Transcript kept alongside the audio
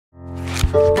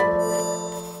The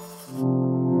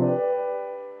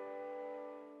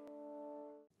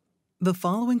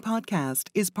following podcast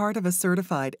is part of a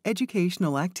certified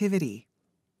educational activity.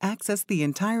 Access the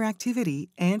entire activity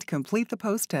and complete the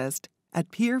post-test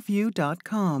at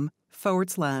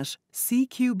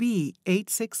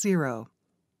peerview.com/CQB860.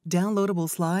 Downloadable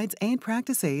slides and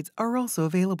practice aids are also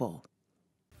available.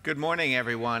 Good morning,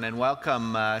 everyone, and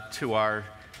welcome to our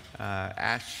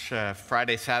ASH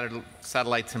Friday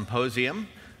Satellite Symposium.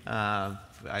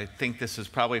 I think this is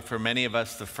probably for many of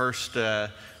us the first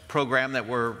program that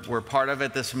we're part of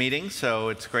at this meeting, so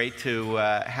it's great to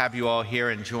have you all here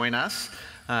and join us.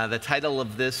 The title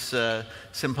of this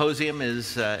symposium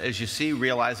is, as you see,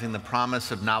 Realizing the Promise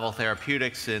of Novel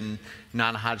Therapeutics in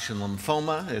Non-Hodgkin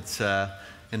Lymphoma. It's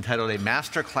entitled A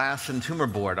Masterclass in Tumor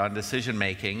Board on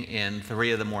Decision-Making in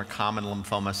 3 of the more common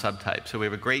lymphoma subtypes. So we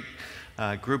have a great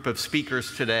group of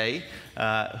speakers today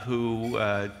who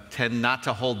tend not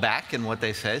to hold back in what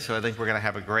they say, so I think we're going to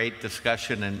have a great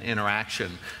discussion and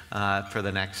interaction for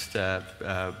the next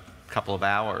couple of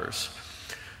hours.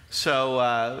 So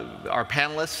our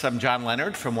panelists, I'm John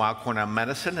Leonard from Weill Cornell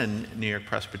Medicine and New York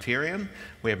Presbyterian.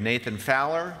 We have Nathan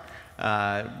Fowler,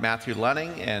 Matthew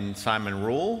Lunning, and Simon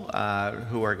Rule,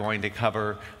 who are going to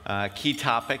cover key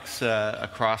topics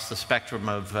across the spectrum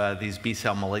of these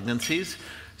B-cell malignancies.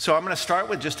 So I'm going to start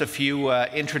with just a few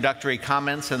introductory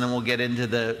comments, and then we'll get into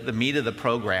the meat of the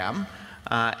program.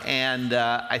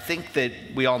 I think that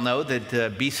we all know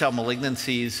that B-cell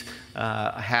malignancies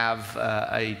have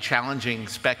a challenging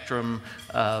spectrum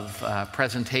of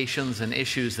presentations and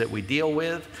issues that we deal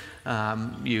with.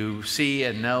 You see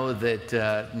and know that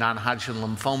non-Hodgkin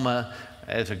lymphoma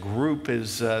as a group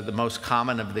is the most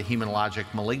common of the hematologic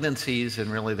malignancies,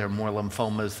 and really there are more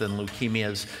lymphomas than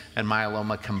leukemias and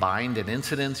myeloma combined in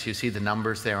incidence. You see the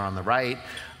numbers there on the right.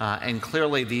 And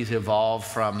clearly these evolve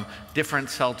from different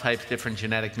cell types, different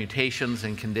genetic mutations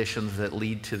and conditions that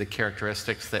lead to the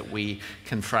characteristics that we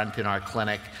confront in our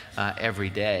clinic every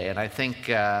day. And I think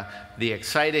the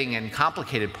exciting and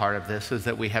complicated part of this is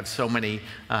that we have so many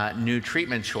new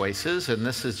treatment choices, and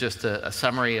this is just a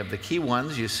summary of the key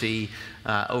ones. You see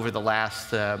over the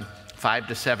last 5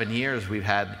 to 7 years, we've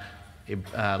had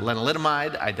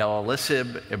lenalidomide,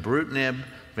 idelalisib, ibrutinib,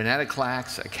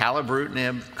 venetoclax,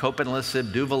 acalabrutinib,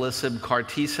 copanlisib, duvelisib, CAR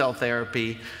T-cell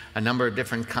therapy, a number of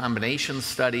different combination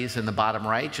studies in the bottom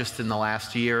right just in the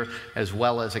last year, as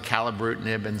well as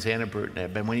acalabrutinib and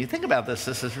zanubrutinib. And when you think about this,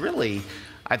 this is really,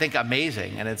 I think,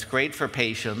 amazing, and it's great for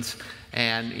patients.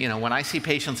 And you know, when I see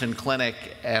patients in clinic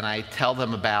and I tell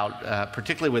them about,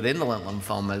 particularly with indolent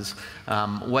lymphomas,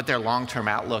 what their long-term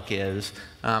outlook is,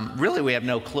 really we have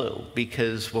no clue,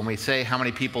 because when we say how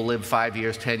many people live 5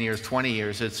 years, 10 years, 20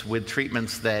 years, it's with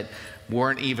treatments that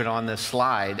weren't even on this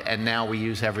slide and now we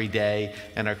use every day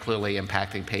and are clearly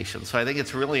impacting patients. So I think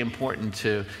it's really important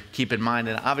to keep in mind,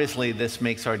 and obviously this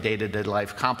makes our day-to-day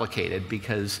life complicated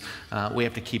because we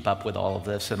have to keep up with all of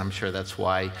this, and I'm sure that's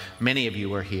why many of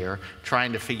you are here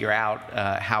trying to figure out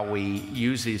how we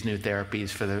use these new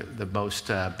therapies for the most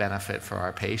benefit for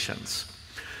our patients.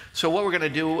 So what we're going to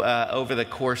do over the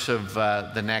course of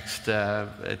the next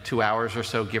 2 hours or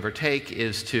so, give or take,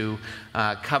 is to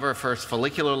cover first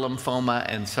follicular lymphoma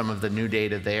and some of the new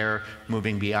data there,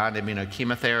 moving beyond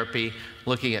immunochemotherapy,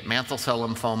 looking at mantle cell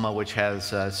lymphoma, which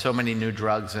has so many new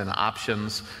drugs and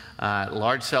options,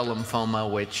 large cell lymphoma,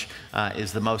 which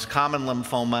is the most common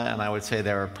lymphoma, and I would say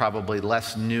there are probably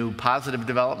less new positive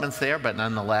developments there, but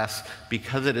nonetheless,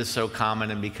 because it is so common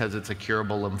and because it's a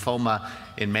curable lymphoma,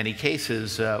 in many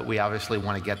cases, we obviously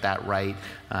want to get that right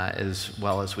as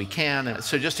well as we can.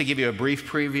 So just to give you a brief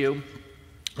preview,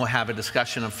 we'll have a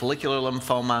discussion of follicular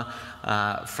lymphoma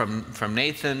from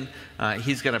Nathan.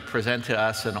 He's going to present to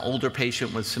us an older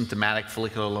patient with symptomatic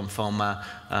follicular lymphoma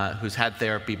who's had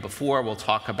therapy before. We'll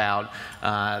talk about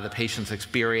the patient's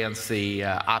experience, the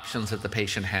options that the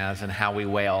patient has, and how we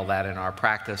weigh all that in our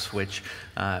practice, which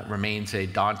remains a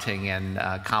daunting and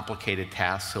complicated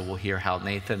task. So we'll hear how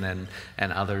Nathan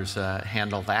and others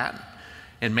handle that.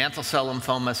 In mantle cell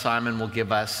lymphoma, Simon will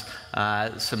give us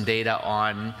some data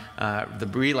on the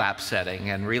relapse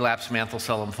setting. And relapse mantle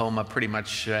cell lymphoma, pretty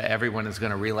much everyone is going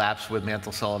to relapse with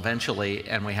mantle cell eventually,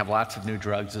 and we have lots of new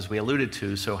drugs, as we alluded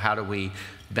to, so how do we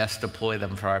best deploy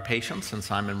them for our patients? And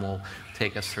Simon will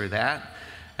take us through that.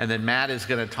 And then Matt is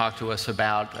going to talk to us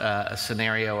about a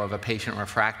scenario of a patient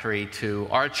refractory to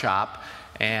R-CHOP,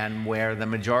 and where the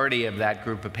majority of that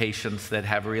group of patients that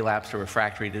have relapsed or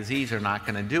refractory disease are not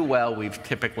going to do well. We've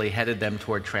typically headed them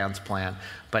toward transplant,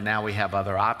 but now we have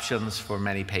other options for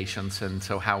many patients, and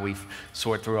so how we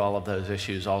sort through all of those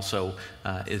issues also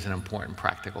is an important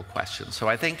practical question. So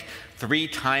I think 3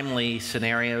 timely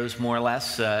scenarios, more or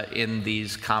less, in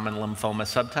these common lymphoma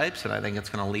subtypes, and I think it's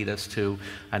going to lead us to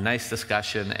a nice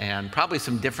discussion and probably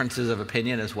some differences of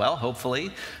opinion as well,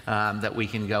 hopefully, that we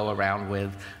can go around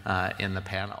with in the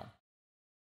panel.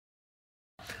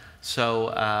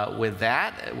 So with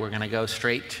that, we're going to go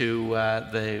straight to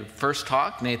the first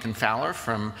talk. Nathan Fowler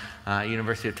from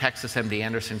University of Texas MD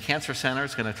Anderson Cancer Center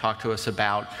is going to talk to us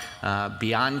about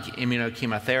beyond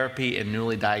immunochemotherapy in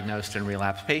newly diagnosed and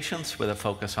relapsed patients with a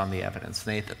focus on the evidence.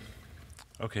 Nathan.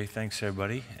 Okay, thanks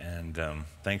everybody, and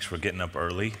thanks for getting up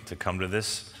early to come to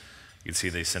this. You can see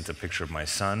they sent a picture of my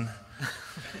son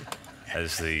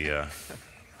as the,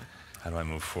 how do I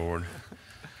move forward?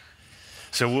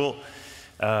 So we'll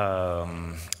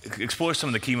explore some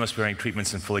of the chemo-sparing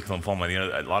treatments in follicular lymphoma. You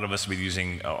know, a lot of us have been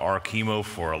using our chemo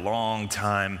for a long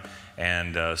time,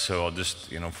 and so I'll just,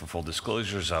 for full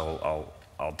disclosures, I'll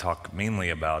talk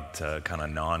mainly about kind of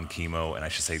non-chemo, and I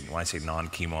should say, when I say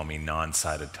non-chemo, I mean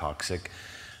non-cytotoxic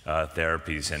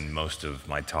therapies in most of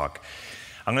my talk.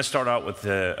 I'm going to start out with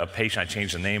a patient. I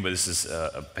changed the name, but this is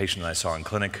a patient that I saw in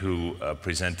clinic who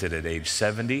presented at age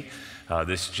 70.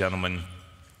 This gentleman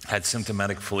had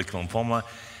symptomatic follicular lymphoma,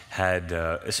 had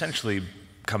essentially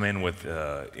come in with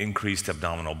increased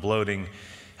abdominal bloating,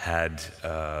 had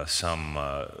some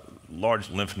large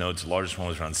lymph nodes. The largest one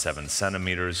was around 7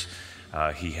 centimeters.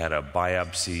 He had a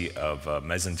biopsy of a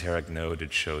mesenteric node.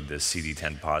 It showed the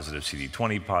CD10 positive,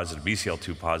 CD20 positive,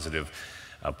 BCL2 positive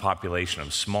population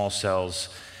of small cells,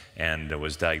 and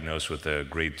was diagnosed with a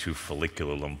grade 2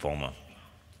 follicular lymphoma.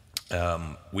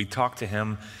 We talked to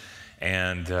him.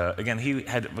 And again, he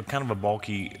had kind of a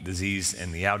bulky disease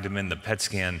in the abdomen. The PET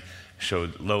scan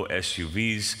showed low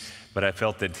SUVs, but I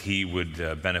felt that he would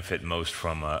benefit most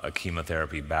from a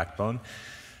chemotherapy backbone.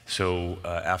 So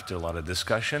after a lot of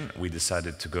discussion, we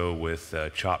decided to go with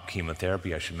CHOP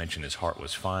chemotherapy. I should mention his heart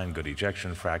was fine, good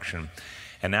ejection fraction.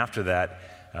 And after that,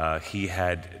 he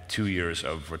had 2 years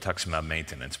of rituximab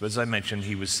maintenance. But as I mentioned,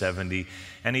 he was 70,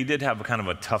 and he did have a kind of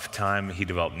a tough time. He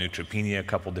developed neutropenia a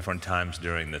couple different times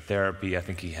during the therapy. I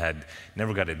think he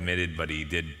never got admitted, but he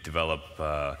did develop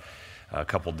a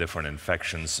couple different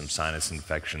infections, some sinus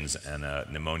infections, and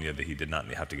pneumonia that he did not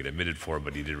have to get admitted for,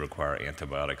 but he did require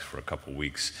antibiotics for a couple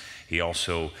weeks. He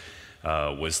also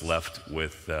was left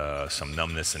with some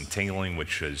numbness and tingling,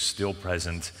 which is still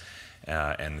present.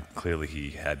 And clearly he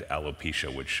had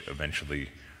alopecia, which eventually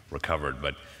recovered.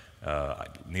 But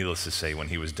needless to say, when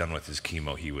he was done with his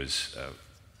chemo, he was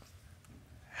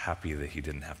happy that he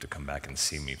didn't have to come back and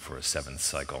see me for a 7th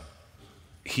cycle.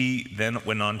 He then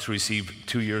went on to receive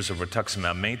 2 years of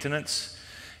rituximab maintenance,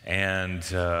 and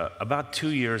about 2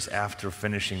 years after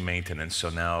finishing maintenance, so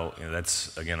now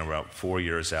that's again about 4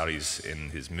 years out, he's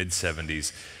in his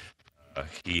mid-70s,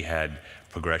 he had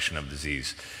progression of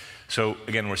disease. So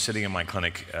again, we're sitting in my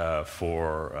clinic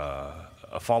for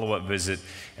a follow-up visit,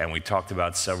 and we talked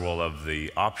about several of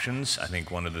the options. I think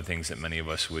one of the things that many of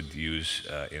us would use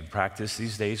in practice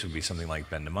these days would be something like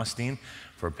bendamustine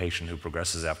for a patient who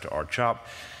progresses after R-CHOP.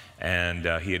 And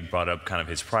he had brought up kind of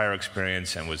his prior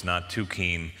experience and was not too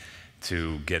keen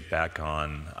to get back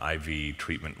on IV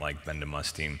treatment like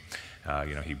bendamustine.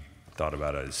 He thought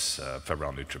about it as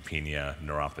febrile neutropenia,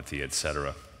 neuropathy, et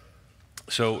cetera.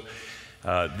 So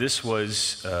this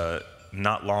was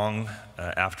not long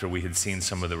after we had seen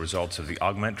some of the results of the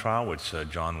AUGMENT trial, which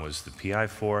John was the PI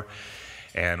for,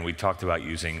 and we talked about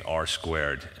using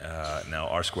R-squared. Now,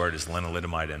 R-squared is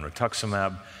lenalidomide and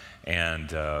rituximab,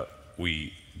 and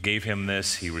we gave him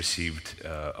this. He received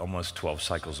almost 12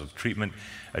 cycles of treatment,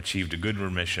 achieved a good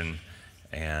remission,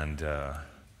 and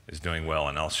is doing well,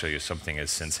 and I'll show you something has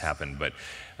since happened. But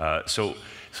so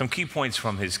some key points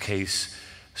from his case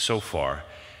so far.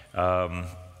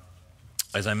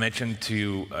 As I mentioned to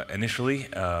you initially,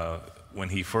 when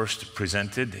he first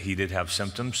presented, he did have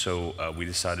symptoms, so we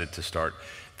decided to start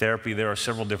therapy. There are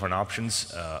several different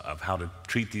options of how to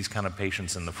treat these kind of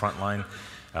patients in the front line.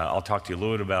 I'll talk to you a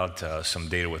little bit about some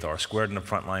data with R-squared in the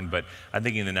front line, but I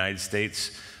think in the United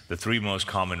States, the 3 most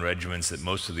common regimens that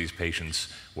most of these patients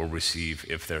will receive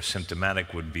if they're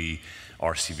symptomatic would be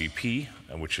RCVP,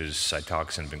 which is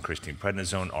Cytoxan, vincristine,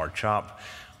 prednisone, R-CHOP,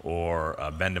 or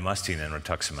bendamustine and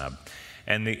rituximab.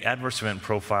 And the adverse event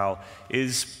profile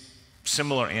is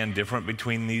similar and different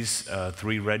between these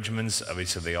 3 regimens.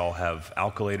 Obviously, they all have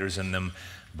alkylators in them,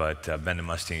 but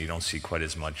bendamustine, you don't see quite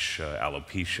as much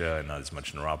alopecia, not as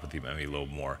much neuropathy, maybe a little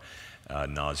more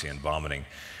nausea and vomiting.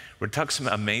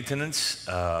 Rituximab maintenance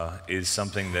is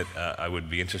something that I would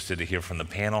be interested to hear from the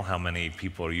panel, how many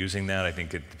people are using that. I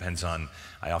think it depends on,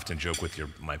 I often joke with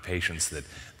my patients that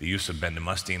the use of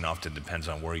bendamustine often depends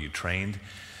on where you trained.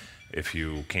 if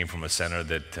you came from a center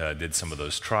that did some of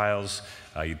those trials,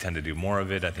 you tend to do more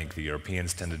of it. I think the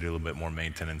Europeans tend to do a little bit more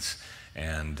maintenance.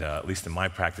 And at least in my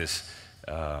practice,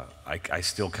 I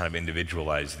still kind of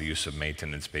individualize the use of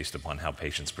maintenance based upon how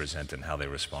patients present and how they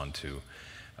respond to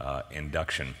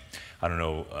induction. I don't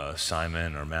know,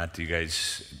 Simon or Matt, do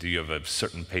you have a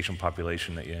certain patient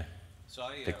population that you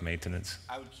pick maintenance?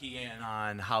 I would key in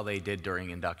on how they did during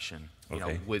induction. You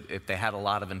Okay. know, if they had a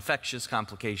lot of infectious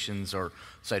complications or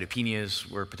cytopenias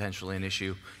were potentially an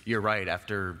issue, you're right.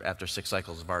 After 6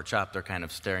 cycles of R-CHOP, they're kind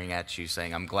of staring at you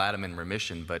saying, I'm glad I'm in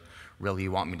remission, but really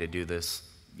you want me to do this,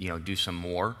 do some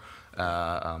more.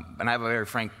 And I have a very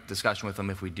frank discussion with them.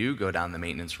 If we do go down the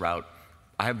maintenance route,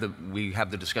 we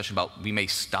have the discussion about we may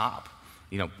stop.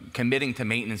 Committing to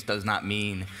maintenance does not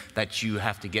mean that you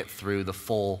have to get through the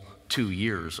full 2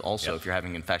 years also. Yep. If you're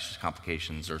having infectious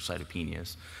complications or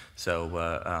cytopenias. So,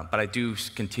 but I do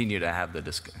continue to have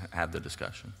the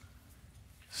discussion.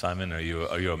 Simon, are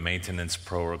you a maintenance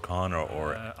pro or con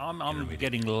or I'm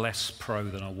getting less pro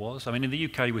than I was. I mean, in the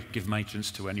UK, we give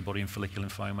maintenance to anybody in follicular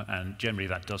lymphoma, and generally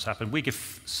that does happen. We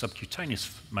give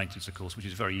subcutaneous maintenance, of course, which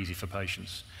is very easy for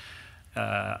patients.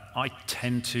 I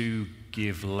tend to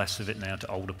give less of it now to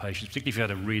older patients, particularly if you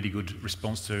had a really good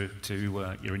response to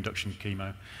your induction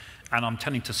chemo. And I'm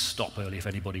tending to stop early if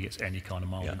anybody gets any kind of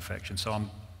mild infection. So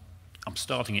I'm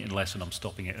starting it in less and I'm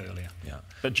stopping it earlier. Yeah.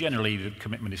 But generally, the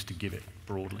commitment is to give it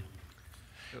broadly.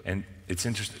 And it's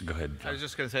interesting. Go ahead, John. I was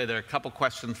just going to say there are a couple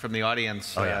questions from the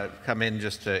audience come in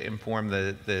just to inform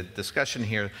the discussion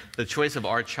here. The choice of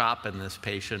R-CHOP in this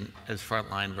patient as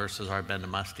frontline versus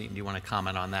R-bendamustine. Do you want to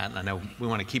comment on that? And I know we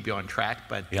want to keep you on track,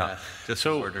 but just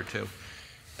a word or two.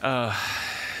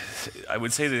 I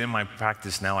would say that in my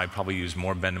practice now, I probably use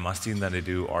more bendamustine than I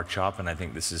do R-CHOP, and I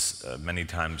think this is many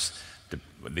times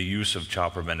the use of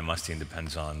CHOP or bendamustine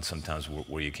depends on sometimes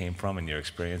where you came from and your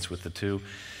experience with the two.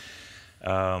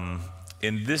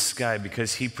 In this guy,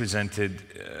 because he presented,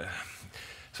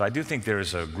 so I do think there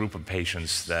is a group of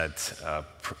patients that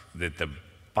the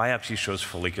biopsy shows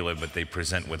follicular, but they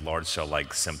present with large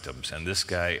cell-like symptoms. And this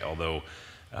guy, although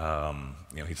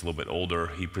he's a little bit older,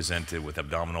 he presented with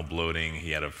abdominal bloating.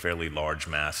 He had a fairly large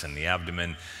mass in the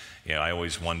abdomen. I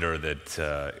always wonder that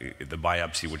the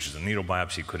biopsy, which is a needle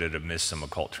biopsy, could it have missed some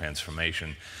occult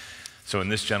transformation? So in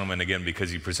this gentleman, again, because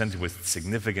he presented with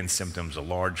significant symptoms, a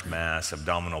large mass,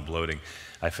 abdominal bloating,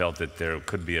 I felt that there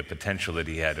could be a potential that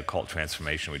he had occult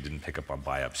transformation we didn't pick up on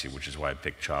biopsy, which is why I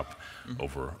picked CHOP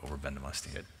over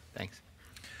bendamustine. Good, thanks.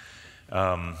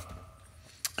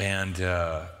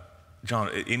 John,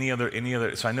 any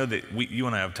other, so I know that you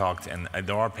and I have talked, and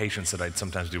there are patients that I'd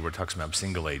sometimes do rituximab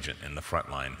single agent in the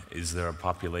front line. Is there a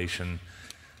population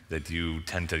that you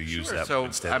tend to use that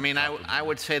instead? I mean, I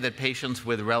would say that patients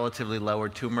with relatively lower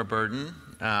tumor burden,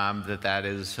 that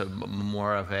is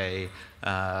more of a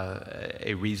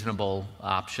reasonable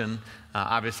option.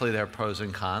 Obviously, there are pros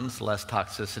and cons: less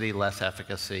toxicity, less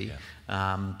efficacy.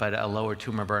 But a lower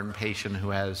tumor burden patient who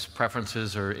has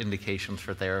preferences or indications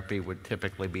for therapy would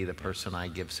typically be the person I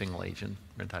give single agent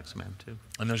rituximab to.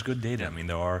 And there's good data. I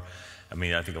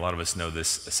think a lot of us know this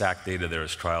SAC data.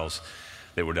 There's trials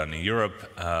that were done in Europe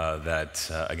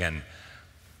that, again,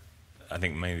 I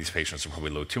think many of these patients are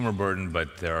probably low tumor burden,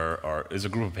 but there is a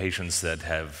group of patients that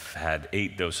have had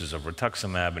 8 doses of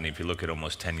rituximab, and if you look at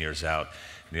almost 10 years out,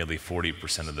 nearly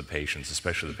 40% of the patients,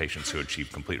 especially the patients who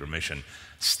achieve complete remission,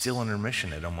 still in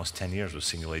remission at almost 10 years with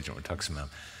single agent rituximab.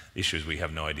 The issue is we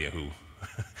have no idea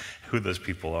who those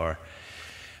people are.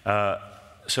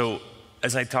 So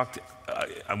as I talked,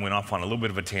 I went off on a little bit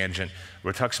of a tangent.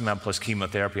 Rituximab plus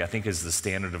chemotherapy, I think, is the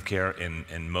standard of care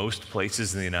in most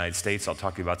places in the United States. I'll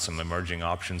talk to you about some emerging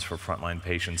options for frontline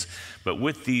patients. But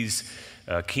with these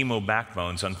chemo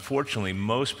backbones, unfortunately,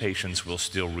 most patients will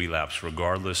still relapse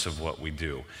regardless of what we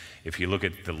do. If you look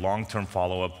at the long-term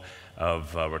follow-up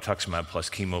of rituximab plus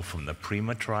chemo from the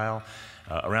PRIMA trial,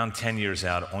 around 10 years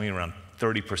out, only around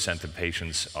 30% of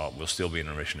patients will still be in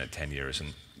remission at 10 years.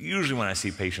 And usually when I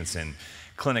see patients in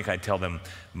clinic, I tell them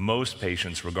most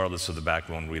patients, regardless of the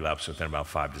backbone, relapse within about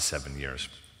 5 to 7 years,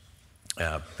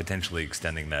 potentially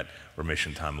extending that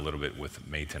remission time a little bit with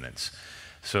maintenance.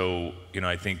 So,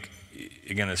 I think,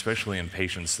 again, especially in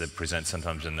patients that present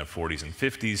sometimes in their 40s and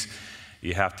 50s,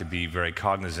 you have to be very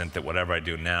cognizant that whatever I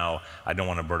do now, I don't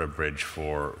want to burn a bridge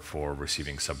for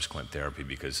receiving subsequent therapy,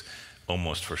 because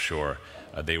almost for sure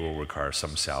they will require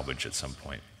some salvage at some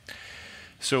point.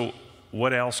 So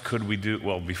what else could we do?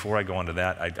 Well, before I go on to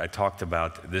that, I talked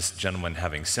about this gentleman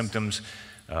having symptoms.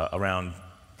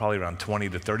 Probably around 20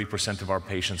 to 30% of our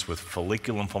patients with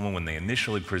follicular lymphoma, when they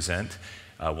initially present,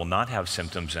 will not have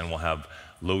symptoms and will have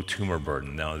low tumor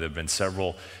burden. Now, there have been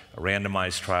several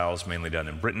randomized trials, mainly done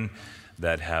in Britain,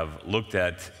 that have looked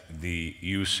at the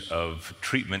use of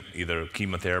treatment, either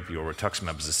chemotherapy or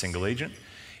rituximab as a single agent,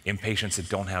 in patients that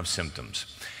don't have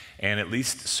symptoms. And at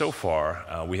least so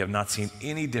far, we have not seen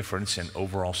any difference in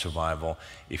overall survival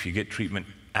if you get treatment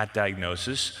at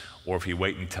diagnosis or if you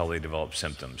wait until they develop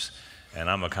symptoms. And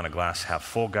I'm a kind of glass half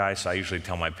full guy, so I usually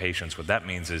tell my patients what that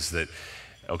means is that,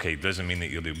 okay, it doesn't mean that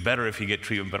you'll do better if you get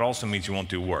treatment, but also means you won't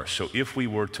do worse. So if we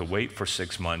were to wait for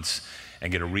 6 months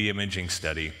and get a re-imaging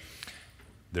study,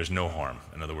 there's no harm.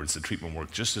 In other words, the treatment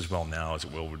works just as well now as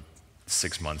it will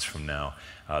 6 months from now.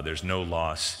 There's no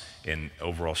loss in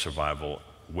overall survival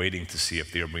waiting to see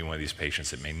if there'll be one of these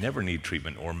patients that may never need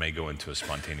treatment or may go into a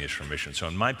spontaneous remission. So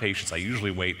in my patients, I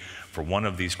usually wait for one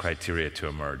of these criteria to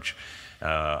emerge.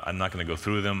 I'm not going to go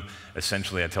through them.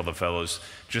 Essentially, I tell the fellows,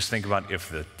 just think about if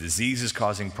the disease is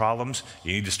causing problems,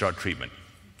 you need to start treatment.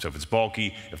 So if it's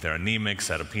bulky, if they're anemic,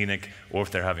 cytopenic, or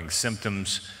if they're having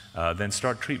symptoms, then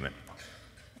start treatment.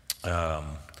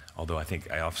 Although I think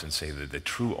I often say that the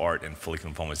true art in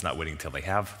follicular lymphoma is not waiting until they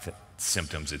have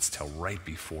symptoms, it's till right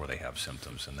before they have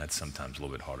symptoms, and that's sometimes a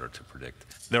little bit harder to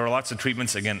predict. There are lots of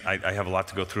treatments. Again, I have a lot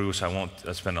to go through, so I won't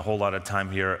spend a whole lot of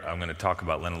time here. I'm going to talk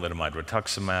about lenalidomide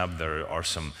rituximab. There are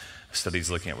some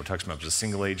studies looking at rituximab as a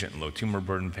single agent in low tumor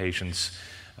burden patients.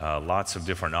 Lots of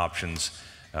different options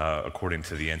according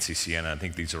to the NCCN. I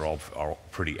think these are all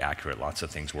pretty accurate. Lots of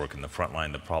things work in the front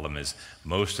line. The problem is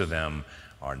most of them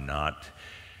are not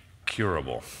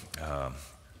curable.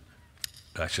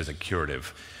 That's just a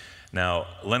curative. Now,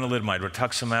 lenalidomide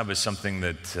rituximab is something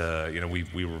that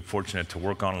we were fortunate to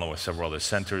work on along with several other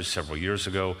centers several years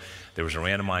ago. There was a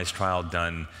randomized trial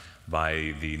done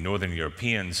by the Northern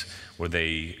Europeans where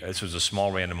this was a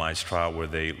small randomized trial where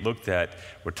they looked at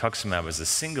rituximab as a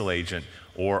single agent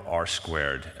or R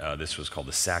squared. This was called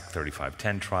the SAC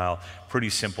 3510 trial. Pretty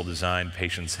simple design.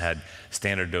 Patients had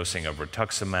standard dosing of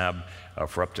rituximab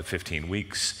for up to 15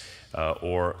 weeks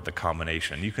or the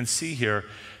combination. You can see here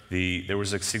there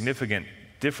was a significant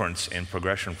difference in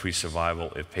progression-free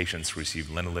survival if patients received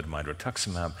lenalidomide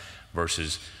rituximab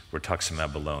versus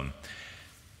rituximab alone.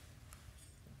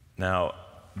 Now,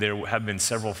 there have been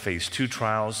several phase 2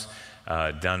 trials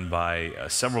done by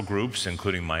several groups,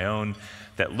 including my own,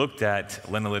 that looked at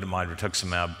lenalidomide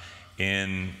rituximab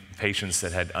in patients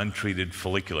that had untreated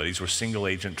follicular. These were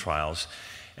single-agent trials,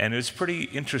 and it was pretty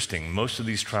interesting. Most of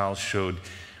these trials showed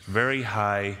very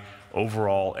high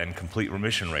overall and complete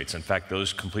remission rates. In fact,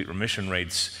 those complete remission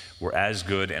rates were as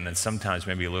good and then sometimes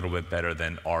maybe a little bit better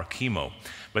than our chemo.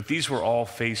 But these were all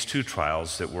phase 2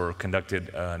 trials that were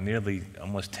conducted nearly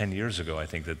almost 10 years ago, I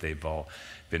think, that they've all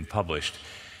been published.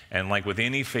 And like with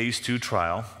any phase 2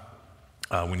 trial,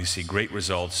 when you see great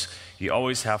results, you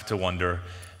always have to wonder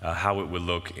how it would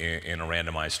look in a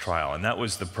randomized trial. And that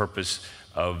was the purpose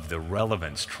of the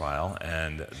Relevance trial,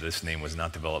 and this name was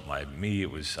not developed by me.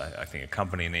 It was, I think, a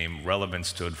company name. Relevance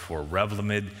stood for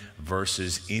Revlimid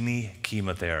versus any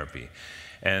chemotherapy.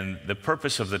 And the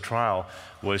purpose of the trial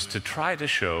was to try to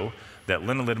show that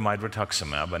lenalidomide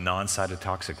rituximab, a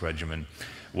non-cytotoxic regimen,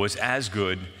 was as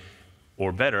good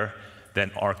or better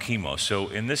than our chemo. So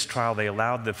in this trial, they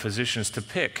allowed the physicians to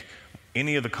pick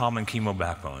any of the common chemo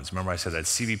backbones. Remember I said that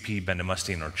CVP,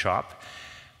 bendamustine, or CHOP,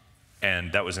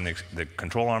 and that was in the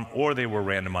control arm, or they were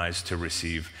randomized to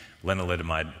receive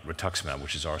lenalidomide rituximab,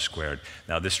 which is R squared.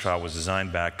 Now, this trial was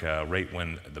designed back right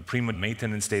when the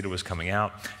maintenance data was coming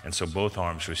out, and so both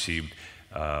arms received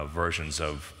versions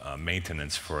of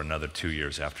maintenance for another 2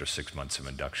 years after 6 months of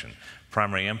induction.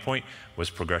 Primary endpoint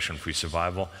was progression-free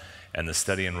survival, and the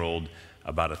study enrolled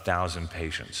about 1,000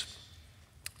 patients.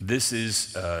 This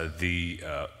is the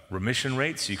remission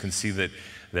rates. You can see that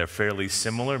they're fairly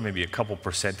similar, maybe a couple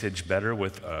percentage better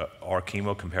with our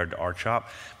chemo compared to our CHOP.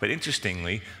 But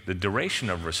interestingly, the duration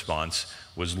of response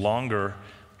was longer,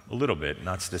 a little bit,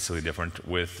 not statistically different,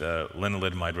 with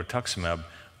lenalidomide rituximab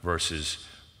versus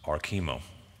our chemo.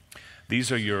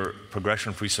 These are your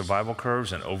progression-free survival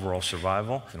curves and overall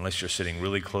survival. Unless you're sitting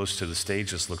really close to the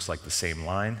stage, this looks like the same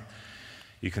line.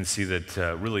 You can see that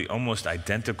really almost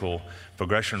identical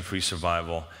progression-free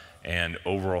survival and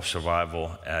overall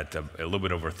survival at a little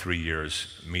bit over 3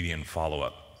 years median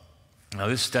follow-up. Now,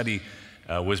 this study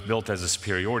was built as a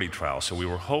superiority trial, so we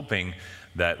were hoping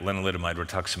that lenalidomide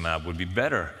rituximab would be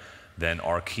better than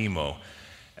our chemo.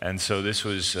 And so this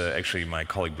was actually, my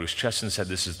colleague Bruce Chesson said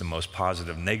this is the most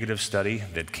positive negative study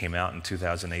that came out in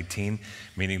 2018,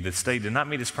 meaning the study did not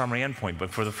meet its primary endpoint, but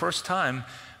for the first time,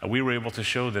 we were able to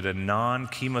show that a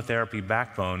non-chemotherapy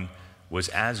backbone was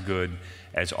as good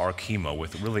as our chemo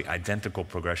with really identical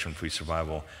progression-free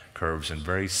survival curves and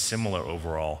very similar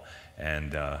overall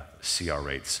and CR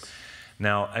rates.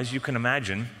 Now, as you can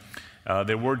imagine,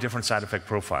 there were different side effect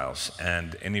profiles,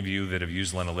 and any of you that have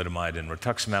used lenalidomide and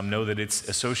rituximab know that it's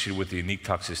associated with the unique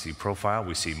toxicity profile.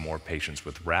 We see more patients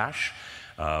with rash.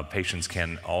 Patients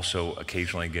can also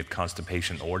occasionally get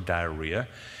constipation or diarrhea,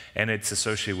 and it's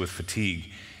associated with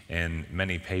fatigue in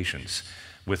many patients.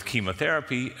 With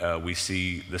chemotherapy, we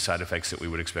see the side effects that we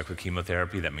would expect with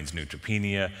chemotherapy. That means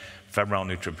neutropenia, febrile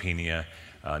neutropenia,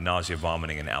 nausea,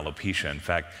 vomiting, and alopecia. In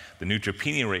fact, the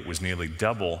neutropenia rate was nearly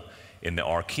double in the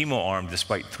R chemo arm,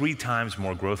 despite 3 times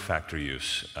more growth factor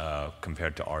use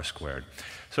compared to R squared.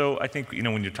 So I think,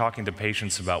 when you're talking to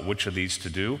patients about which of these to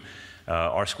do,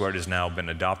 R squared has now been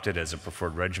adopted as a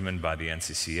preferred regimen by the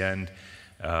NCCN,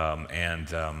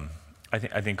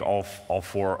 I think all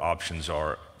 4 options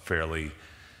are fairly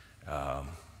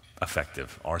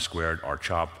effective: R squared, R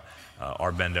CHOP,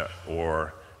 R benda,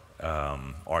 or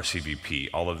RCVP.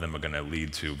 All of them are going to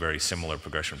lead to very similar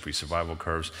progression-free survival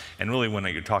curves. And really, when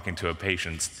you're talking to a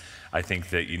patient, I think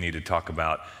that you need to talk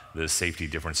about the safety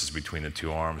differences between the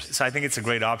 2 arms. So I think it's a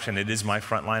great option. It is my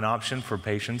frontline option for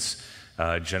patients.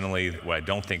 Generally, I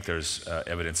don't think there's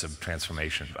evidence of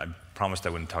transformation. I promised I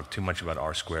wouldn't talk too much about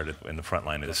R squared in the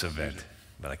frontline of this event,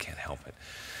 but I can't help it.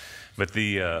 But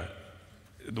the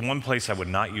one place I would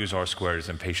not use R squared is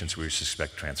in patients where you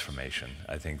suspect transformation.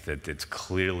 I think that it's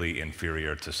clearly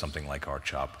inferior to something like R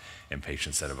CHOP in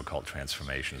patients that have occult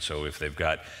transformation. So if they've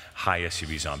got high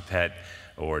SUVs on PET,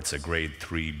 or it's a grade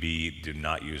 3B, do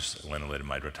not use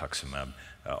lenalidomide rituximab.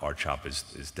 R CHOP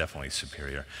is definitely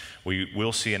superior. We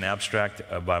will see an abstract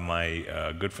by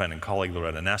my good friend and colleague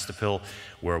Loretta Nastapil,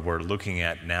 where we're looking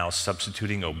at now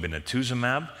substituting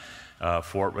obinutuzumab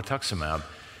for rituximab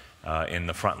in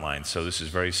the front line. So this is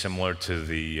very similar to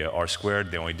the R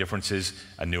squared. The only difference is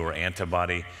a newer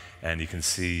antibody, and you can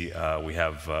see we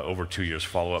have over 2 years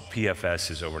follow-up.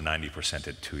 PFS is over 90%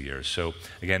 at 2 years. So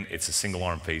again, it's a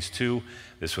single-arm phase 2.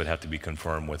 This would have to be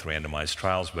confirmed with randomized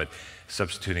trials, but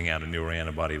substituting out a newer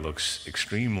antibody looks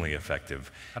extremely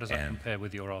effective. How does that compare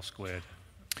with your R squared,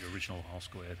 your original R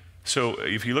squared? So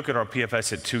if you look at our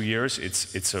PFS at 2 years,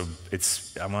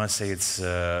 I want to say it's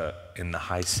in the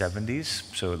high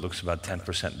 70s, so it looks about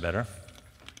 10% better.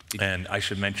 And I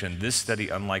should mention, this study,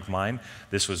 unlike mine,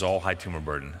 this was all high tumor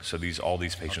burden. So all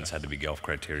these patients had to be Guelph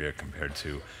criteria compared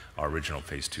to our original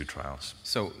phase 2 trials.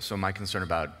 So my concern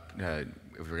about, if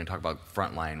we're going to talk about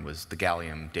frontline, was the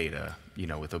gallium data,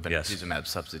 with obinutuzumab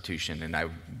substitution. And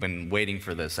I've been waiting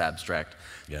for this abstract.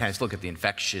 Yes. Kind of look at the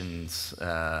infections.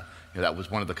 That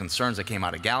was one of the concerns that came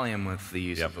out of gallium with the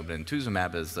use of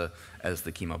obinutuzumab as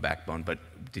the chemo backbone. But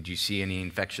did you see any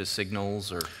infectious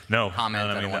signals or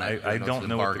comment? I don't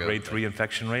know what the grade 3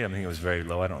 infection rate. I think it was very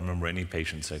low. I don't remember any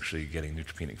patients actually getting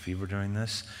neutropenic fever during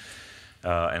this.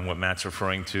 And what Matt's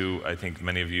referring to, I think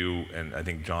many of you, and I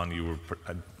think John, you were.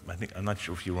 I'm not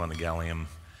sure if you were on the gallium.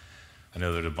 I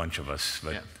know there's a bunch of us,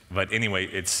 but anyway,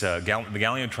 it's the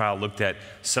gallium trial looked at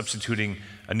substituting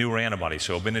a newer antibody,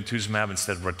 so obinutuzumab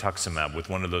instead of rituximab with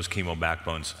one of those chemo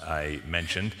backbones I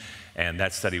mentioned, and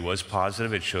that study was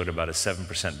positive. It showed about a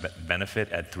 7% benefit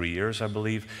at 3 years, I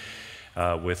believe,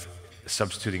 with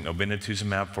substituting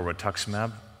obinutuzumab for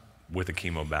rituximab with a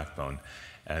chemo backbone.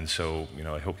 And so,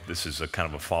 I hope this is a kind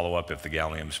of a follow-up. If the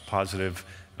gallium's positive,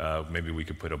 maybe we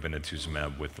could put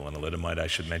obinutuzumab with lenalidomide. I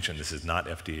should mention this is not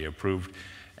FDA approved,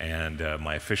 and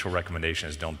my official recommendation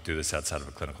is don't do this outside of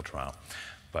a clinical trial.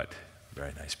 But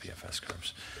very nice PFS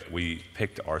curves. We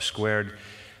picked R squared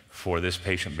for this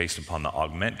patient based upon the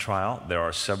AUGMENT trial. There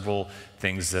are several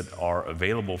things that are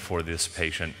available for this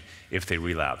patient if they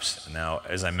relapse. Now,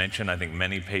 as I mentioned, I think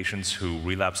many patients who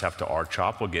relapse after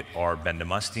R-CHOP will get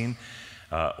R-bendamustine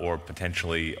or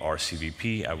potentially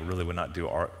R-CVP. I really would not do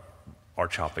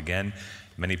R-CHOP again.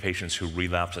 Many patients who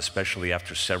relapse, especially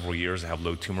after several years, have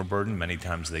low tumor burden. Many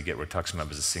times they get rituximab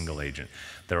as a single agent.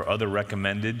 There are other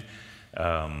recommended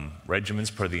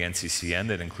regimens per the NCCN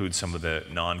that include some of the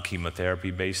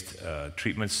non-chemotherapy-based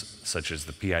treatments, such as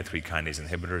the PI3 kinase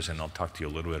inhibitors, and I'll talk to you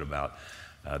a little bit about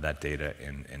that data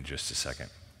in just a second.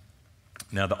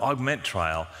 Now, the AUGMENT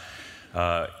trial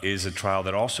is a trial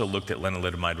that also looked at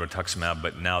lenalidomide rituximab,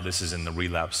 but now this is in the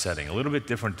relapse setting. A little bit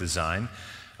different design.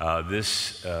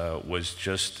 This was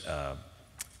just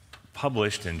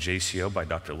published in JCO by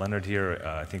Dr. Leonard here,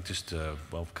 I think just, a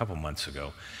couple months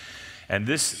ago. And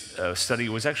this study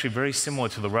was actually very similar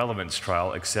to the Relevance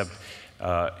trial, except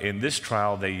in this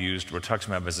trial they used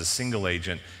rituximab as a single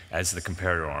agent as the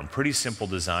comparator arm. Pretty simple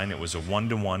design. It was a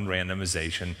 1-to-1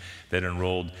 randomization that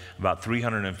enrolled about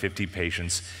 350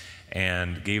 patients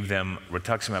and gave them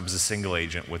rituximab as a single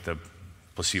agent with a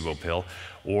placebo pill,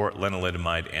 or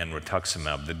lenalidomide and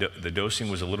rituximab. The dosing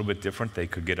was a little bit different. They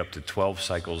could get up to 12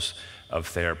 cycles of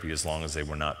therapy as long as they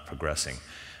were not progressing.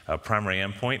 Primary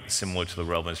endpoint, similar to the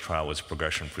relevance trial, was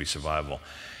progression-free survival.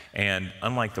 And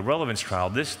unlike the relevance trial,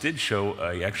 this did show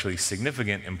actually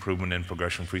significant improvement in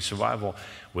progression-free survival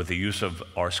with the use of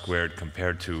R²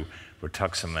 compared to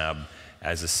rituximab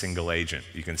as a single agent.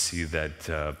 You can see that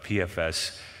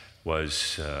PFS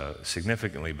was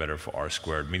significantly better for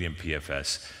R², median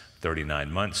PFS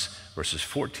 39 months versus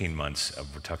 14 months of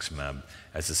rituximab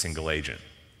as a single agent.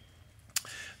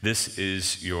 This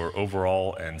is your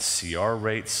overall and CR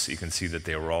rates. You can see that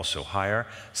they were also higher,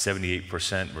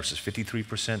 78% versus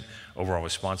 53%. Overall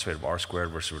response rate of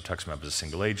R² versus rituximab as a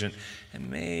single agent,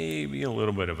 and maybe a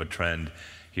little bit of a trend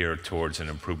here towards an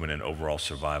improvement in overall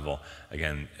survival,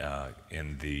 again,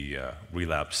 in the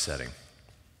relapse setting.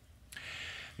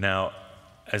 Now,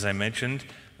 as I mentioned,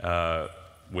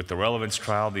 with the relevance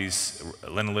trial, these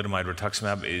lenalidomide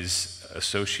rituximab is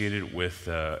associated with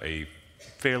a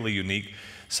fairly unique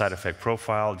side effect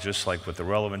profile. Just like with the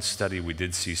relevance study, we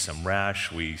did see some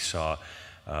rash. We saw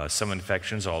some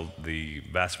infections. The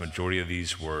vast majority of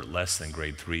these were less than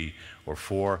grade 3 or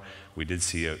 4. We did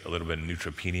see a little bit of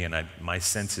neutropenia, and my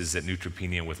sense is that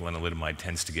neutropenia with lenalidomide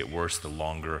tends to get worse the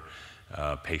longer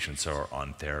patients are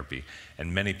on therapy.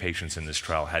 And many patients in this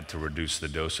trial had to reduce the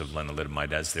dose of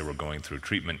lenalidomide as they were going through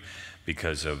treatment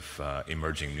because of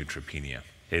emerging neutropenia.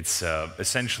 It's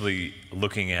essentially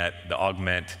looking at the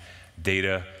augment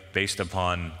data based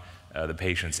upon the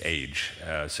patient's age.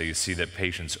 So you see that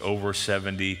patients over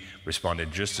 70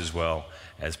 responded just as well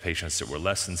as patients that were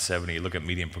less than 70. You look at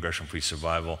median progression-free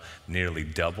survival, nearly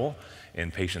double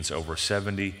in patients over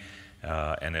 70,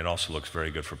 and it also looks very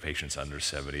good for patients under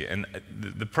 70. And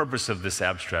the purpose of this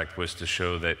abstract was to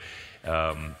show that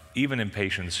even in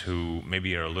patients who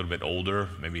maybe are a little bit older,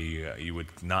 maybe you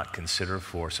would not consider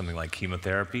for something like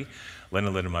chemotherapy,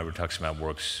 lenalidomide rituximab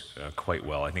works quite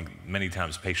well. I think many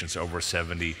times patients over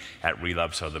 70 at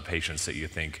relapse are the patients that you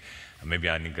think, maybe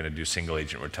I'm going to do single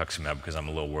agent rituximab because I'm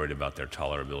a little worried about their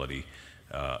tolerability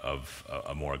of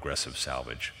a more aggressive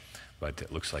salvage. But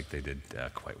it looks like they did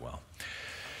quite well.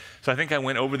 So I think I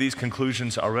went over these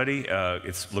conclusions already.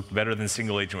 It's looked better than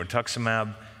single agent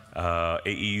rituximab.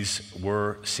 AEs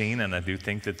were seen, and I do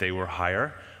think that they were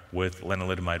higher with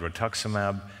lenalidomide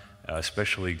rituximab,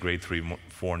 especially grade 3-4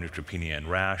 neutropenia and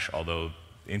rash, although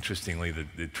interestingly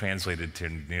it translated to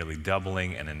nearly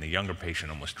doubling, and in the younger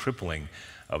patient almost tripling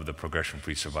of the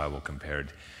progression-free survival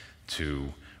compared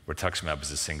to rituximab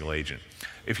as a single agent.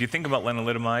 If you think about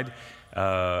lenalidomide,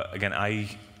 again,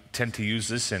 I tend to use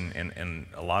this in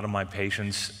a lot of my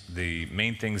patients. The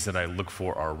main things that I look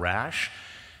for are rash,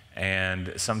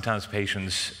 and sometimes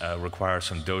patients require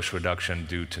some dose reduction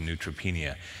due to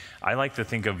neutropenia. I like to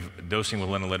think of dosing with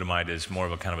lenalidomide as more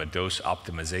of a kind of a dose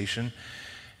optimization.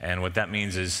 And what that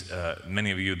means is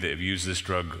many of you that have used this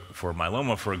drug for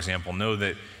myeloma, for example, know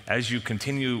that as you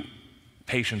continue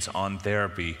patients on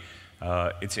therapy,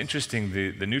 it's interesting,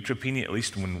 the neutropenia, at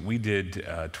least when we did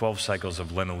 12 cycles of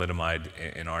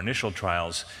lenalidomide in our initial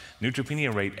trials,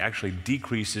 neutropenia rate actually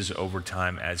decreases over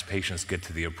time as patients get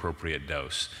to the appropriate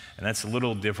dose. And that's a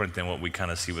little different than what we kind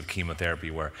of see with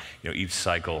chemotherapy, where each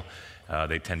cycle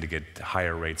they tend to get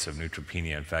higher rates of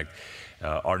neutropenia. In fact,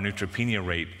 our neutropenia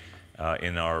rate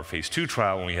in our phase 2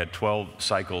 trial, when we had 12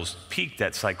 cycles, peaked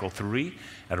at cycle 3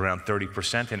 at around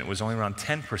 30%, and it was only around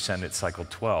 10% at cycle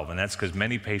 12. And that's because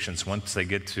many patients, once they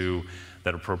get to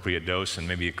that appropriate dose, and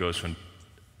maybe it goes from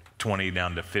 20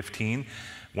 down to 15,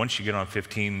 once you get on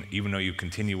 15, even though you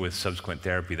continue with subsequent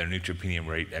therapy, their neutropenia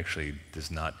rate actually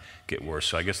does not get worse.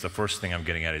 So I guess the first thing I'm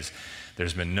getting at is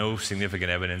there's been no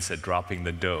significant evidence that dropping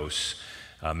the dose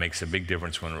makes a big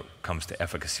difference when it comes to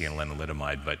efficacy in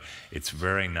lenalidomide, but it's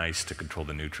very nice to control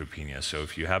the neutropenia. So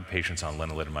if you have patients on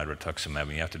lenalidomide rituximab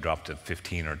and you have to drop to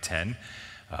 15 or 10,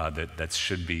 that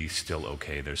should be still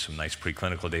okay. There's some nice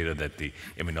preclinical data that the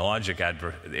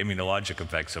immunologic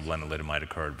effects of lenalidomide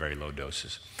occur at very low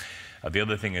doses. The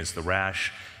other thing is the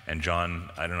rash, and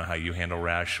John, I don't know how you handle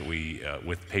rash.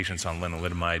 With patients on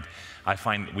lenalidomide, I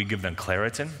find we give them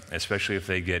Claritin, especially if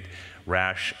they get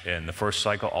rash in the first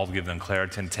cycle. I'll give them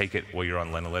Claritin, take it while you're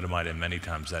on lenalidomide, and many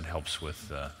times that helps with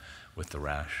the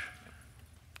rash.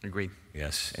 Agreed.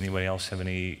 Yes. Anybody else have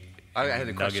any I had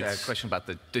a nuggets? question about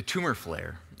the tumor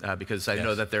flare, because I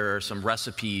know that there are some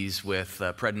recipes with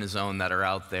prednisone that are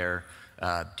out there.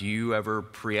 Do you ever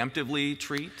preemptively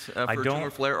treat for tumor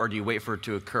flare, or do you wait for it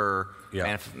to occur,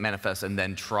 manifest, and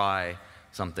then try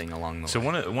something along the way? So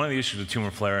one of the issues with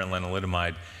tumor flare and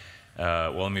lenalidomide,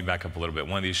 well, let me back up a little bit.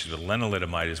 One of the issues with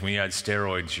lenalidomide is when you add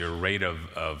steroids, your rate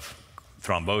of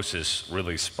thrombosis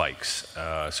really spikes.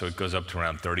 So it goes up to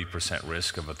around 30%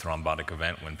 risk of a thrombotic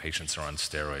event when patients are on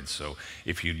steroids. So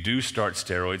if you do start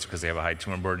steroids because they have a high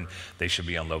tumor burden, they should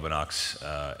be on Lovenox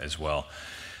as well.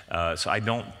 So I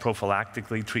don't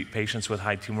prophylactically treat patients with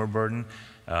high tumor burden.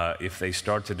 If they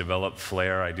start to develop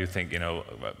flare, I do think,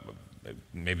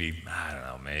 maybe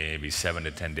 7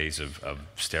 to 10 days of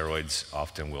steroids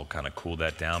often will kind of cool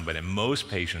that down. But in most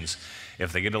patients,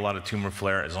 if they get a lot of tumor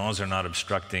flare, as long as they're not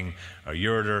obstructing a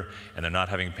ureter and they're not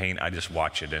having pain, I just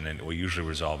watch it, and it will usually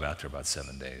resolve after about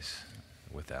 7 days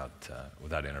without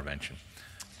intervention.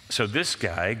 So this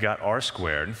guy got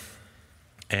R-squared,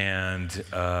 and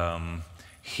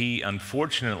he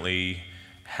unfortunately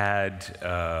had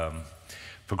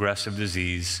progressive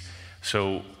disease.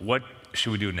 So what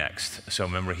should we do next? So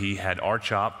remember, he had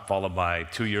R-CHOP followed by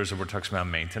 2 years of rituximab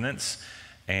maintenance,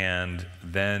 and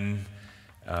then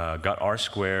got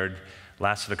R-squared,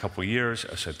 lasted a couple years,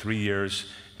 so 3 years,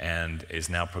 and is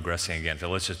now progressing again. So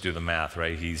let's just do the math,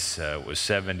 right? He's was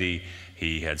 70,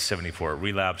 he had 74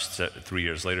 relapsed 3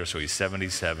 years later, so he's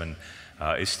 77.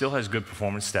 He still has good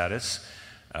performance status,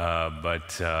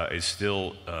 but is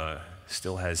still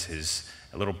has his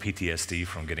a little PTSD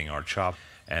from getting R-CHOP,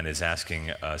 and is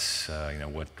asking us,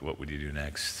 what would you do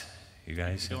next? You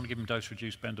guys? You don't want to give him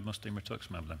dose-reduced bendamustine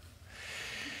rituximab then?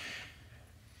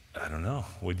 I don't know.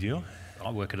 Would you?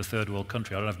 I work in a third world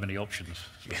country. I don't have many options.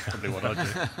 So that's probably what I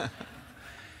do.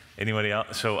 Anybody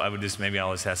else? So I would maybe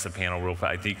I'll just ask the panel real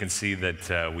fast. I think you can see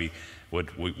that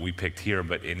we picked here,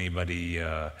 but anybody?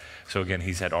 So again,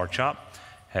 he's had R-CHOP.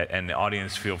 And the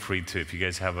audience, feel free to, if you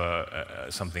guys have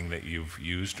something that you've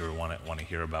used or want to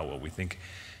hear about what we think,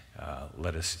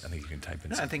 let us. I think you can type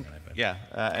in something.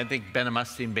 I think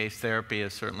bendamustine-based therapy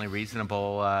is certainly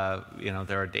reasonable.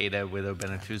 There are data with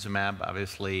obinutuzumab,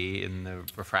 obviously in the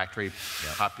refractory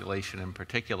population in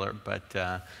particular, but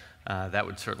that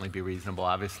would certainly be reasonable.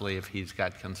 Obviously, if he's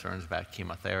got concerns about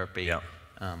chemotherapy,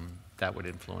 that would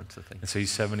influence the thing. And so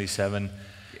he's 77.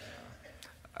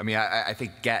 I mean, I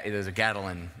think there's a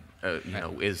Catalan,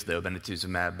 is the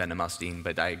obinutuzumab, bendamustine,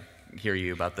 but I hear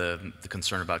you about the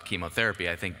concern about chemotherapy.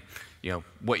 I think,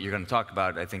 what you're going to talk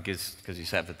about, I think is, because you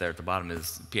said that there at the bottom,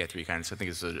 is PI3 kinase. I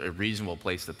think it's a reasonable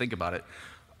place to think about it.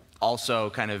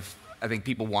 Also, I think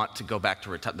people want to go back to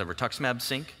the rituximab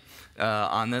sync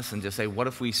on this and just say, what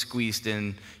if we squeezed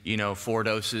in, 4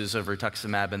 doses of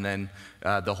rituximab and then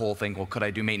the whole thing, well, could I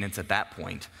do maintenance at that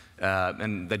point?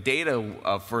 And the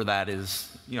data for that is,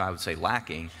 I would say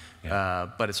lacking,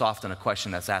 but it's often a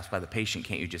question that's asked by the patient,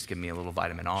 can't you just give me a little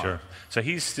vitamin R? Sure. So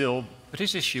he's still... But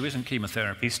his issue isn't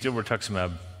chemotherapy. He's still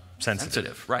rituximab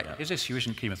sensitive. Right. Yeah. His issue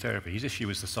isn't chemotherapy. His issue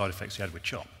is the side effects he had with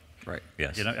CHOP. Right.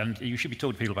 Yes. And you should be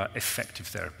talking to people about effective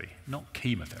therapy, not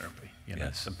chemotherapy.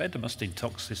 Yes. The bendamustine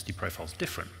toxicity profile is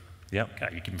different. Yep.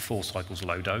 Okay, you give him 4 cycles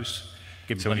low dose.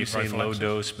 So when you say low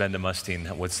dose bendamustine,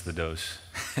 what's the dose?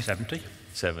 70.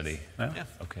 70. Yeah.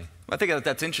 Okay. Well, I think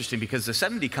that's interesting because the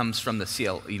 70 comes from the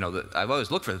CL. I've always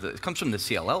looked for it. It comes from the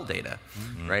CLL data,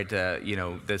 right?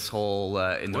 This whole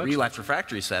in the relapse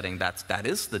refractory setting, that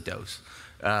is the dose.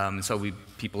 So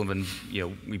people have been,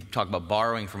 we talk about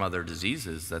borrowing from other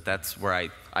diseases. That's where I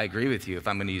agree with you. If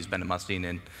I'm going to use bendamustine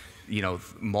in,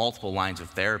 multiple lines of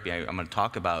therapy, I'm going to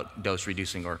talk about dose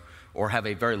reducing or have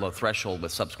a very low threshold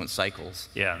with subsequent cycles.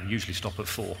 Yeah, and usually stop at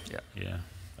 4. Yeah.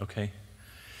 Okay.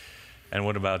 And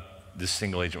what about this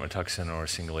single agent Rituxan or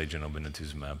single agent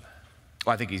obinutuzumab?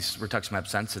 Well, I think he's rituximab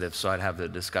sensitive, so I'd have the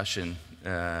discussion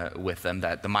with them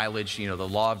that the mileage, the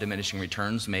law of diminishing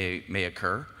returns may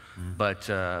occur, but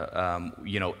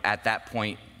at that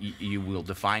point you will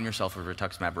define yourself as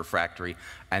rituximab refractory,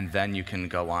 and then you can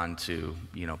go on to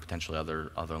potentially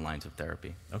other lines of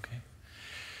therapy. Okay.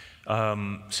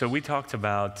 So we talked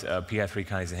about PI3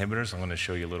 kinase inhibitors. I'm going to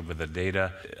show you a little bit of the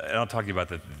data. And I'll talk to you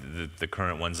about the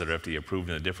current ones that are FDA approved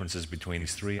and the differences between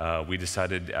these 3. We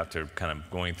decided after kind of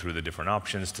going through the different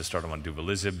options to start him on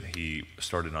duvelisib. He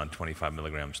started on 25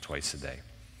 milligrams twice a day.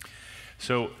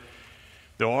 So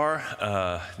there are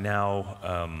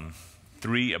now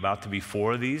 3, about to be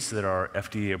 4 of these that are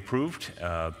FDA approved.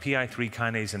 PI3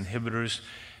 kinase inhibitors.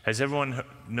 Has everyone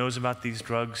knows about these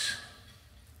drugs?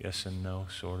 Yes and no,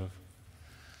 sort of.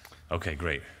 Okay,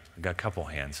 great. I got a couple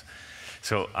hands.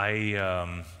 So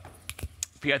PI3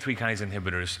 kinase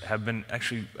inhibitors have been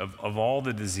actually, of all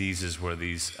the diseases where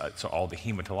these, so all the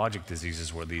hematologic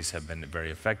diseases where these have been very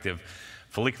effective,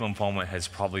 follicular lymphoma has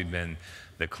probably been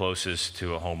the closest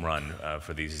to a home run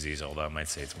for these diseases, although I might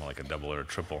say it's more like a double or a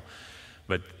triple.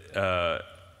 But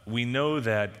we know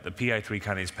that the PI3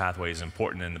 kinase pathway is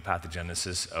important in the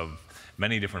pathogenesis of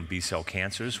many different B-cell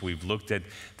cancers. We've looked at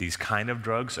these kind of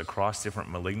drugs across different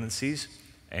malignancies,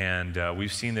 And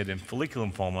we've seen that in follicular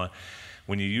lymphoma,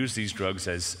 when you use these drugs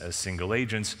as single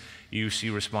agents, you see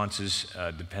responses,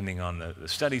 depending on the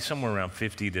study, somewhere around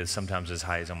 50 to sometimes as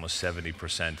high as almost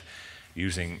 70%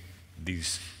 using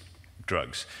these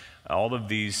drugs. All of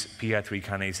these PI3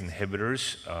 kinase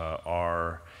inhibitors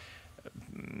are,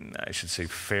 I should say,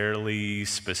 fairly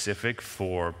specific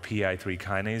for PI3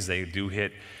 kinase. They do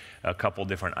hit a couple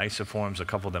different isoforms. A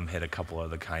couple of them hit a couple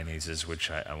other kinases,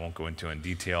 which I won't go into in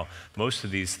detail. Most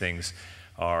of these things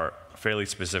are fairly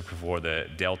specific for the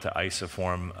delta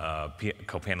isoform.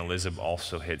 Copanlisib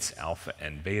also hits alpha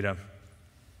and beta,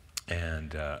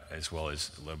 and as well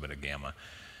as a little bit of gamma.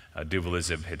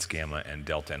 Duvelisib hits gamma and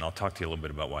delta, and I'll talk to you a little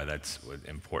bit about why that's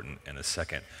important in a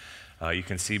second. You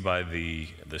can see by the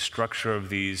structure of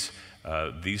these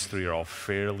three are all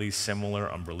fairly similar.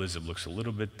 Umbralisib looks a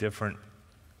little bit different.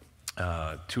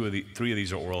 Three of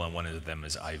these are oral, and one of them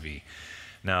is IV.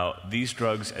 Now, these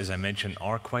drugs, as I mentioned,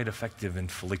 are quite effective in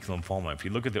follicular lymphoma. If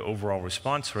you look at the overall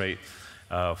response rate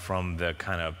from the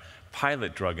kind of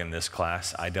pilot drug in this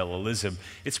class, idelalisib,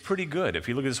 it's pretty good. If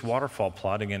you look at this waterfall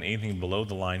plot, again, anything below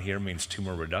the line here means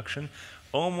tumor reduction.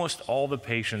 Almost all the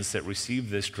patients that received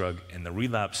this drug in the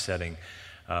relapse setting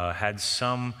had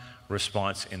some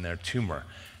response in their tumor.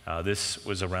 This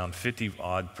was around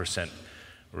 50-odd%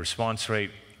 response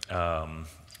rate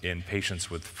in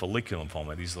patients with follicular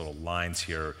lymphoma. These little lines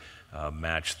here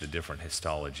match the different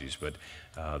histologies, but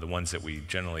the ones that we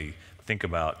generally think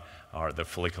about are the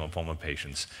follicular lymphoma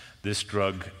patients. This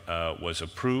drug was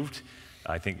approved,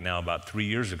 I think now about 3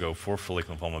 years ago, for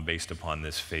follicular lymphoma based upon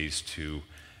this phase 2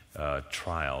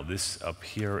 trial. This up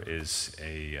here is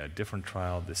a different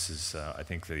trial. This is, I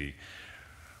think, the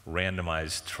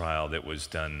randomized trial that was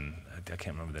done. I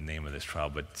can't remember the name of this trial,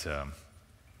 but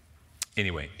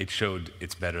anyway, it showed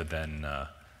it's better than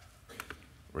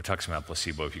rituximab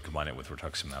placebo if you combine it with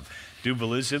rituximab.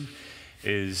 Duvelisib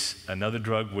is another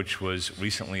drug which was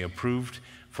recently approved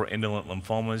for indolent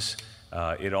lymphomas.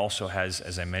 It also has,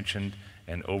 as I mentioned,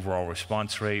 an overall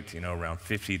response rate, around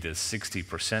 50 to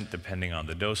 60%, depending on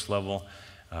the dose level.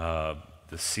 The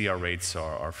CR rates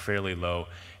are fairly low,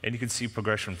 and you can see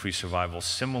progression-free survival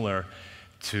similar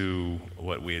to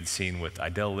what we had seen with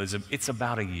idelalisib. It's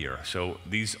about a year. So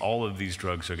all of these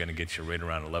drugs are going to get you right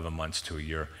around 11 months to a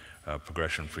year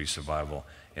progression-free survival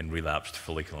in relapsed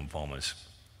follicular lymphomas.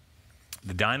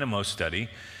 The Dynamo study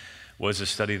was a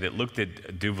study that looked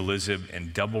at duvelisib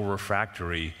in double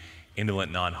refractory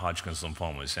indolent non-Hodgkin's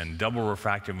lymphomas. And double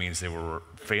refractory means they were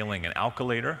failing an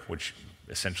alkylator, which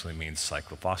essentially means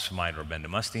cyclophosphamide or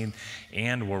bendamustine,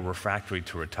 and were refractory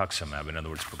to rituximab, in other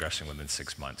words, progressing within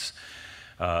 6 months.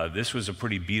 This was a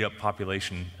pretty beat-up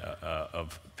population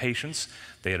of patients.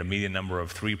 They had a median number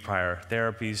of 3 prior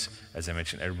therapies. As I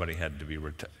mentioned, everybody had to be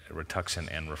Rituxan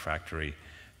and refractory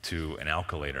to an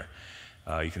alkylator.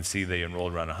 You can see they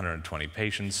enrolled around 120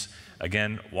 patients.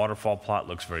 Again, waterfall plot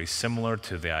looks very similar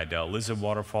to the idelalisib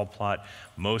waterfall plot.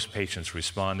 Most patients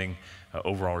responding,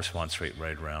 overall response rate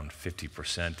right around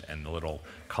 50%, and the little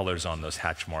colors on those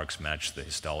hatch marks match the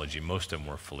histology. Most of them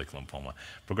were follicular lymphoma.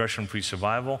 Progression-free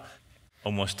survival,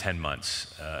 almost 10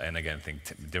 months. And again, I think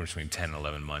the difference between 10 and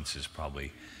 11 months is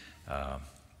probably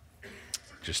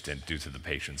just due to the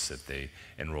patients that they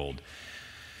enrolled.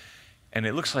 And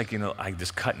it looks like, I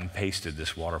just cut and pasted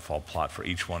this waterfall plot for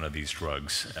each one of these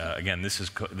drugs. Again, this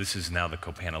is now the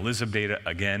copanlisib data.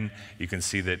 Again, you can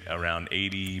see that around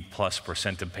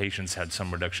 80+% of patients had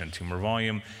some reduction in tumor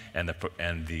volume, and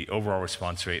the overall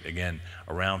response rate, again,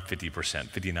 around 50%,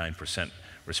 59%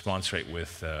 response rate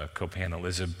with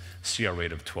copanlisib, CR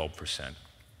rate of 12%.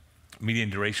 Median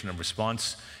duration of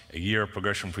response, a year.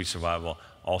 Progression-free survival,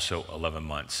 also 11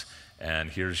 months. And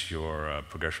here's your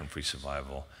progression-free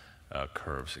survival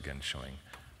curves, again showing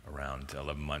around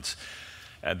 11 months.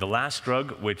 The last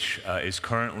drug, which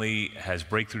has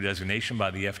breakthrough designation by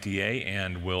the FDA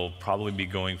and will probably be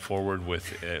going forward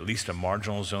with at least a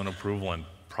marginal zone approval and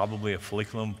probably a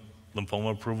follicular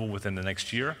lymphoma approval within the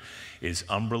next year, is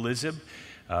umbralisib.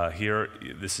 Here,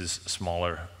 this is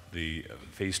smaller. The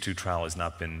phase 2 trial has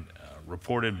not been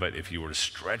reported, but if you were to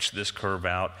stretch this curve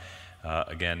out,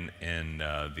 again, in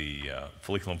the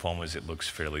follicular lymphomas, it looks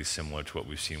fairly similar to what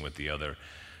we've seen with the other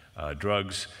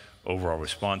drugs. Overall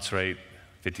response rate,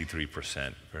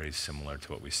 53%, very similar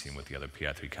to what we've seen with the other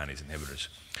PI3 kinase inhibitors.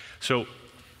 So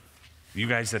you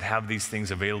guys that have these things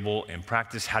available in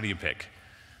practice, how do you pick?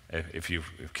 If you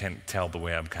can't tell the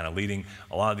way I'm kind of leading,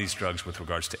 a lot of these drugs with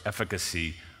regards to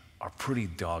efficacy are pretty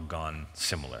doggone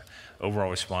similar. Overall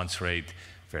response rate,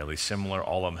 fairly similar.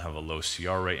 All of them have a low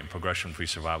CR rate, and progression-free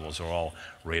survivals are all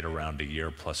right around a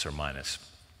year plus or minus.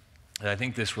 And I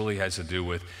think this really has to do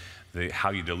with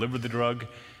how you deliver the drug,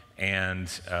 and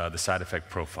the side effect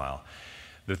profile.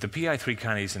 With the PI3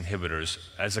 kinase inhibitors,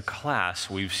 as a class,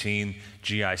 we've seen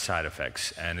GI side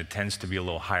effects, and it tends to be a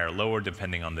little higher or lower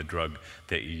depending on the drug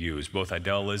that you use. Both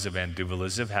idelalisib and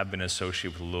duvelisib have been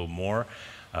associated with a little more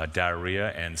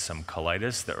diarrhea and some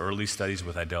colitis. The early studies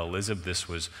with idelalisib, this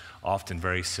was often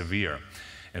very severe.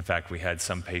 In fact, we had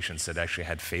some patients that actually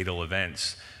had fatal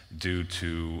events due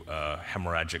to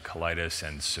hemorrhagic colitis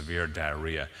and severe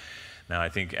diarrhea. Now, I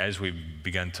think as we've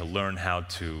begun to learn how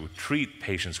to treat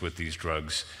patients with these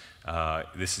drugs,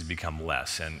 this has become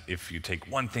less. And if you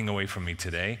take one thing away from me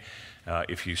today,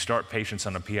 if you start patients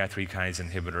on a PI3 kinase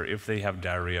inhibitor, if they have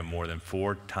diarrhea more than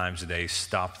 4 times a day,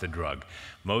 stop the drug.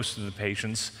 Most of the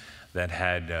patients that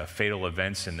had fatal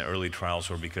events in the early trials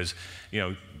were because,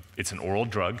 it's an oral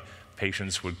drug.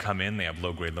 Patients would come in, they have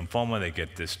low-grade lymphoma, they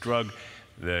get this drug.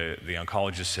 The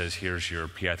oncologist says, here's your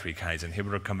PI3 kinase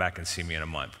inhibitor, come back and see me in a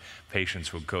month.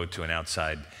 Patients would go to an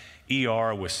outside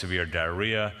ER with severe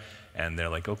diarrhea, and they're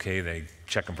like, okay, they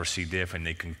check them for C. diff, and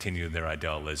they continue their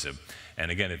idelalisib. And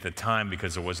again, at the time,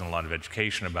 because there wasn't a lot of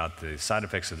education about the side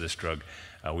effects of this drug,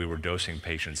 we were dosing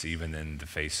patients even in the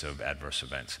face of adverse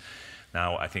events.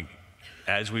 Now, I think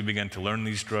as we begin to learn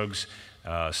these drugs,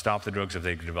 stop the drugs if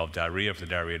they develop diarrhea. If the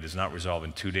diarrhea does not resolve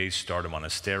in 2 days, start them on a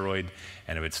steroid.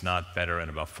 And if it's not better in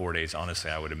about 4 days,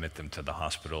 honestly, I would admit them to the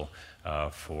hospital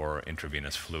for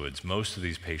intravenous fluids. Most of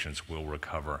these patients will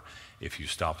recover if you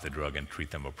stop the drug and treat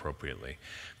them appropriately.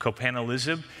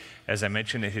 Copanlisib, as I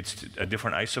mentioned, it hits a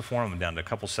different isoform. I'm down to a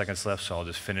couple seconds left, so I'll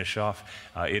just finish off.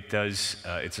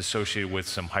 It's associated with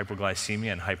some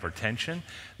hyperglycemia and hypertension.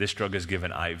 This drug is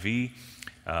given IV.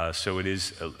 So it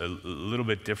is a little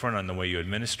bit different on the way you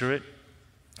administer it.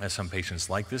 Some patients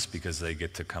like this because they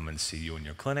get to come and see you in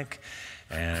your clinic,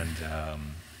 and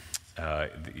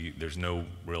there's no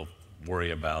real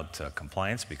worry about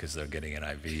compliance because they're getting an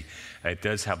IV. It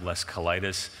does have less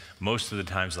colitis. Most of the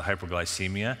times the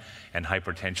hyperglycemia and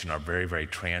hypertension are very, very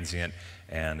transient,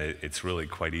 and it's really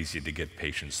quite easy to get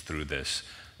patients through this.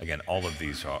 Again, all of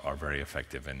these are very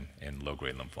effective in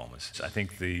low-grade lymphomas. I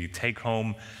think the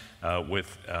take-home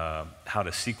with how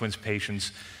to sequence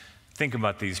patients, think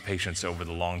about these patients over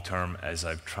the long term, as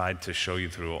I've tried to show you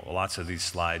through lots of these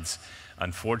slides.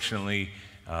 Unfortunately,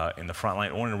 in the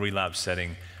frontline or in a relapse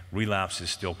setting, relapse is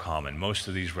still common. Most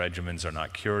of these regimens are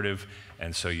not curative,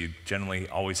 and so you generally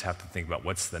always have to think about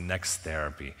what's the next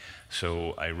therapy.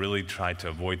 So I really try to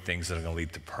avoid things that are going to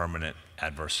lead to permanent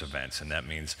adverse events, and that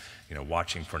means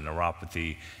watching for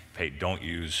neuropathy. Don't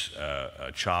use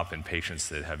CHOP in patients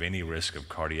that have any risk of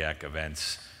cardiac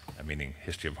events, meaning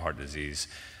history of heart disease.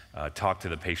 Talk to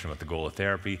the patient about the goal of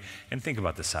therapy, and think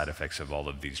about the side effects of all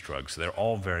of these drugs. They're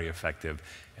all very effective.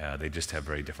 They just have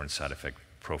very different side effect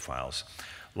profiles.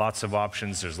 Lots of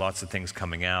options. There's lots of things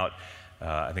coming out.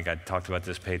 I think I talked about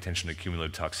this. Pay attention to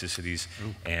cumulative toxicities.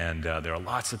 Ooh. And there are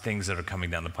lots of things that are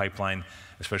coming down the pipeline,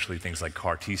 especially things like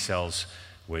CAR T cells,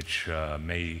 which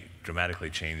may dramatically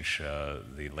change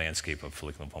the landscape of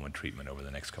follicular lymphoma treatment over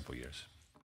the next couple of years.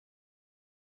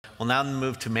 We'll now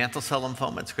move to mantle cell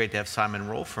lymphoma. It's great to have Simon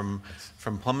Roll from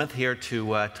Plymouth here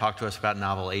to talk to us about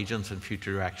novel agents and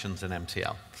future directions in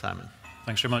MCL. Simon.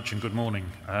 Thanks very much, and good morning.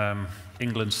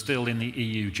 England's still in the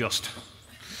EU just.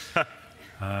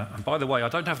 And by the way, I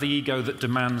don't have the ego that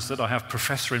demands that I have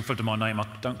professor in front of my name. I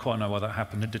don't quite know why that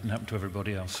happened. It didn't happen to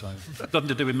everybody else, so nothing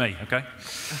to do with me, okay?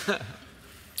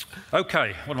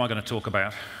 Okay, what am I going to talk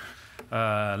about?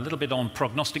 A little bit on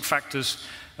prognostic factors,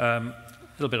 a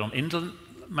little bit on indolent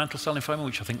mantle cell lymphoma,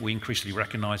 which I think we increasingly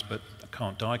recognize but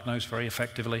can't diagnose very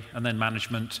effectively, and then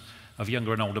management of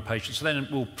younger and older patients. So then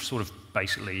we'll sort of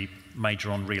basically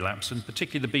major on relapse, and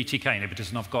particularly the BTK inhibitors.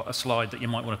 And I've got a slide that you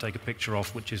might want to take a picture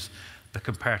of, which is the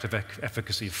comparative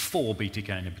efficacy of 4 BTK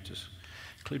inhibitors,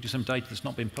 including some data that's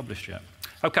not been published yet.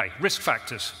 Okay, risk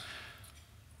factors.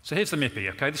 So here's the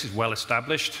MIPI, okay? This is well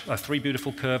established. 3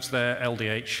 beautiful curves there: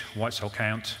 LDH, white cell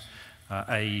count,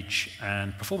 age,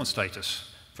 and performance status.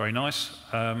 Very nice.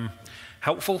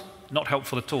 Helpful? Not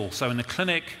helpful at all. So in the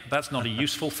clinic, that's not a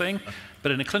useful thing,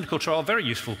 but in a clinical trial, very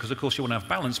useful, because of course you want to have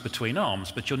balance between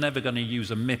arms, but you're never going to use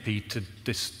a MIPI to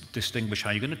distinguish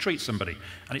how you're going to treat somebody.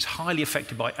 And it's highly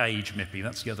affected by age, MIPI.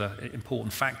 That's the other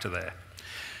important factor there.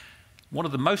 One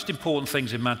of the most important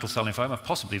things in mantle cell lymphoma,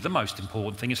 possibly the most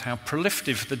important thing, is how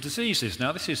proliferative the disease is.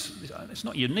 Now, it's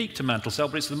not unique to mantle cell,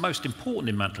 but it's the most important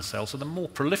in mantle cell. So the more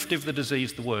proliferative the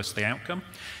disease, the worse the outcome.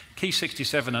 Key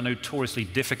 67, a notoriously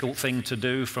difficult thing to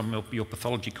do from your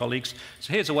pathology colleagues.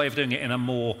 So here's a way of doing it in a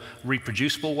more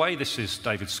reproducible way. This is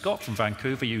David Scott from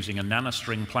Vancouver using a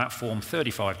nanostring platform,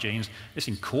 35 genes. This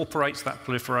incorporates that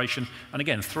proliferation. And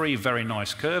again, 3 very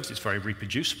nice curves. It's very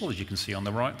reproducible, as you can see on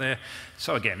the right there.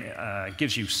 So again, it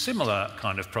gives you similar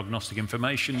kind of prognostic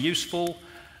information. Useful?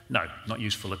 No, not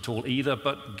useful at all either.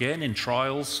 But again, in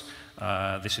trials,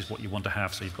 this is what you want to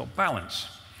have, so you've got balance.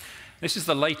 This is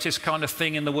the latest kind of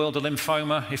thing in the world of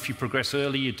lymphoma. If you progress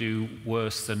early, you do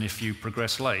worse than if you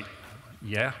progress late.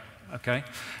 Yeah, okay.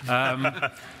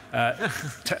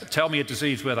 Tell me a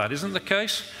disease where that isn't the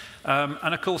case.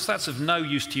 And of course, that's of no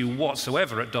use to you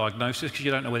whatsoever at diagnosis because you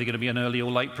don't know whether you're going to be an early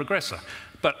or late progressor.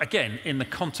 But again, in the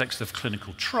context of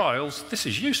clinical trials, this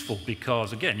is useful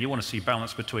because, again, you want to see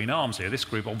balance between arms here. This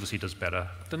group obviously does better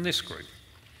than this group.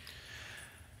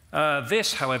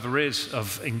 This, however, is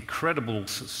of incredible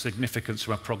significance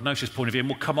from a prognosis point of view, and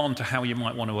we'll come on to how you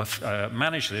might want to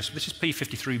manage this. This is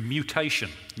P53 mutation,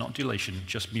 not deletion,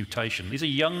 just mutation. These are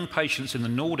young patients in the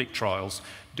Nordic trials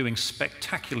doing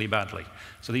spectacularly badly.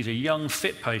 So these are young,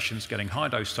 fit patients getting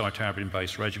high-dose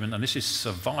cytarabine-based regimen, and this is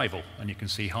survival. And you can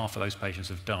see half of those patients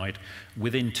have died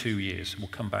within 2 years. We'll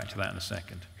come back to that in a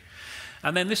second.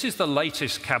 And then this is the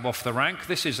latest cab off the rank.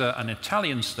 This is an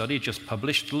Italian study just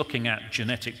published looking at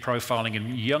genetic profiling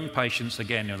in young patients,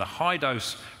 again, in a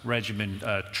high-dose regimen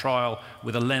trial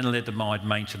with a lenalidomide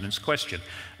maintenance question.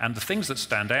 And the things that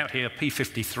stand out here,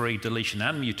 P53 deletion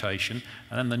and mutation,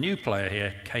 and then the new player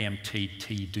here,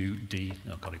 KMT2D,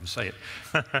 I can't even say it,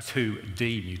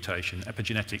 2D mutation,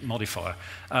 epigenetic modifier.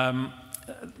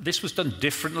 This was done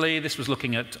differently. This was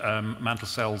looking at mantle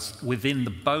cells within the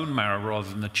bone marrow rather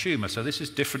than the tumor. So this is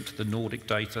different to the Nordic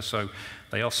data, so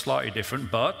they are slightly different.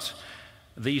 But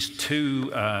these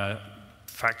 2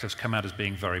 factors come out as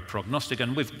being very prognostic.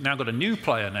 And we've now got a new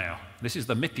player now. This is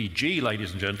the MIPI-G,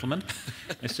 ladies and gentlemen.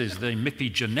 This is the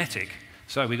MIPI genetic.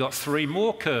 So we've got 3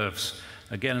 more curves.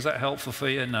 Again, is that helpful for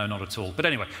you? No, not at all. But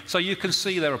anyway, so you can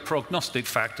see there are prognostic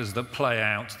factors that play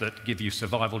out that give you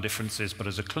survival differences, but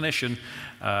as a clinician,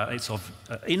 it's of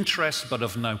interest, but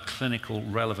of no clinical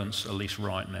relevance, at least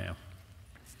right now.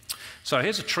 So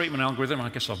here's a treatment algorithm. I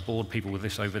guess I've bored people with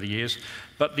this over the years.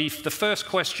 But the first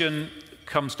question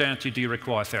comes down to, do you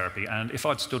require therapy? And if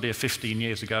I'd stood here 15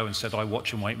 years ago and said I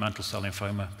watch and wait mantle cell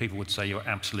lymphoma, people would say you're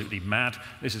absolutely mad.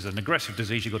 This is an aggressive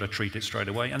disease, you've got to treat it straight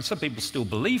away. And some people still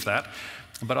believe that,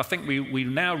 but I think we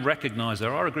now recognize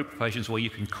there are a group of patients where you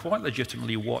can quite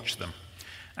legitimately watch them.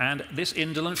 And this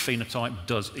indolent phenotype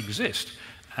does exist.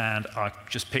 And I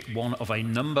just picked one of a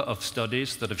number of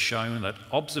studies that have shown that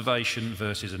observation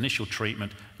versus initial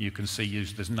treatment, you can see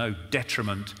there's no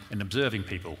detriment in observing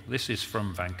people. This is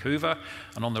from Vancouver.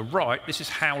 And on the right, this is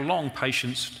how long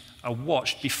patients are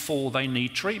watched before they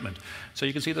need treatment. So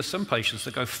you can see there's some patients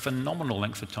that go phenomenal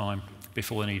length of time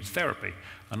before they need therapy.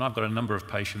 And I've got a number of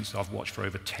patients I've watched for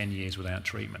over 10 years without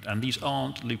treatment. And these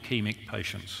aren't leukemic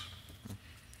patients.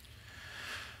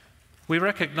 We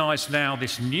recognize now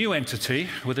this new entity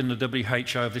within the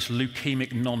WHO, this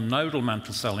leukemic non-nodal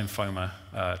mantle cell lymphoma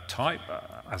type,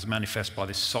 as manifest by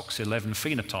this SOX11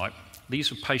 phenotype.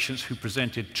 These are patients who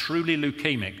presented truly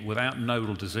leukemic without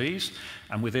nodal disease.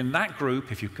 And within that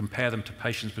group, if you compare them to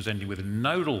patients presenting with a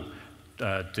nodal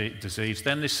disease,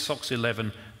 then this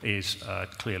SOX11 is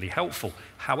clearly helpful.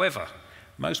 However,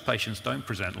 most patients don't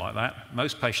present like that.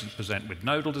 Most patients present with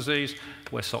nodal disease,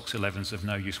 where SOX11 is of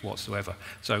no use whatsoever.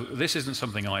 So this isn't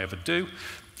something I ever do.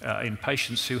 In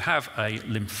patients who have a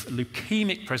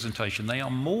leukemic presentation, they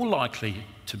are more likely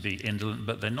to be indolent,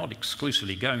 but they're not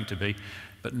exclusively going to be.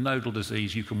 But nodal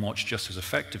disease you can watch just as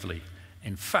effectively.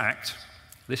 In fact,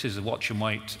 this is a watch and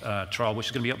wait trial, which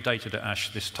is going to be updated at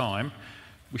ASH this time.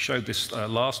 We showed this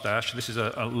last ASH. This is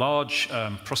a large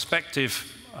prospective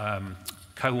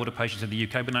cohort of patients in the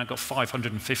UK. We've now got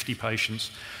 550 patients.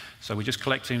 So we're just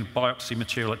collecting biopsy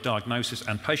material at diagnosis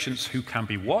and patients who can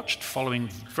be watched following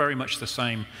very much the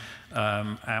same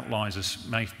outlines as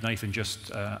Nathan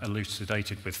just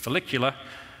elucidated with follicular.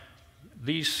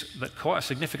 Quite a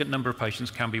significant number of patients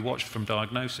can be watched from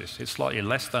diagnosis. It's slightly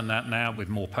less than that now with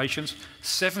more patients.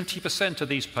 70% of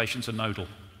these patients are nodal.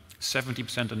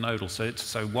 70% are nodal.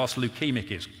 So whilst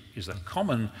leukemic is a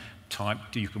common type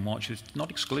you can watch, it's not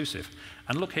exclusive.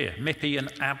 And look here, MIPI, an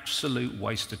absolute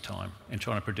waste of time in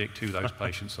trying to predict who those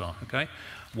patients are, okay?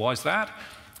 Why is that?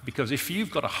 Because if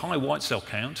you've got a high white cell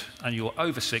count and you're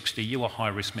over 60, you are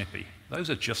high-risk MIPI. Those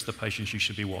are just the patients you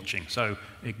should be watching, so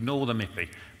ignore the MIPI.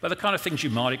 But the kind of things you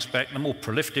might expect, the more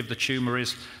proliferative the tumor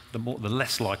is, the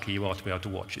less likely you are to be able to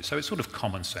watch it. So it's sort of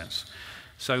common sense.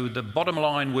 So the bottom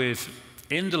line with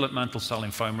Indolent mantle cell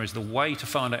lymphoma is the way to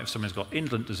find out if someone's got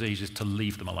indolent disease is to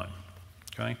leave them alone.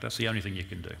 Okay? That's the only thing you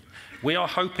can do. We are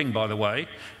hoping, by the way,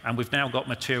 and we've now got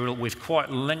material with quite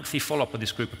lengthy follow-up with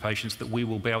this group of patients, that we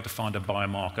will be able to find a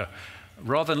biomarker.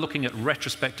 Rather than looking at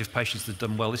retrospective patients that have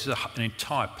done well, this is an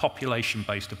entire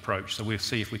population-based approach. So we'll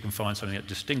see if we can find something that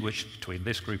distinguishes between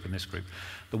this group and this group.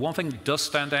 The one thing that does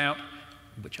stand out,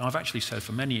 which I've actually said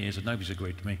for many years and nobody's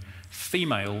agreed to me,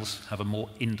 females have a more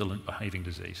indolent behaving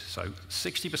disease. So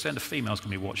 60% of females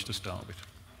can be watched to start with.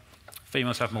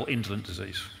 Females have more indolent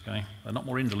disease, okay? They're not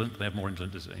more indolent, they have more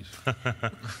indolent disease.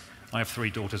 I have 3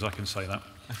 daughters, I can say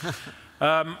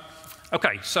that.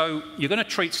 Okay, so you're going to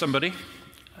treat somebody.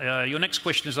 Your next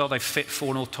question is, are they fit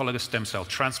for an autologous stem cell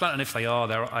transplant? And if they are,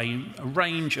 there are a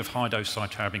range of high-dose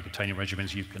cytarabine-containing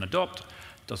regimens you can adopt.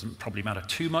 Doesn't probably matter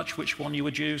too much which one you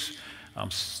would use.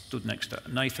 I'm stood next to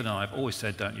Nathan, and I've always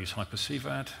said don't use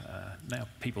hyper-CVAD. Now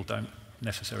people don't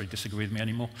necessarily disagree with me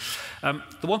anymore.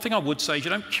 The one thing I would say is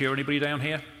you don't cure anybody down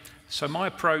here. So my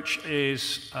approach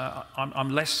is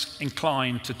I'm less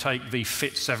inclined to take the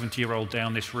fit 70-year-old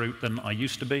down this route than I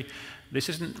used to be. This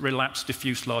isn't relapsed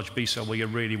diffuse large B-cell where you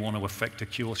really want to affect a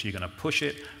cure, so you're going to push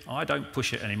it. I don't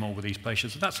push it anymore with these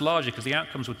patients, and that's largely because the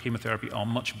outcomes with chemotherapy are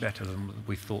much better than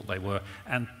we thought they were,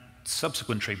 and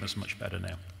subsequent treatment's much better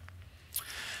now.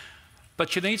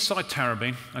 But you need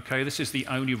cytarabine. Okay, this is the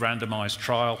only randomized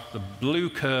trial. The blue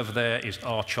curve there is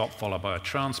R-CHOP followed by a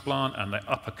transplant, and the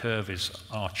upper curve is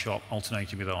R-CHOP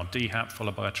alternating with R-DHAP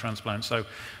followed by a transplant. So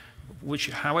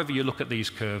however you look at these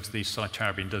curves, the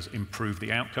cytarabine does improve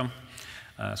the outcome.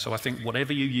 So I think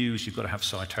whatever you use, you've got to have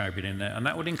cytarabine in there, and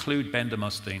that would include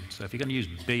bendamustine. So if you're going to use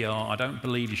BR, I don't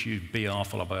believe you should use BR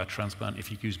followed by a transplant.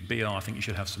 If you use BR, I think you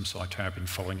should have some cytarabine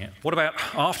following it. What about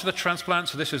after the transplant?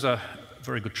 So this is a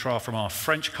very good trial from our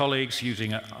French colleagues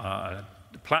using a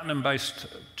platinum-based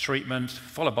treatment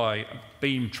followed by a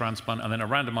beam transplant and then a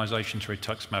randomization to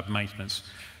rituximab maintenance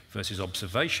versus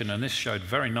observation, and this showed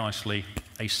very nicely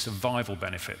a survival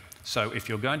benefit. So if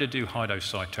you're going to do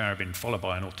high-dose cytarabine followed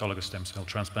by an autologous stem cell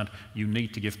transplant, you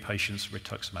need to give patients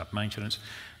rituximab maintenance.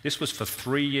 This was for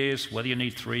 3 years. Whether you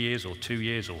need 3 years or 2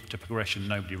 years or to progression,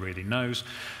 nobody really knows,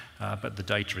 but the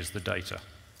data is the data.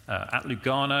 At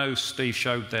Lugano, Steve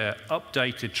showed their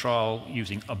updated trial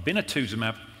using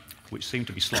obinutuzumab, which seemed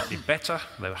to be slightly better.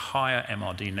 There were higher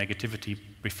MRD negativity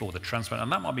before the transplant,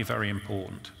 and that might be very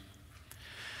important.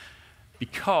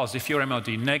 Because if you're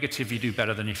MRD negative, you do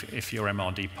better than if you're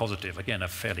MRD positive. Again, a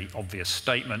fairly obvious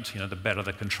statement. You know, the better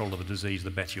the control of the disease,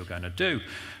 the better you're going to do.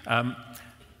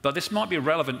 But this might be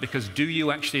relevant because do you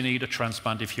actually need a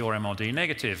transplant if you're MRD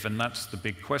negative? And that's the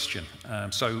big question.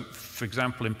 So, for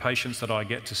example, in patients that I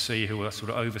get to see who are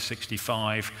sort of over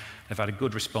 65, they've had a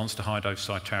good response to high-dose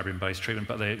cytarabine-based treatment,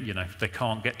 but they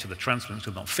can't get to the transplant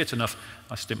because they're not fit enough.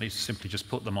 I simply just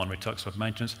put them on rituximab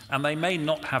maintenance, and they may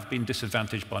not have been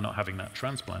disadvantaged by not having that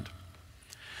transplant.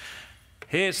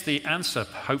 Here's the answer,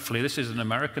 hopefully. This is an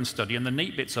American study, and the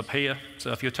neat bit's up here.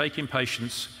 So if you're taking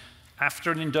patients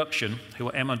after an induction who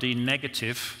are MRD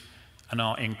negative and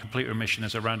are in complete remission,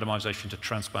 as a randomization to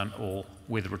transplant or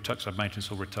with rituximab maintenance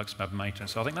or rituximab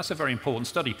maintenance. So I think that's a very important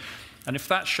study. And if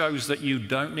that shows that you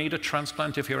don't need a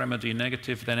transplant if you're MRD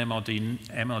negative, then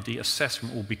MRD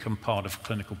assessment will become part of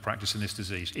clinical practice in this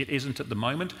disease. It isn't at the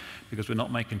moment because we're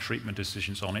not making treatment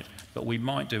decisions on it, but we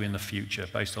might do in the future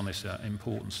based on this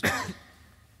important study.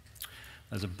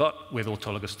 There's a but with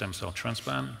autologous stem cell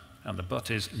transplant. And the but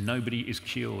is nobody is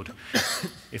cured.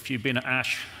 If you've been at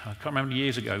ASH, I can't remember how many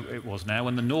years ago it was now,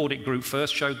 when the Nordic group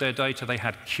first showed their data, they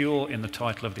had cure in the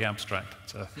title of the abstract.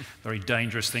 It's a very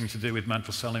dangerous thing to do with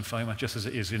mantle cell lymphoma, just as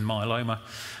it is in myeloma.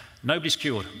 Nobody's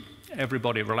cured.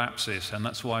 Everybody relapses, and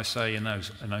that's why I say in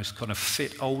those kind of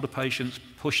fit older patients,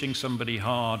 pushing somebody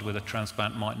hard with a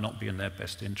transplant might not be in their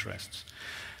best interests.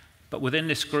 But within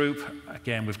this group,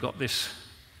 again, we've got this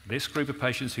group of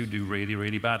patients who do really,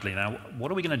 really badly. Now, what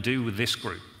are we going to do with this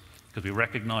group? Because we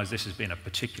recognize this has been a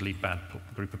particularly bad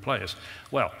group of players.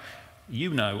 Well,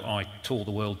 you know I tour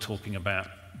the world talking about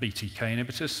BTK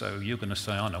inhibitors, so you're going to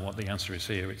say, I know what the answer is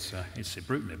here. It's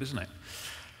ibrutinib, isn't it?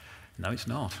 No, it's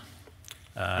not.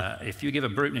 If you give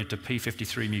ibrutinib to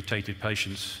P53 mutated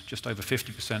patients, just over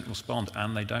 50% respond,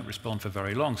 and they don't respond for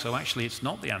very long. So actually, it's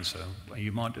not the answer.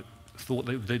 You might have thought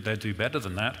they'd do better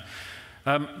than that.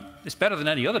 It's better than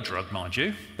any other drug, mind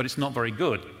you, but it's not very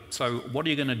good. So what are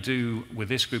you going to do with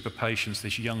this group of patients,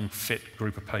 this young, fit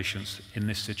group of patients in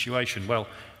this situation? Well,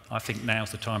 I think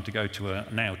now's the time to go to a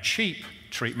now cheap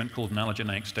treatment called an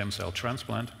allogeneic stem cell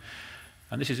transplant.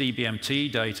 And this is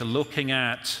EBMT data looking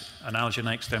at an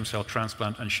allogeneic stem cell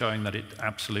transplant and showing that it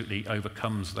absolutely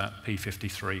overcomes that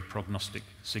P53 prognostic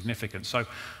significance. So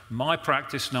my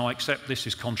practice, now I accept this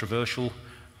is controversial,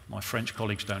 my French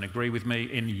colleagues don't agree with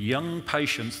me, in young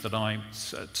patients that I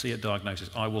see at diagnosis,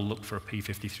 I will look for a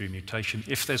P53 mutation.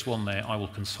 If there's one there, I will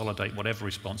consolidate whatever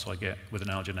response I get with an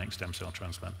allogeneic stem cell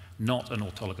transplant, not an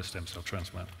autologous stem cell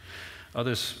transplant.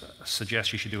 Others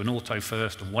suggest you should do an auto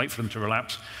first and wait for them to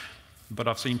relapse. But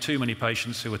I've seen too many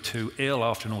patients who are too ill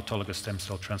after an autologous stem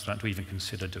cell transplant to even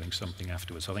consider doing something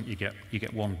afterwards. I think you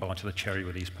get one bite of the cherry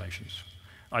with these patients.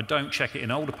 I don't check it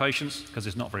in older patients because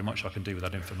there's not very much I can do with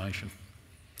that information.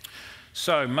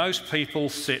 So most people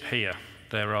sit here.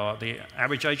 The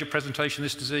average age of presentation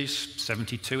of this disease,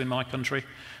 72 in my country.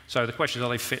 So the question is, are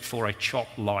they fit for a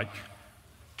CHOP-like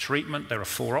treatment? There are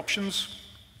 4 options.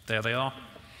 There they are.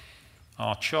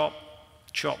 R-CHOP,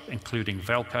 CHOP including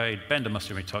Velcade,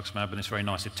 bendamustine rituximab, and this very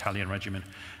nice Italian regimen.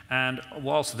 And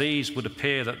whilst these would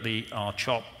appear that the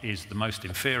R-CHOP is the most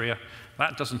inferior,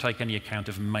 that doesn't take any account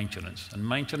of maintenance. And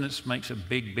maintenance makes a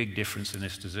big, big difference in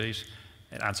this disease.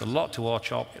 It adds a lot to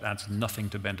R-CHOP, it adds nothing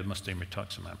to bendamustine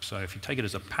rituximab. So if you take it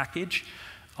as a package,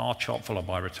 R-CHOP followed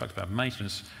by rituximab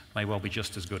maintenance may well be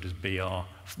just as good as BR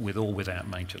with or without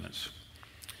maintenance.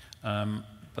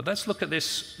 But let's look at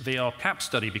this VR-CAP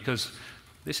study, because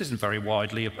this isn't very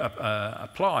widely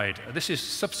applied. This is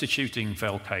substituting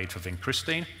Velcade for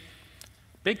vincristine.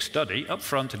 Big study up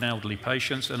front in elderly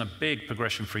patients and a big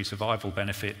progression-free survival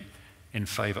benefit in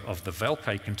favor of the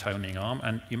Velcade-containing arm.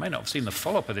 And you may not have seen the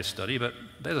follow-up of this study, but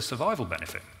there's a survival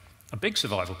benefit, a big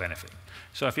survival benefit.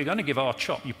 So if you're going to give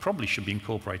R-CHOP, you probably should be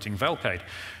incorporating Velcade.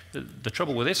 The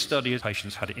trouble with this study is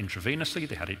patients had it intravenously,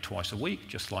 they had it twice a week,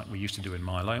 just like we used to do in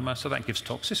myeloma, so that gives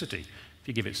toxicity. If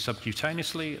you give it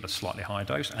subcutaneously at a slightly higher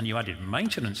dose and you added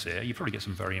maintenance here, you probably get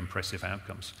some very impressive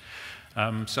outcomes.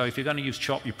 So if you're going to use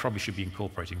CHOP, you probably should be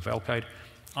incorporating Velcade.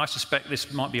 I suspect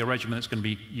this might be a regimen that's going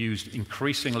to be used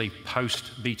increasingly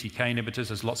post-BTK inhibitors.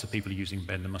 There's lots of people using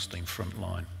bendamustine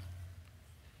frontline.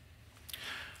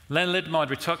 Lenalidomide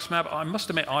rituximab, I must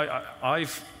admit,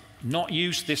 I've not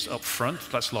used this up front.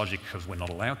 That's largely because we're not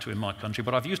allowed to in my country,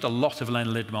 but I've used a lot of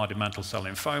lenalidomide in mantle cell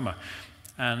lymphoma.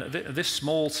 And this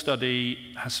small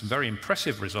study has some very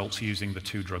impressive results using the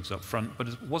 2 drugs up front, but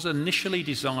it was initially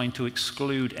designed to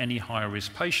exclude any higher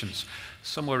risk patients.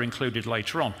 Some were included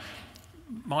later on.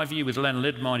 My view with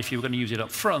lenalidomide, if you were going to use it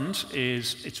up front,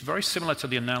 is it's very similar to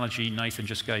the analogy Nathan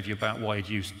just gave you about why you'd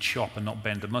use CHOP and not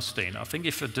bendamustine. I think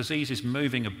if a disease is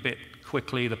moving a bit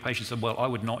quickly, the patient said, well, I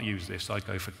would not use this, I'd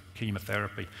go for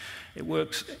chemotherapy. It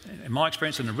works, in my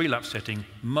experience, in a relapse setting,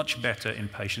 much better in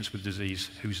patients with disease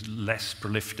who's less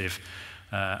proliferative.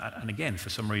 And again, for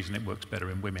some reason, it works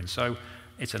better in women. So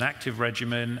it's an active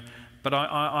regimen. But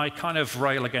I kind of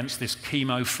rail against this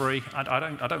chemo-free.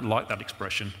 I don't like that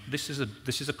expression. This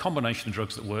is a combination of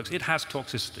drugs that works. It has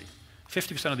toxicity.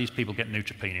 50% of these people get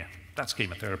neutropenia. That's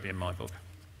chemotherapy in my book.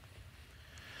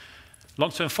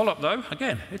 Long-term follow-up, though,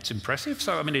 again, it's impressive.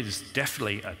 So, I mean, it is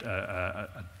definitely a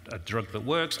drug that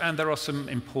works. And there are some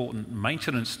important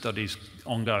maintenance studies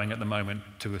ongoing at the moment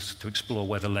to explore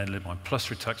whether lenalidomide plus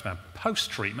rituximab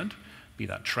post-treatment, be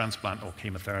that transplant or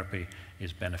chemotherapy,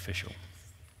 is beneficial.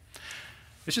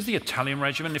 This is the Italian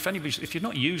regimen. If you've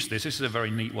not used this, this is a very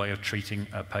neat way of treating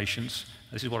patients.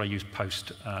 This is what I use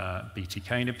post-BTK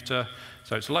inhibitor.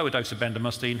 So it's a lower dose of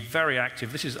bendamustine, very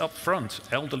active. This is up front,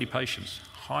 elderly patients,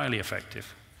 highly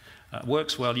effective.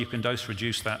 Works well. You can dose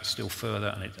reduce that still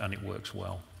further, and it works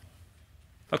well.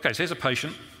 Okay, so here's a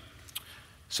patient.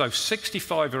 So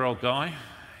 65-year-old guy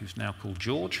who's now called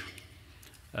George.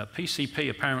 PCP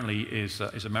apparently is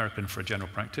American for a general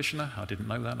practitioner. I didn't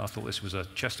know that. I thought this was a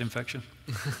chest infection.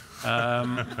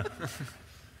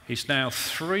 He's now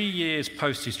 3 years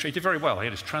post his treated very well. He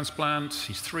had his transplant.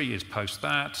 He's 3 years post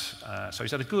that. So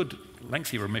he's had a good,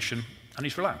 lengthy remission, and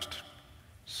he's relapsed.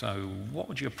 So what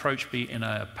would your approach be in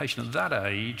a patient of that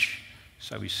age?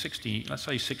 So he's 60, let's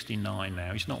say he's 69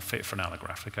 now. He's not fit for an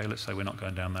allograft, okay? Let's say we're not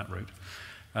going down that route.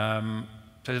 So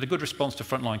he had a good response to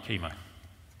frontline chemo.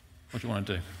 What do you want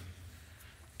to do?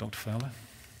 Dr. Fowler?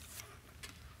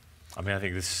 I mean, I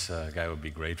think this guy would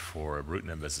be great for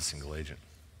ibrutinib as a single agent.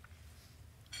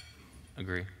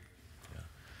 Agree.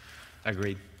 Yeah.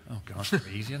 Agreed. Oh, gosh, it's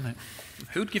easy, isn't it?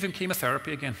 Who'd give him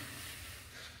chemotherapy again?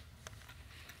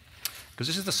 Because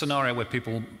this is the scenario where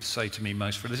people say to me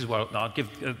most, these are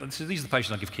the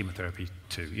patients I give chemotherapy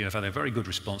to. You know, if they have a very good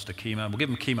response to chemo, we'll give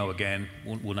them chemo again,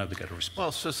 we'll know they get a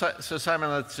response. Well, so Simon,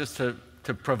 let's just to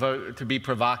be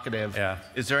provocative, yeah.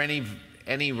 Is there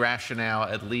any rationale,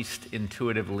 at least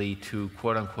intuitively, to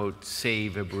quote-unquote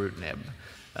save ibrutinib?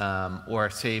 or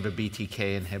save a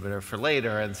BTK inhibitor for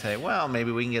later and say, well,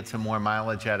 maybe we can get some more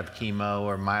mileage out of chemo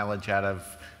or mileage out of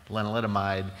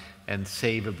lenalidomide and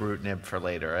save ibrutinib for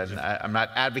later. And I'm not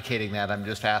advocating that, I'm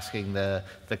just asking the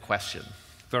question.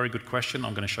 Very good question.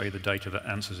 I'm going to show you the data that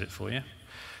answers it for you.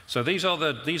 So these are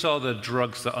the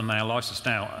drugs that are now licensed.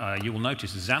 Now, you will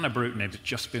notice zanubrutinib has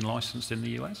just been licensed in the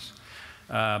US.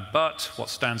 But what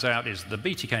stands out is the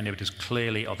BTK inhibitors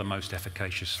clearly are the most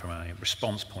efficacious from a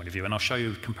response point of view. And I'll show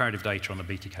you comparative data on the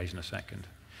BTKs in a second.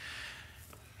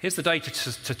 Here's the data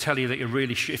to tell you that you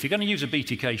really should, if you're going to use a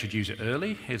BTK, you should use it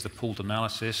early. Here's the pooled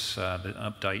analysis. The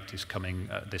update is coming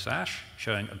this ASH,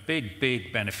 showing a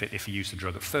big benefit if you use the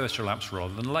drug at first relapse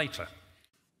rather than later.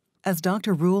 As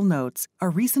Dr. Rule notes, a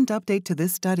recent update to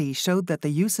this study showed that the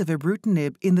use of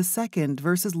ibrutinib in the second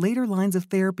versus later lines of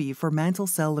therapy for mantle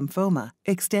cell lymphoma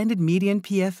extended median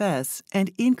PFS and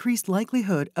increased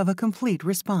likelihood of a complete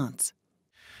response.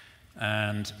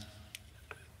 And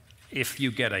if you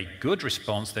get a good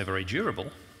response, they're very durable.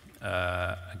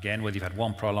 Again, whether you've had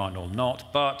one prior line or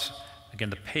not, but again,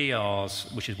 the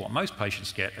PRs, which is what most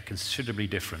patients get, are considerably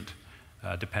different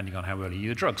depending on how early you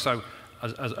use the drug. So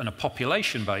on a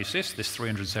population basis, this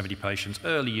 370 patients,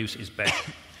 early use is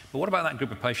better. But what about that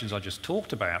group of patients I just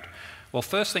talked about? Well,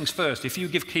 first things first, if you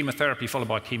give chemotherapy followed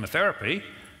by chemotherapy,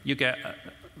 you get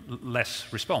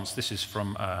less response. This is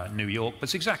from New York, but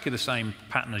it's exactly the same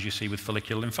pattern as you see with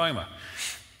follicular lymphoma.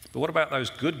 But what about those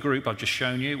good group I've just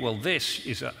shown you? Well, this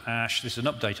is ASH. This is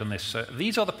an update on this. So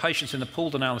these are the patients in the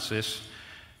pooled analysis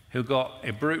who got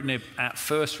ibrutinib at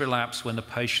first relapse when the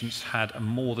patients had a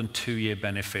more than 2-year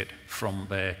benefit from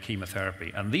their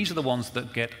chemotherapy. And these are the ones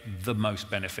that get the most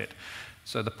benefit.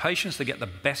 So the patients that get the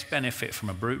best benefit from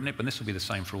ibrutinib, and this will be the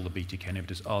same for all the BTK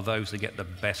inhibitors, are those that get the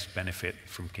best benefit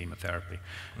from chemotherapy.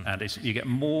 And you get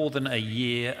more than a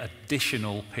year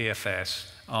additional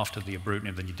PFS after the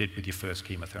ibrutinib than you did with your first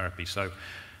chemotherapy. So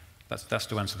that's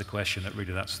to answer the question that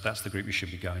really that's the group you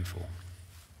should be going for.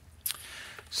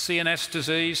 CNS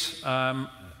disease, a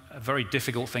very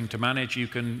difficult thing to manage. You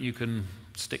can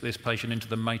stick this patient into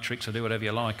the matrix or do whatever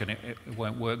you like, and it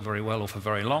won't work very well or for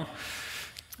very long.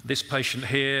 This patient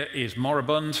here is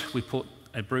moribund. We put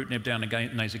ibrutinib down a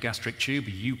nasogastric tube.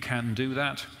 You can do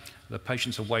that. The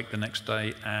patient's awake the next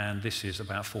day, and this is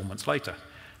about 4 months later.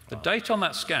 The date on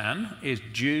that scan is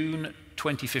June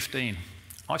 2015.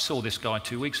 I saw this guy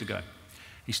 2 weeks ago.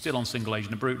 He's still on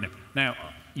single-agent ibrutinib. Now,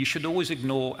 you should always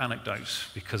ignore anecdotes,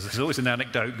 because there's always an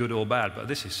anecdote, good or bad, but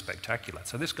this is spectacular.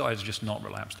 So this guy has just not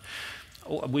relapsed.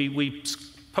 We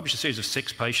published a series of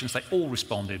 6 patients. They all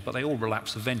responded, but they all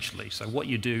relapsed eventually. So what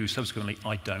you do subsequently,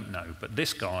 I don't know. But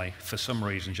this guy, for some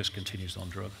reason, just continues on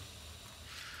drug.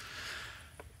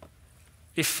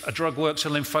 If a drug works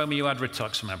in lymphoma, you add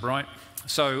rituximab, right?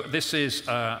 So this is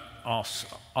IR,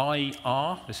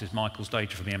 this is Michael's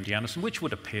data from the MD Anderson, which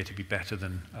would appear to be better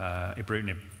than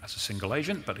ibrutinib as a single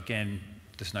agent, but again,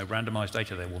 there's no randomized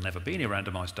data. There will never be any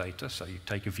randomized data, so you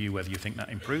take a view whether you think that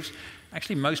improves.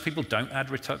 Actually, most people don't add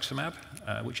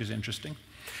rituximab, which is interesting.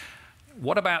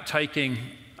 What about taking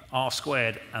R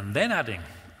squared and then adding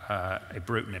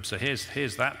ibrutinib? So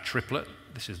here's that triplet.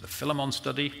 This is the Philemon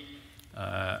study.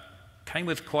 Came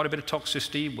with quite a bit of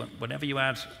toxicity. Whenever you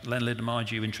add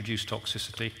lenalidomide, you introduce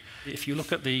toxicity. If you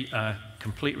look at the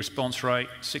complete response rate,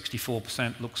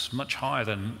 64% looks much higher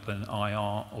than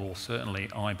IR, or certainly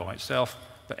I by itself.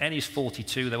 But N is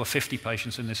 42. There were 50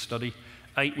 patients in this study.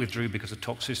 8 withdrew because of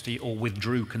toxicity or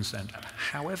withdrew consent.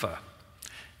 However,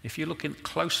 if you look in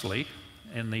closely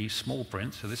in the small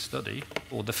print of this study,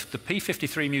 or the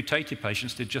P53 mutated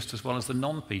patients did just as well as the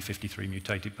non-P53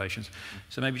 mutated patients.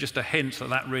 So maybe just a hint that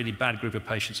that really bad group of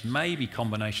patients, maybe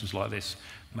combinations like this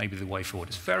may be the way forward.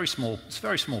 It's very small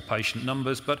patient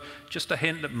numbers, but just a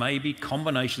hint that maybe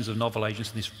combinations of novel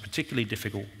agents in this particularly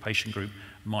difficult patient group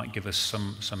might give us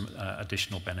some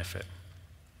additional benefit.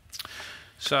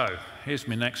 So here's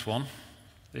my next one.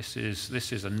 This is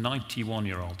a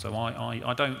 91-year-old. So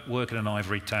I don't work in an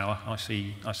ivory tower. I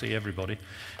see everybody.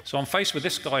 So I'm faced with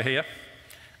this guy here.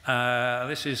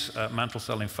 This is mantle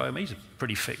cell lymphoma. He's a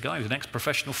pretty fit guy. He's an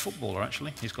ex-professional footballer,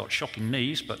 actually. He's got shocking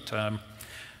knees, but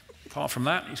apart from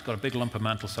that, he's got a big lump of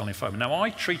mantle cell lymphoma. Now,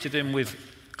 I treated him with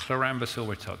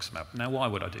chlorambucil rituximab. Now, why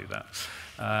would I do that?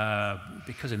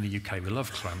 Because in the UK, we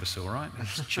love chlorambucil, right?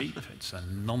 It's cheap. It's a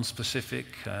non-specific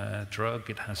drug.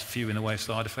 It has few in the way of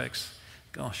side effects.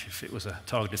 Gosh, if it was a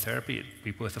targeted therapy, it'd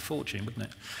be worth a fortune, wouldn't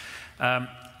it? And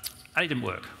it didn't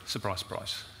work. Surprise,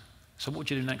 surprise. So what would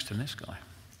you do next in this guy?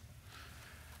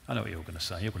 I know what you're going to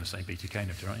say. You're going to say BTK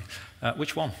inhibitor, aren't you?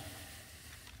 Which one?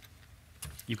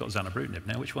 You've got zanubrutinib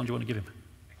now. Which one do you want to give him?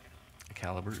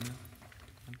 Acalabrutinib.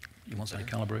 You want to say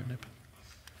acalabrutinib?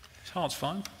 Heart's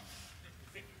fine.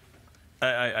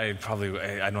 I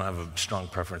don't have a strong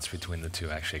preference between the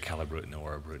two, actually, acalabrutinib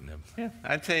or ibrutinib. Yeah,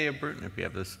 I'd say ibrutinib. You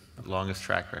have the longest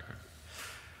track record.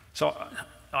 So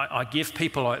I give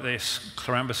people like this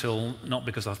chlorambucil not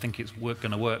because I think it's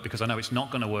going to work, because I know it's not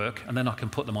going to work, and then I can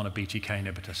put them on a BTK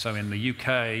inhibitor. So in the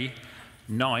UK,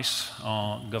 NICE,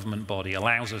 our government body,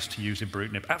 allows us to use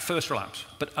ibrutinib at first relapse,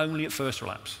 but only at first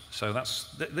relapse. So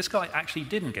this guy actually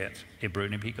didn't get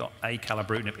ibrutinib, he got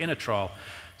acalabrutinib in a trial.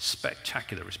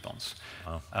 Spectacular response.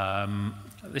 Wow.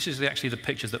 This is actually the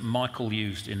pictures that Michael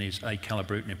used in his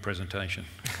acalabrutinib presentation.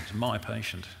 It's my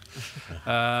patient.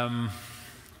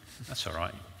 That's all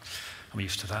right. I'm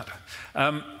used to that.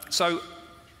 So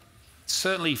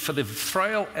certainly for the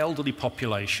frail elderly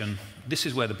population, this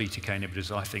is where the BTK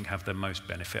inhibitors, I think, have the most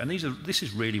benefit. And this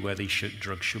is really where these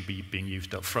drugs should be being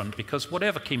used up front, because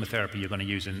whatever chemotherapy you're going to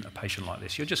use in a patient like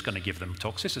this, you're just going to give them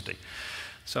toxicity.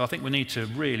 So I think we need to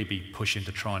really be pushing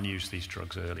to try and use these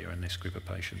drugs earlier in this group of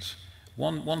patients.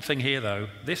 One thing here, though,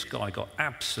 this guy got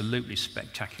absolutely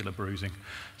spectacular bruising.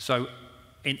 So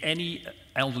in any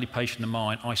elderly patient of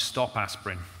mine, I stop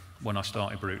aspirin when I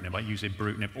start ibrutinib. I use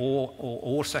ibrutinib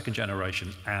or second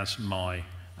generation as my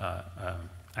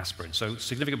aspirin. So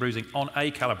significant bruising on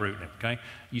acalabrutinib, okay?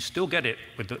 You still get it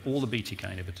with all the BTK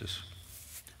inhibitors.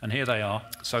 And here they are.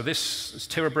 So this is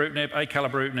tirabrutinib,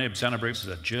 acalabrutinib, zanubrutinib. This is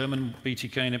a German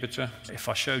BTK inhibitor. If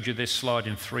I showed you this slide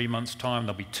in 3 months' time,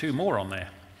 there'll be 2 more on there.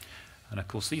 And of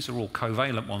course, these are all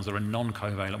covalent ones. There are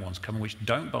non-covalent ones coming which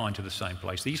don't bind to the same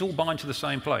place. These all bind to the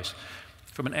same place.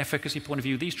 From an efficacy point of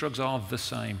view, these drugs are the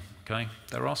same, okay?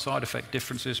 There are side effect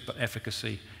differences, but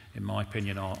efficacy, in my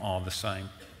opinion, are the same.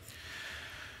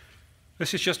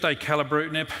 This is just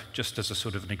acalabrutinib, just as a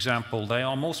sort of an example. They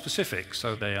are more specific,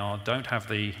 so they don't have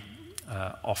the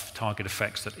off-target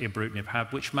effects that ibrutinib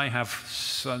had, which may have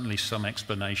certainly some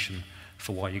explanation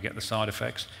for why you get the side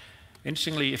effects.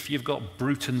 Interestingly, if you've got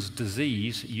Bruton's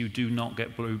disease, you do not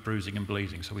get bruising and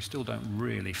bleeding, so we still don't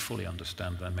really fully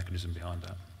understand the mechanism behind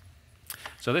that.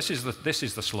 So this is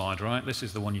the slide, right? This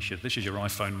is the one this is your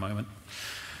iPhone moment.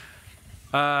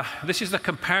 This is the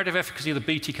comparative efficacy of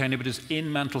the BTK inhibitors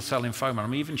in mantle cell lymphoma.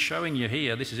 I'm even showing you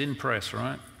here, this is in press,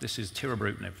 right? This is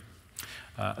tirabrutinib,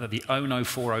 the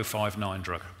 004059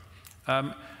 drug.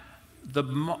 The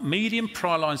median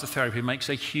prior lines of therapy makes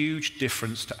a huge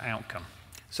difference to outcome.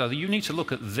 So you need to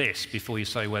look at this before you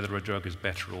say whether a drug is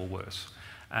better or worse.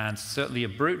 And certainly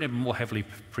ibrutinib more heavily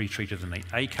pretreated than the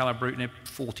acalabrutinib.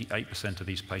 48% of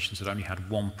these patients had only had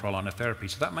 1 prior line of therapy.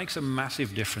 So that makes a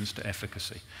massive difference to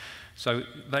efficacy. So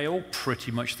they all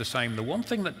pretty much the same. The one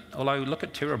thing that, although look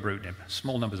at tirabrutinib,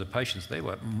 small numbers of patients, they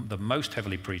were the most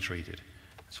heavily pretreated.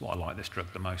 That's why I like this drug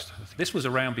the most. This was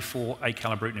around before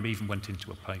acalabrutinib even went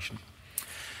into a patient.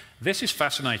 This is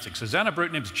fascinating. So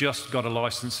zanubrutinib's just got a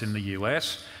license in the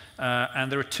US,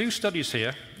 and there are 2 studies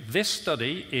here. This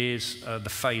study is the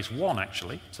phase 1,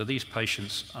 actually. So these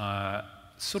patients are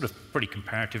sort of pretty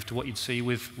comparative to what you'd see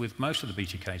with most of the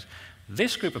BTKs.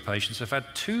 This group of patients have had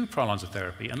 2 prior lines of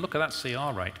therapy, and look at that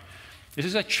CR rate. This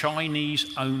is a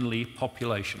Chinese-only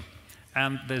population,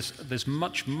 and there's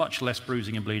much, much less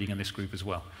bruising and bleeding in this group as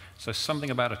well. So something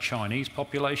about a Chinese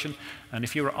population, and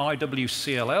if you're at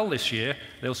IWCLL this year,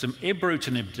 there was some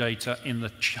ibrutinib data in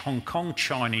the Hong Kong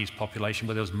Chinese population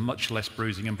where there was much less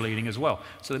bruising and bleeding as well.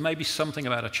 So there may be something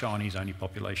about a Chinese-only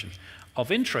population.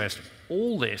 Of interest,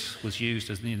 all this was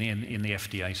used as in the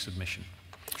FDA submission.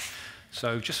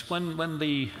 So just when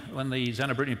the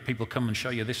zanubrutinib people come and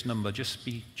show you this number, just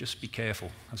be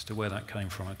careful as to where that came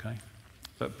from, okay?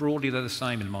 But broadly, they're the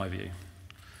same in my view.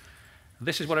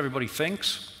 This is what everybody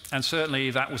thinks, and certainly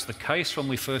that was the case when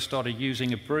we first started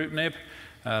using ibrutinib.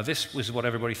 This was what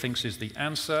everybody thinks is the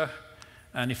answer.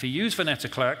 And if you use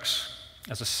venetoclax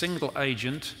as a single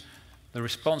agent, the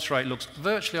response rate looks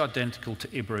virtually identical to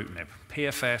ibrutinib,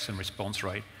 PFS and response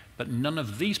rate, but none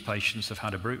of these patients have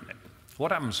had ibrutinib.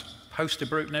 What happens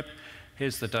post-ibrutinib?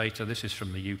 Here's the data. This is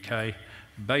from the UK.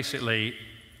 Basically,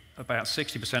 about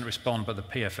 60% respond, but the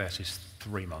PFS is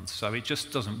 3 months. So it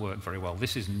just doesn't work very well.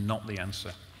 This is not the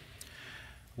answer.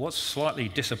 What's slightly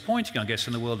disappointing, I guess,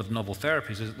 in the world of novel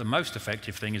therapies is that the most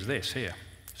effective thing is this here.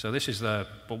 So this is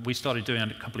what we started doing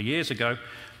a couple of years ago.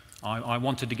 I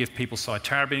wanted to give people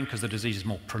cytarabine because the disease is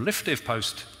more proliferative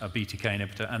post-BTK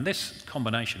inhibitor, and this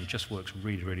combination just works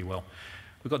really, really well.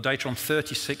 We've got data on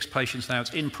 36 patients now.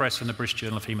 It's in press in the British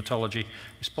Journal of Haematology.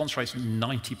 Response rate's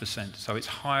 90%, so it's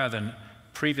higher than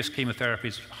previous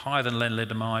chemotherapies, higher than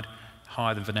lenalidomide,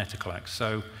 higher than venetoclax.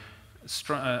 So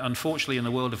unfortunately, in the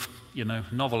world of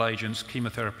novel agents,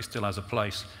 chemotherapy still has a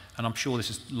place, and I'm sure this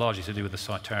is largely to do with the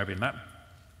cytarabine. That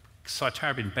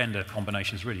cytarabine-bender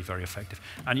combination is really very effective.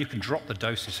 And you can drop the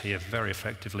doses here very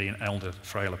effectively in elder,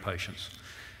 frailer patients.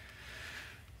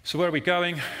 So where are we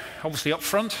going? Obviously up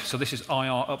front. So this is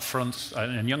IR up front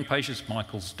in young patients.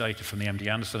 Michael's data from the MD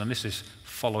Anderson, and this is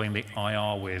following the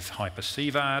IR with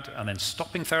hyper-CVAD and then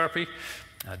stopping therapy.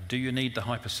 Do you need the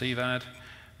hyper-CVAD?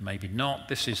 Maybe not.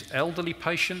 This is elderly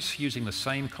patients using the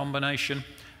same combination.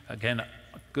 Again,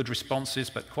 good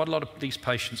responses, but quite a lot of these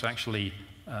patients actually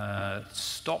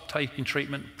stop taking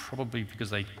treatment, probably because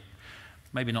they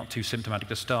maybe not too symptomatic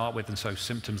to start with, and so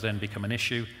symptoms then become an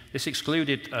issue. This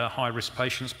excluded high-risk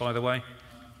patients, by the way.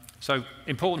 So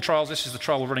important trials. This is the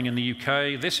trial we're running in the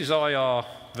UK. This is IR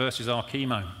versus our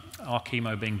chemo. Our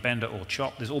chemo being bender or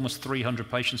CHOP. There's almost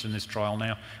 300 patients in this trial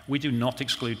now. We do not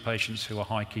exclude patients who are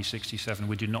high Ki67.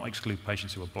 We do not exclude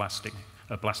patients who are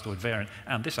blastoid variant.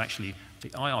 And this actually, the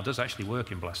IR does actually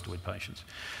work in blastoid patients.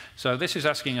 So this is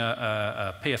asking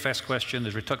a PFS question.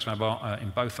 There's rituximab in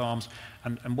both arms.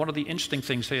 And one of the interesting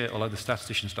things here, although the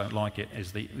statisticians don't like it,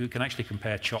 is that you can actually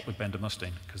compare CHOP with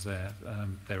bendamustine because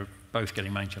they're both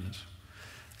getting maintenance.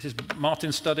 This is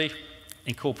Martin's study,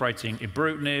 incorporating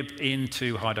ibrutinib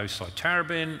into high-dose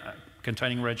cytarabine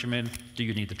containing regimen. Do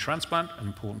you need the transplant? An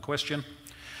important question.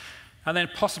 And then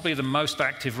possibly the most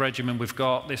active regimen we've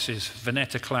got, this is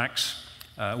venetoclax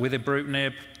with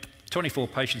ibrutinib, 24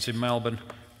 patients in Melbourne,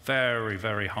 very,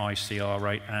 very high CR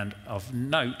rate, and of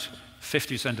note,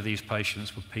 50% of these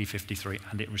patients were P53,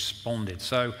 and it responded.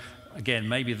 So again,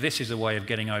 maybe this is a way of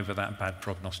getting over that bad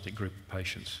prognostic group of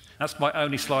patients. That's my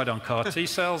only slide on CAR T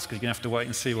cells, because you're going to have to wait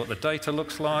and see what the data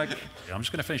looks like. I'm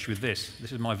just going to finish with this.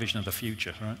 This is my vision of the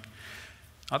future, right?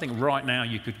 I think right now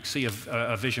you could see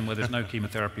a vision where there's no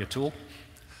chemotherapy at all.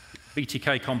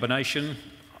 BTK combination,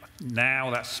 now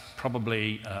that's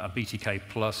probably a BTK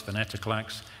plus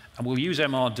venetoclax. And we'll use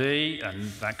MRD,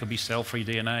 and that could be cell-free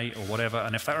DNA or whatever.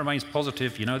 And if that remains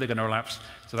positive, you know they're going to relapse.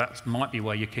 So that might be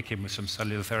where you kick in with some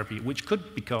cellular therapy, which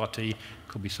could be CAR T,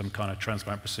 could be some kind of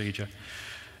transplant procedure.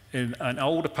 In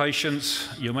older patients,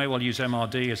 you may well use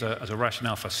MRD as a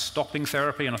rationale for stopping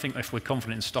therapy. And I think if we're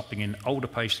confident in stopping in older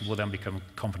patients, we'll then become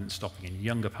confident in stopping in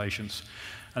younger patients.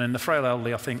 And in the frail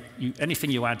elderly, I think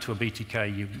anything you add to a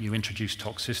BTK, you introduce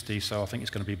toxicity. So I think it's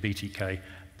going to be BTK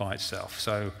by itself.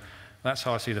 So that's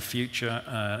how I see the future.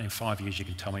 In 5 years, you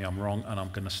can tell me I'm wrong, and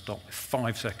I'm going to stop.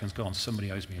 5 seconds, go on. Somebody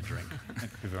owes me a drink.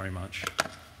 Thank you very much.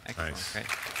 Excellent. Nice. Great.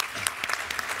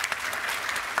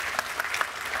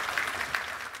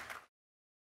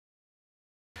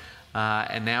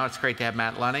 And now it's great to have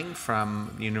Matt Lunning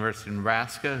from the University of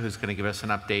Nebraska, who's going to give us an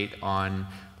update on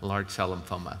large cell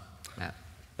lymphoma. Matt.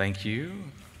 Thank you.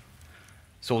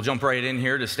 So we'll jump right in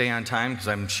here to stay on time, because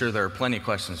I'm sure there are plenty of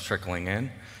questions trickling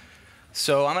in.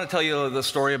 So I'm going to tell you the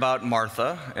story about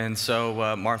Martha. And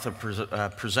so Martha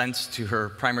presents to her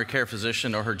primary care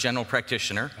physician or her general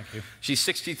practitioner. Thank you. She's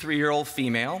a 63-year-old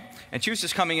female, and she was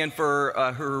just coming in for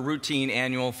her routine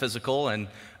annual physical and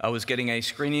was getting a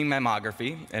screening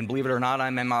mammography. And believe it or not,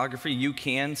 on mammography, you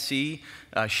can see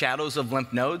shadows of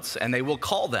lymph nodes, and they will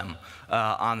call them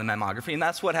on the mammography. And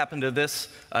that's what happened to this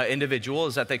individual,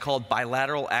 is that they called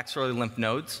bilateral axillary lymph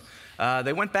nodes.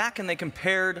 They went back and they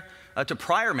compared to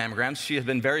prior mammograms. She had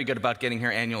been very good about getting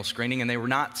her annual screening, and they were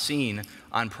not seen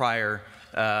on prior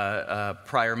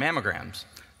mammograms.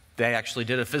 They actually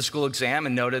did a physical exam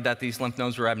and noted that these lymph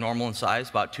nodes were abnormal in size,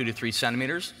 about 2 to 3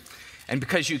 centimeters. And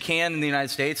because you can in the United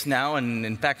States now, and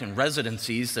in fact in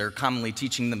residencies, they're commonly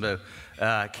teaching them to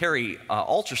carry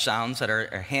ultrasounds that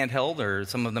are handheld, or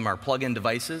some of them are plug-in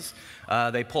devices.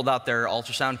 They pulled out their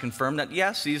ultrasound, confirmed that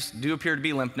yes, these do appear to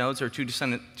be lymph nodes, they're 2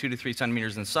 to 3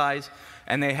 centimeters in size,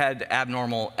 and they had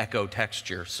abnormal echo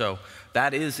texture. So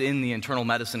that is in the internal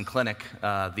medicine clinic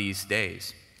these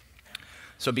days.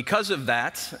 So because of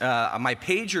that, my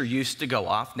pager used to go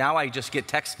off. Now I just get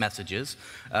text messages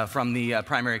from the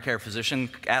primary care physician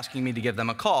asking me to give them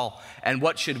a call, and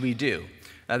what should we do?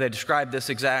 They described this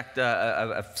exact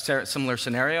similar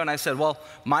scenario, and I said, well,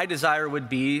 my desire would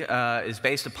be, is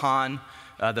based upon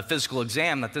the physical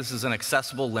exam, that this is an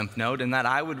accessible lymph node, and that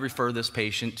I would refer this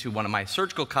patient to one of my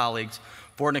surgical colleagues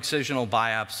for an excisional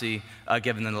biopsy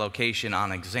given the location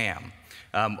on exam.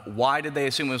 Why did they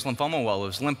assume it was lymphoma? Well, it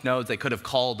was lymph nodes. They could have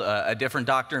called a different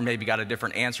doctor and maybe got a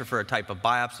different answer for a type of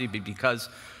biopsy, but because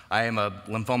I am a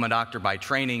lymphoma doctor by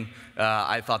training,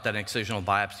 I thought that an excisional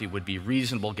biopsy would be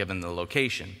reasonable given the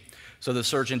location. So the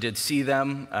surgeon did see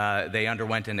them. They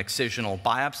underwent an excisional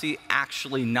biopsy,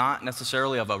 actually not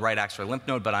necessarily of a right axillary lymph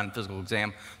node, but on physical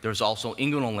exam, there's also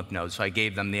inguinal lymph nodes. So I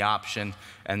gave them the option,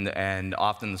 and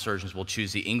often the surgeons will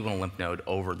choose the inguinal lymph node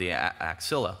over the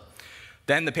axilla.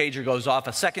 Then the pager goes off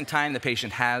a second time. The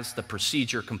patient has the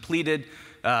procedure completed.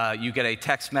 you get a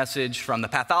text message from the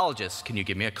pathologist, can you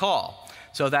give me a call?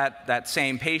 So that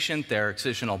same patient, their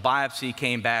excisional biopsy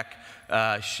came back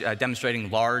demonstrating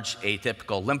large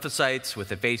atypical lymphocytes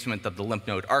with effacement of the lymph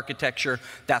node architecture.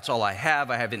 That's all I have.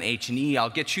 I have an H&E. I'll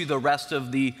get you the rest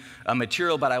of the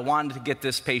material, but I wanted to get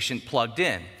this patient plugged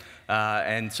in.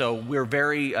 And so we're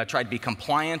tried to be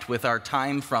compliant with our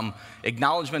time from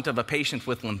acknowledgement of a patient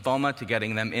with lymphoma to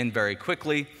getting them in very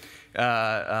quickly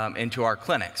into our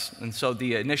clinics. And so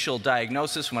the initial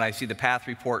diagnosis, when I see the path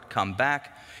report come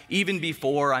back, even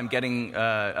before I'm getting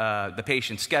the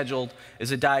patient scheduled,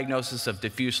 is a diagnosis of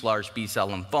diffuse large B-cell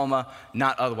lymphoma,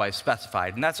 not otherwise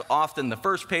specified. And that's often the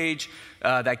first page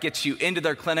that gets you into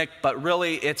their clinic, but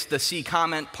really it's the C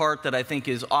comment part that I think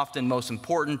is often most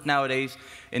important nowadays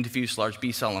in diffuse large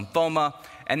B-cell lymphoma.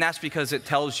 And that's because it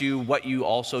tells you what you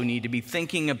also need to be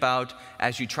thinking about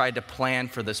as you try to plan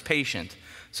for this patient.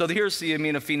 So here's the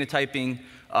immunophenotyping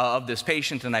of this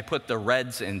patient, and I put the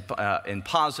reds in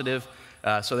positive.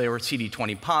 So they were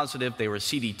CD20 positive, they were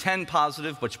CD10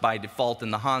 positive, which by default in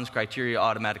the Hans criteria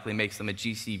automatically makes them a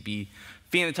GCB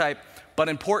phenotype. But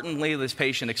importantly, this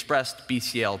patient expressed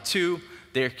BCL2,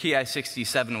 their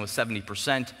Ki67 was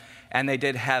 70%, and they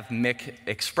did have MYC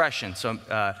expression. So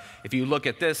if you look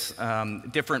at this,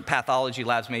 different pathology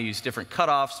labs may use different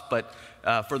cutoffs, but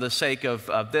for the sake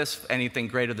of this, anything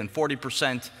greater than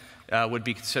 40% would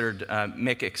be considered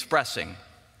MYC expressing.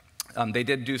 They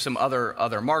did do some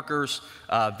other markers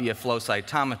via flow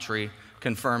cytometry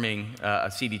confirming a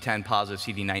CD10 positive,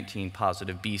 CD19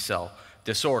 positive B-cell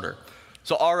disorder.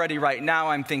 So already right now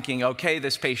I'm thinking, okay,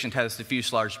 this patient has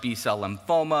diffuse large B-cell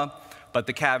lymphoma, but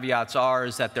the caveats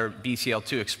is that they're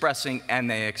BCL2 expressing and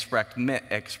they express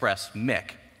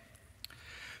MYC.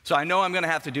 So I know I'm going to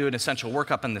have to do an essential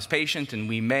workup on this patient, and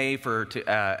we may, to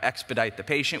expedite the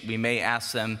patient, we may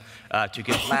ask them to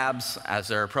get labs as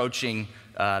they're approaching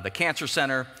the cancer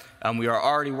center. We are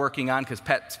already working on, because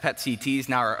PET CTs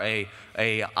now are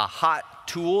a hot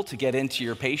tool to get into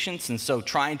your patients, and so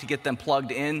trying to get them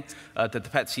plugged in to the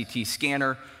PET CT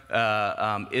scanner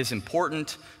is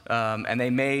important, and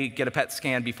they may get a PET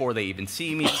scan before they even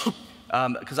see me,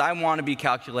 because I want to be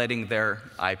calculating their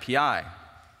IPI.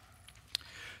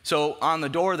 So on the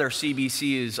door, their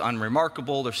CBC is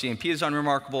unremarkable, their CMP is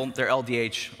unremarkable, their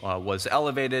LDH was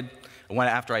elevated.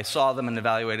 After I saw them and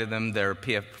evaluated them, their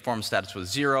PF performance status was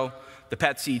 0. The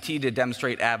PET CT did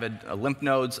demonstrate avid lymph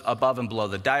nodes above and below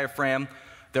the diaphragm.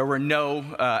 There were no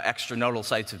extranodal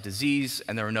sites of disease,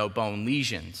 and there were no bone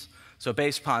lesions. So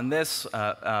based upon this,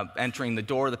 entering the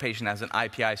door, the patient has an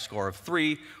IPI score of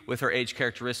 3. With her age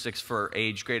characteristics for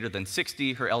age greater than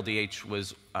 60, her LDH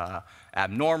was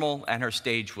abnormal, and her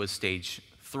stage was stage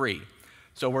 3.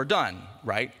 So we're done,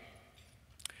 right?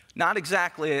 Not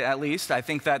exactly, at least. I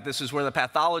think that this is where the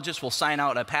pathologist will sign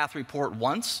out a path report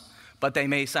once, but they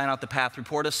may sign out the path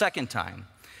report a second time.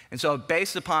 And so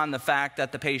based upon the fact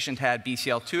that the patient had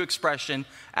BCL2 expression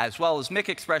as well as MYC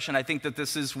expression, I think that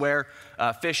this is where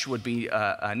FISH would be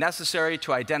necessary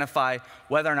to identify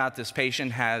whether or not this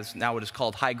patient has now what is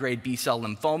called high-grade B-cell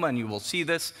lymphoma, and you will see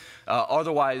this,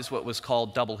 otherwise what was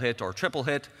called double hit or triple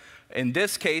hit. In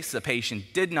this case, the patient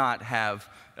did not have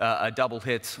a double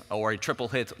hit or a triple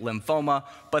hit lymphoma,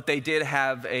 but they did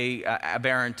have a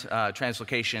aberrant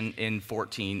translocation in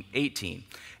 14-18.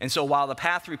 And so while the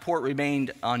path report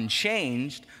remained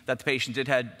unchanged, that the patient did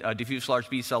have diffuse large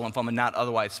B-cell lymphoma not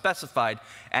otherwise specified,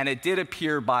 and it did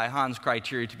appear by Hans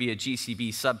criteria to be a GCB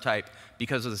subtype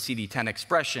because of the CD10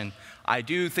 expression, I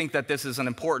do think that this is an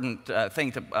important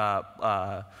thing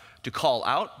to call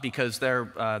out, because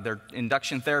their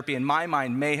induction therapy, in my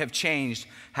mind, may have changed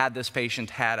had this patient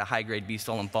had a high-grade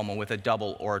B-cell lymphoma with a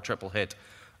double or a triple hit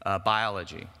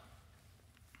biology.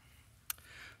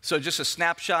 So just a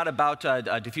snapshot about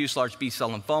diffuse large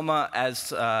B-cell lymphoma.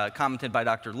 As commented by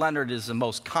Dr. Leonard, it is the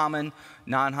most common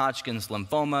non-Hodgkin's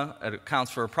lymphoma. It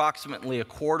accounts for approximately a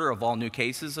quarter of all new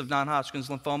cases of non-Hodgkin's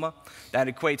lymphoma. That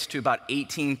equates to about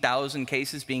 18,000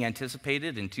 cases being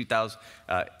anticipated in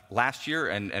last year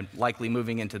and likely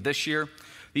moving into this year.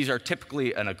 These are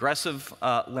typically an aggressive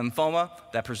lymphoma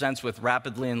that presents with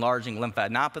rapidly enlarging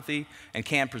lymphadenopathy and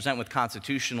can present with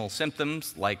constitutional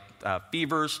symptoms like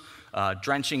fevers,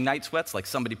 drenching night sweats, like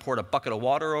somebody poured a bucket of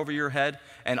water over your head,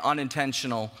 and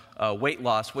unintentional weight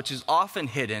loss, which is often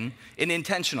hidden in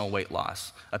intentional weight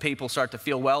loss. People start to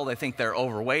feel well, they think they're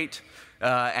overweight,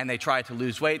 and they try to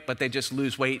lose weight, but they just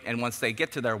lose weight, and once they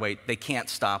get to their weight, they can't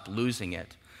stop losing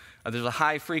it. There's a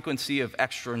high frequency of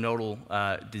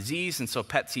extranodal disease, and so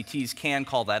PET CTs can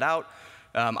call that out.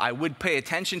 I would pay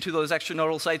attention to those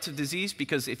extranodal sites of disease,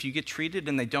 because if you get treated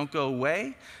and they don't go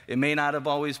away, it may not have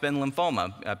always been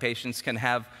lymphoma. Patients can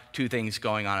have two things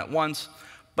going on at once.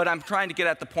 But I'm trying to get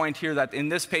at the point here that in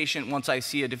this patient, once I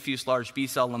see a diffuse large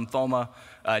B-cell lymphoma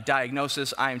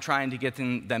diagnosis, I am trying to get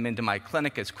them into my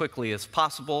clinic as quickly as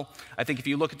possible. I think if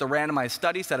you look at the randomized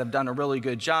studies that have done a really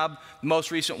good job, the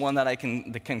most recent one that I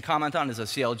can comment on is a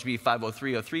CLGB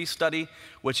 50303 study,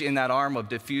 which in that arm of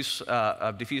diffuse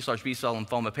large B-cell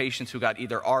lymphoma patients who got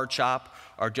either R-CHOP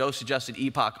or dose-adjusted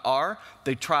EPOCH-R,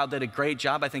 the trial did a great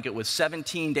job. I think it was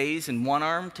 17 days in one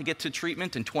arm to get to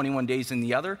treatment and 21 days in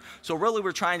the other. So really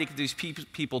we're trying to get these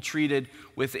people treated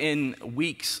within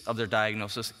weeks of their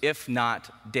diagnosis, if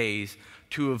not days,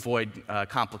 to avoid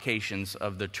complications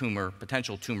of the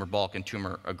potential tumor bulk and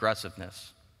tumor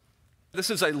aggressiveness. This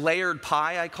is a layered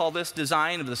pie, I call this,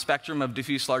 design of the spectrum of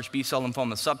diffuse large B-cell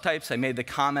lymphoma subtypes. I made the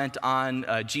comment on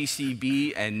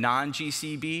GCB and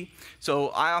non-GCB. So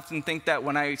I often think that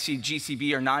when I see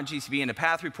GCB or non-GCB in a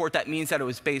path report, that means that it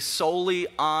was based solely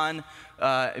on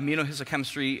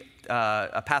immunohistochemistry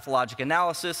pathologic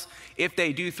analysis. If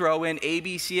they do throw in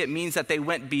ABC, it means that they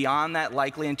went beyond that,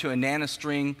 likely into a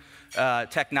nanostring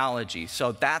technology.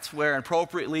 So that's where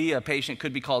appropriately a patient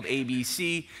could be called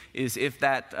ABC, is if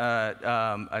that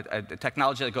a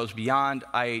technology that goes beyond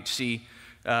IHC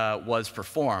was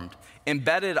performed.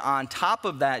 Embedded on top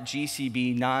of that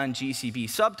GCB, non-GCB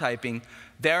subtyping,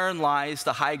 therein lies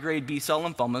the high-grade B-cell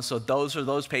lymphoma. So those are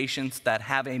those patients that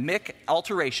have a MYC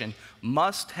alteration,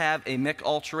 must have a MYC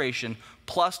alteration,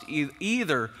 plus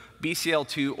either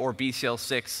BCL2 or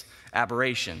BCL6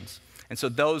 aberrations. And so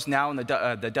those now in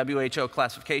the WHO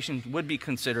classification would be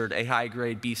considered a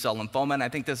high-grade B-cell lymphoma. And I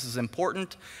think this is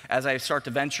important as I start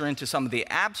to venture into some of the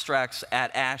abstracts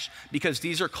at ASH, because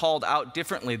these are called out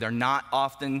differently. They're not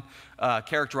often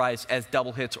characterized as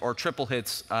double hits or triple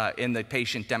hits in the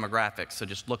patient demographics. So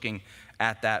just looking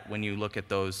at that when you look at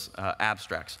those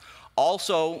abstracts.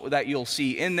 Also that you'll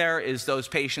see in there is those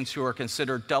patients who are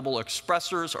considered double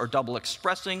expressors or double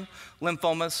expressing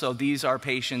lymphomas. So these are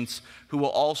patients who will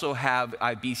also have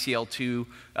BCL2,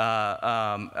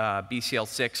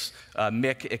 BCL6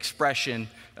 MYC expression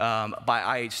by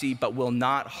IHC, but will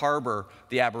not harbor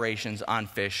the aberrations on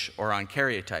FISH or on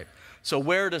karyotype. So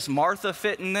where does Martha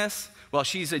fit in this? Well,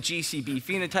 she's a GCB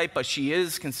phenotype, but she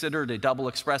is considered a double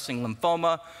expressing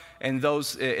lymphoma. And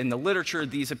those in the literature,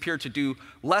 these appear to do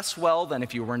less well than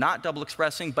if you were not double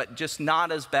expressing, but just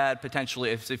not as bad potentially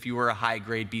as if you were a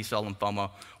high-grade B-cell lymphoma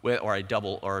or a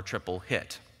double or a triple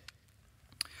hit.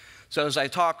 So as I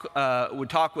would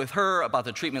talk with her about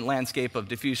the treatment landscape of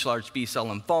diffuse large B-cell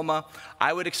lymphoma,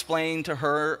 I would explain to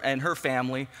her and her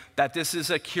family that this is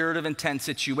a curative intent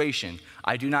situation.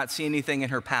 I do not see anything in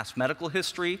her past medical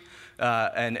history,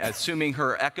 and assuming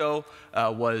her echo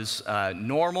was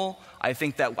normal, I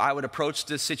think that I would approach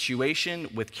this situation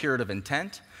with curative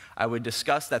intent. I would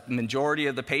discuss that the majority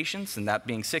of the patients, and that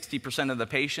being 60% of the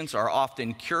patients, are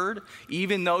often cured,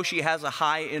 even though she has a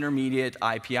high intermediate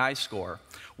IPI score.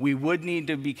 We would need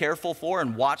to be careful for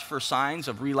and watch for signs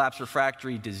of relapse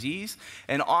refractory disease.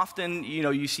 And often,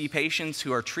 you see patients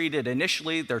who are treated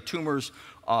initially, their tumors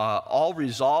all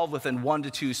resolve within 1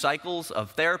 to 2 cycles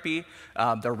of therapy.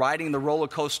 They're riding the roller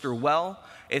coaster well.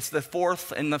 It's the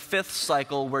 4th and the 5th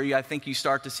cycle where I think you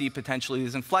start to see potentially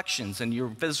these inflections, and your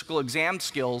physical exam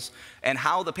skills and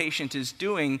how the patient is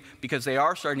doing, because they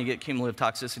are starting to get cumulative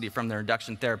toxicity from their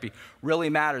induction therapy, really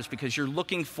matters, because you're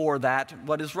looking for that,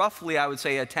 what is roughly, I would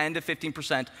say, a 10 to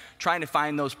 15%, trying to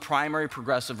find those primary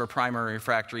progressive or primary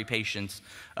refractory patients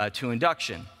to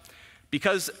induction.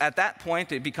 Because at that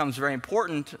point, it becomes very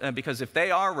important, because if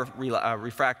they are a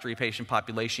refractory patient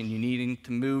population, you need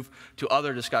to move to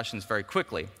other discussions very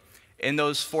quickly. In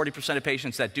those 40% of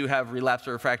patients that do have relapsed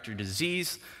or refractory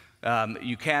disease,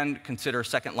 you can consider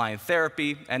second-line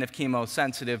therapy, and if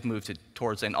chemosensitive, move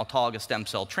towards an autologous stem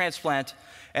cell transplant,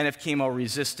 and if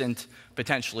chemo-resistant,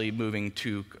 potentially moving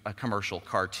to a commercial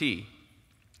CAR T.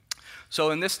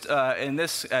 So in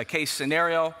this case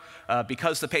scenario,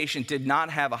 because the patient did not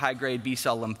have a high-grade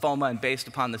B-cell lymphoma, and based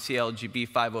upon the CLGB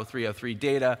 50303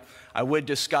 data, I would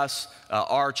discuss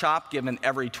R-CHOP given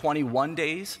every 21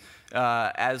 days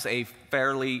as a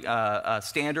fairly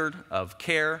standard of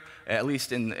care, at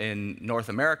least in North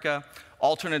America.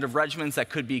 Alternative regimens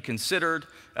that could be considered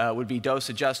would be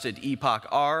dose-adjusted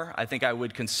EPOCH-R. I think I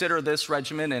would consider this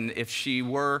regimen, and if she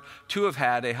were to have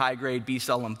had a high-grade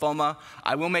B-cell lymphoma,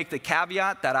 I will make the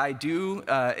caveat that I do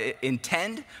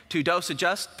intend to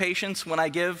dose-adjust patients when I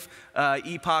give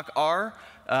EPOCH-R.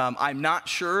 I'm not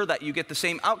sure that you get the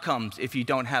same outcomes if you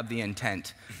don't have the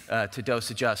intent to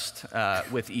dose-adjust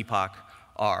with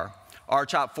EPOCH-R.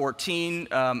 R-CHOP 14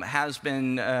 has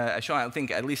been shown, I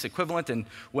think, at least equivalent. And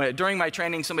during my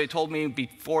training, somebody told me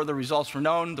before the results were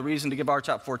known, the reason to give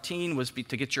R-CHOP 14 was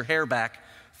to get your hair back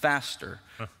faster.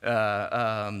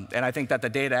 And I think that the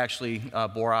data actually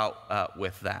bore out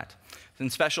with that. In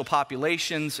special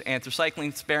populations,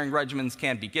 anthracycline-sparing regimens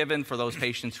can be given for those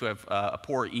patients who have a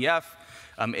poor EF.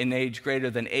 In age greater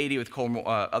than 80 with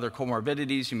other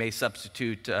comorbidities, you may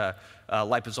substitute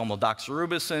liposomal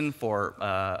doxorubicin for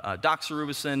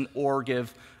doxorubicin or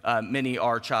give mini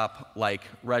R-CHOP-like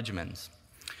regimens.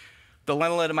 The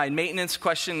lenalidomide maintenance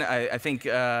question, I think,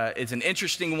 is an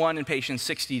interesting one in patients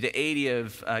 60 to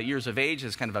 80 years of age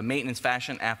as kind of a maintenance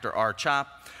fashion after R-CHOP.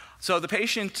 So the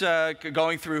patient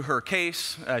going through her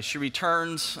case, she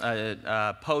returns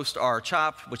post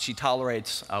R-CHOP, which she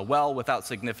tolerates well without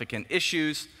significant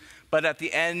issues. But at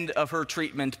the end of her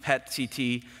treatment,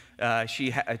 PET-CT,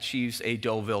 she achieves a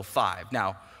Deauville 5.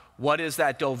 Now, what is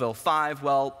that Deauville 5?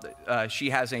 Well,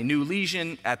 she has a new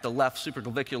lesion at the left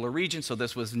supraclavicular region, so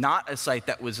this was not a site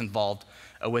that was involved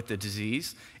with the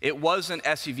disease. It was an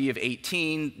SUV of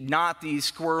 18, not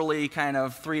these squirrely kind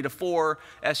of 3 to 4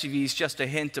 SUVs, just a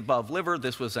hint above liver.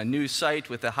 This was a new site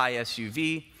with a high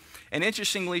SUV. And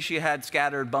interestingly, she had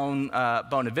scattered bone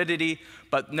avidity,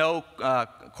 but no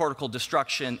cortical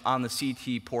destruction on the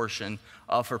CT portion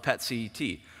of her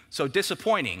PET-CT. So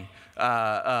disappointing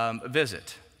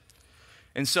visit.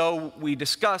 And so we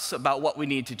discuss about what we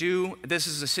need to do. This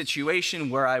is a situation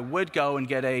where I would go and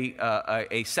get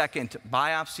a second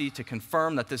biopsy to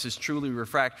confirm that this is truly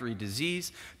refractory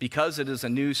disease because it is a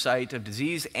new site of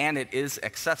disease and it is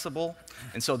accessible.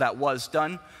 And so that was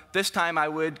done. This time I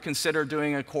would consider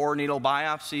doing a core needle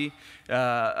biopsy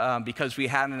because we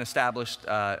had an established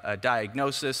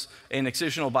diagnosis. An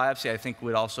excisional biopsy I think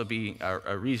would also be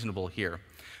reasonable here.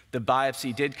 The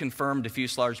biopsy did confirm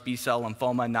diffuse large B-cell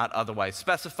lymphoma, not otherwise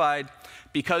specified.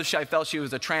 Because I felt she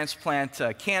was a transplant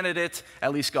candidate,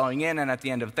 at least going in and at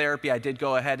the end of therapy, I did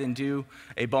go ahead and do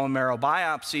a bone marrow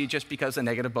biopsy just because a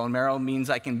negative bone marrow means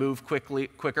I can move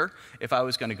quicker if I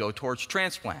was going to go towards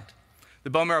transplant. The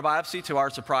bone marrow biopsy, to our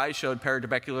surprise, showed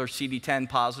peritrabecular CD10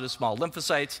 positive small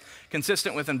lymphocytes,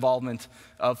 consistent with involvement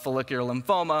of follicular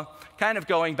lymphoma, kind of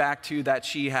going back to that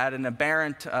she had an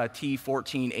aberrant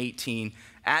T1418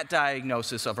 at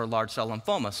diagnosis of her large cell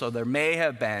lymphoma. So there may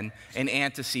have been an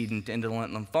antecedent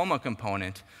indolent lymphoma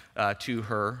component to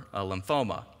her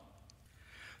lymphoma.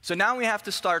 So now we have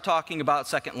to start talking about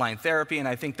second-line therapy, and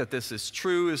I think that this is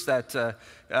true, is that there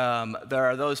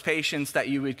are those patients that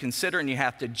you would consider and you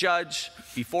have to judge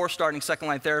before starting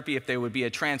second-line therapy if they would be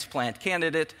a transplant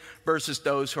candidate versus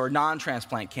those who are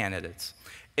non-transplant candidates.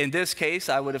 In this case,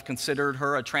 I would have considered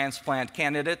her a transplant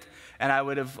candidate, and I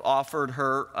would have offered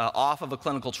her off of a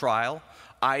clinical trial,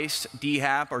 ICE,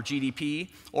 DHAP, or GDP,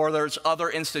 or there's other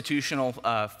institutional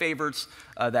favorites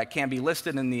that can be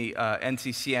listed in the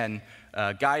NCCN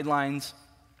guidelines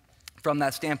from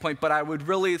that standpoint, but I would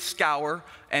really scour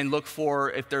and look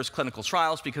for if there's clinical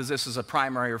trials because this is a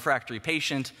primary refractory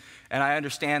patient, and I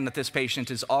understand that this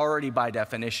patient is already by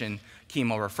definition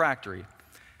chemorefractory.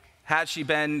 Had she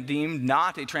been deemed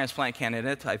not a transplant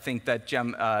candidate, I think that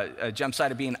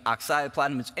gemcitabine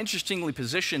oxaliplatin is interestingly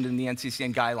positioned in the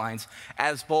NCCN guidelines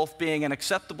as both being an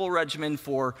acceptable regimen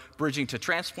for bridging to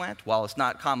transplant, while it's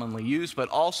not commonly used, but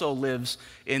also lives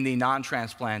in the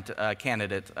non-transplant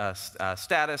candidate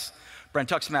status.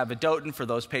 Brentuximab vedotin for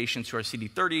those patients who are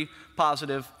CD30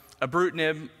 positive,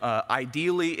 ibrutinib,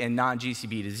 ideally in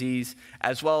non-GCB disease,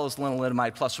 as well as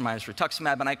lenalidomide plus or minus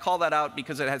rituximab. And I call that out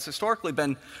because it has historically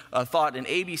been thought in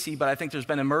ABC, but I think there's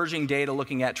been emerging data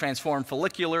looking at transformed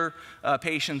follicular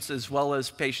patients as well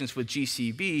as patients with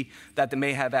GCB that they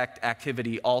may have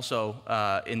activity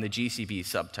also in the GCB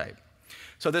subtype.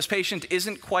 So this patient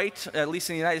isn't quite, at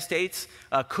least in the United States,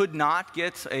 could not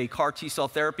get a CAR T-cell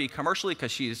therapy commercially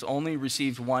because she's only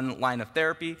received one line of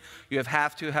therapy. You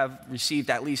have to have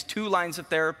received at least 2 lines of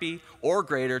therapy or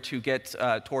greater to get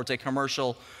towards a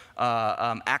commercial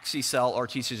axi-cell or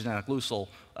T-cell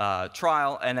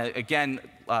trial. And again,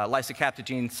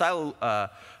 lysocabtagene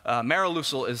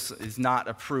maraleucel is not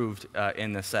approved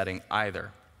in this setting either.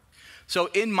 So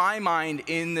in my mind,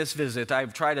 in this visit,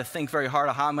 I've tried to think very hard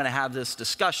on how I'm going to have this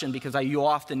discussion because you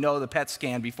often know the PET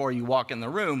scan before you walk in the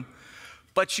room.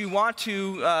 But you want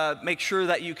to make sure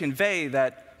that you convey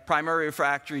that primary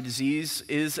refractory disease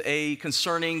is a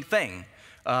concerning thing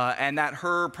and that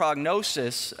her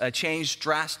prognosis changed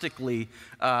drastically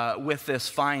with this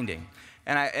finding.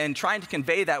 And trying to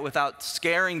convey that without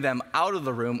scaring them out of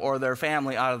the room or their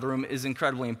family out of the room is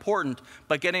incredibly important,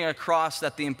 but getting across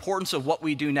that the importance of what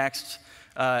we do next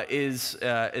is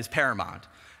paramount.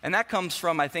 And that comes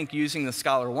from, I think, using the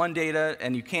SCHOLAR-1 data,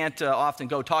 and you can't often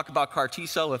go talk about CAR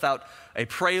T-cell without a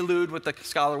prelude with the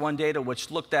SCHOLAR-1 data, which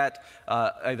looked at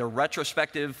either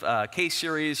retrospective case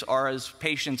series or as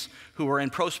patients who were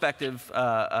in prospective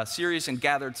series, and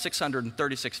gathered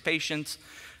 636 patients,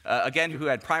 again, who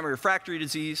had primary refractory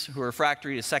disease, who were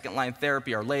refractory to second-line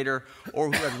therapy or later, or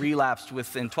who had relapsed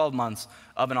within 12 months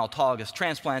of an autologous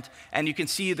transplant. And you can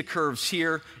see the curves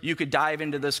here. You could dive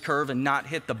into this curve and not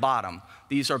hit the bottom.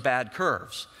 These are bad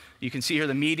curves. You can see here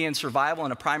the median survival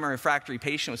in a primary refractory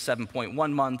patient was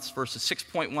 7.1 months versus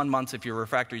 6.1 months if you're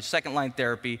refractory to second-line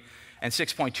therapy, and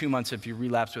 6.2 months if you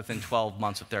relapse within 12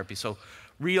 months of therapy. So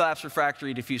relapse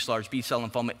refractory diffuse large B-cell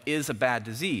lymphoma is a bad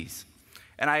disease.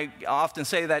 And I often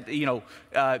say that, you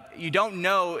don't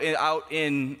know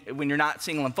when you're not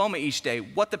seeing lymphoma each day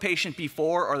what the patient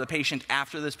before or the patient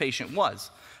after this patient was.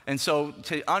 And so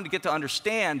to get to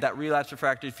understand that relapse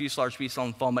refractory diffuse large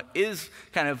B-cell lymphoma is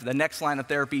kind of the next line of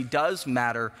therapy does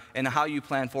matter, and how you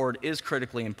plan forward is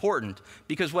critically important.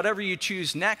 Because whatever you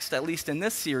choose next, at least in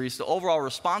this series, the overall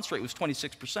response rate was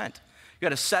 26%. You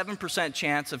had a 7%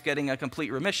 chance of getting a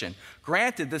complete remission.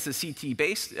 Granted, this is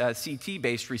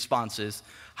CT-based responses.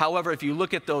 However, if you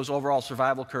look at those overall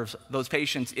survival curves, those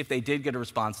patients, if they did get a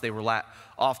response, they were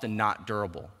often not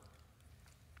durable.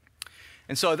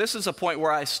 And so this is a point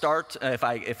where I start, if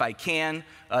I can,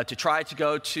 to try to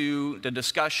go to the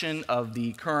discussion of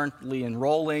the currently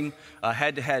enrolling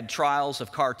head-to-head trials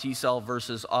of CAR T-cell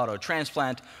versus auto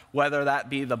transplant, whether that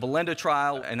be the Belinda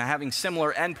trial and having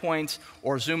similar endpoints,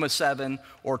 or Zuma-7,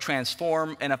 or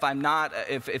Transform. And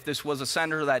if this was a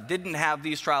center that didn't have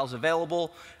these trials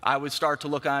available, I would start to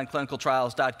look on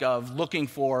clinicaltrials.gov looking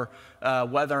for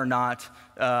whether or not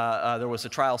there was a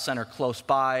trial center close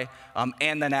by,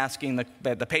 and then asking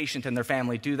the patient and their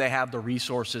family, do they have the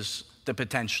resources to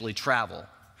potentially travel?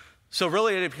 So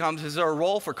really it becomes, is there a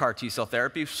role for CAR T-cell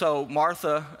therapy? So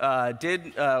Martha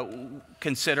did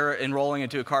consider enrolling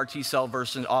into a CAR T-cell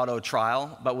versus auto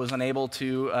trial, but was unable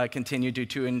to continue due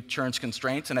to insurance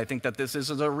constraints, and I think that this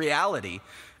is a reality.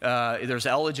 There's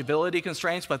eligibility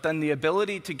constraints, but then the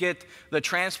ability to get the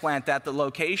transplant at the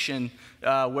location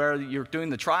where you're doing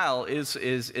the trial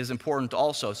is important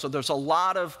also. So there's a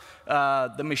lot of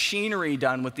the machinery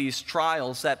done with these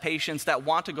trials that patients that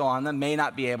want to go on them may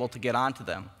not be able to get onto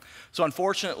them. So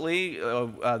unfortunately,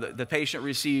 the patient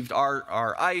received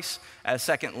our ICE as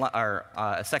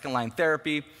second-line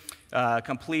therapy,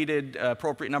 completed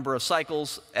appropriate number of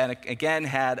cycles, and again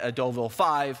had a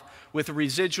Deauville-5 with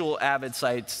residual avid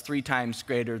sites 3 times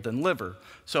greater than liver.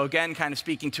 So again, kind of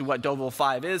speaking to what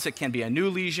Deauville-5 is, it can be a new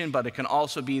lesion, but it can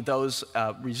also be those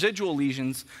residual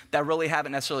lesions that really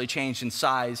haven't necessarily changed in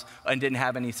size and didn't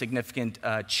have any significant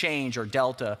change or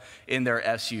delta in their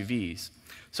SUVs.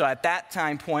 So at that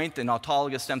time point, an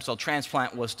autologous stem cell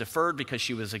transplant was deferred because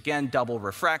she was, again, double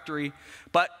refractory,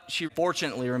 but she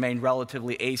fortunately remained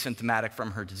relatively asymptomatic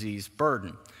from her disease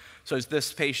burden. So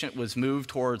this patient was moved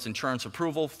towards insurance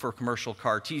approval for commercial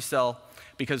CAR T-cell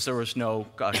because there was no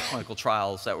clinical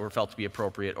trials that were felt to be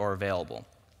appropriate or available.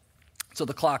 So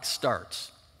the clock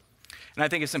starts. And I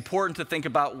think it's important to think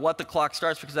about what the clock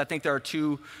starts, because I think there are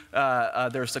two,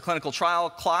 there's the clinical trial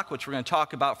clock, which we're going to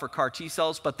talk about for CAR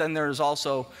T-cells, but then there's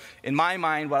also, in my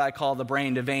mind, what I call the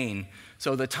brain to vein.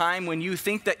 So the time when you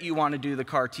think that you want to do the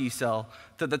CAR T-cell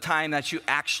to the time that you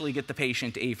actually get the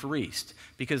patient apheresed,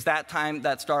 because that time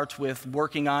that starts with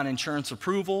working on insurance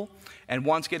approval, and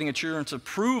once getting insurance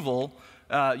approval,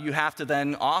 you have to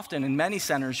then often, in many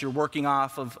centers, you're working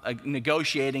off of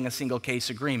negotiating a single case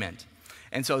agreement.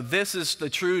 And so this is the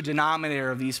true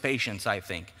denominator of these patients, I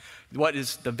think. What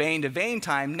is the vein-to-vein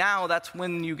time? Now that's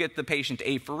when you get the patient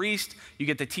apheresed, you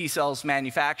get the T-cells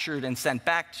manufactured and sent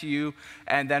back to you,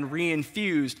 and then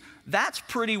reinfused. That's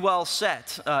pretty well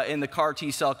set in the CAR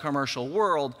T-cell commercial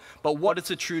world, but what is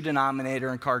the true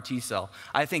denominator in CAR T-cell?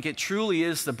 I think it truly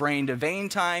is the brain-to-vein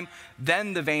time,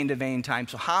 then the vein-to-vein time.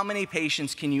 So how many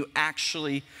patients can you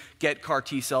actually get CAR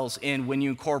T-cells in when you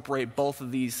incorporate both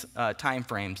of these time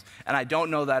frames? And I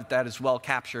don't know that that is well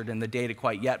captured in the data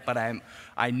quite yet, but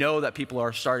I know that people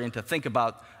are starting to think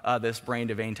about this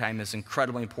brain-to-vein time as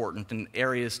incredibly important and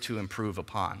areas to improve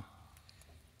upon.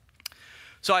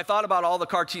 So I thought about all the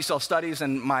CAR T-cell studies,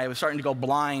 and I was starting to go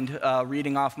blind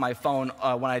reading off my phone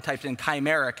when I typed in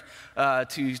chimeric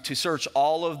to search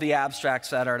all of the abstracts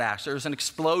that are at ASH. There's an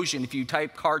explosion. If you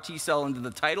type CAR T-cell into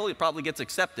the title, it probably gets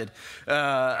accepted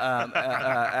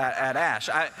at ASH.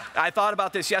 I thought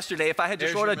about this yesterday. If I had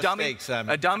just wrote a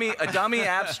dummy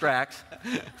abstract,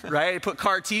 right, put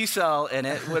CAR T-cell in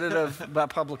it, would it have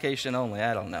about publication only?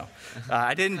 I don't know.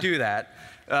 I didn't do that.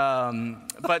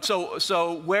 But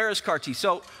so where is CAR T?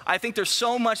 So I think there's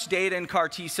so much data in CAR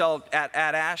T cell at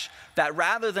ASH that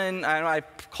rather than, I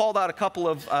called out a couple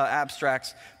of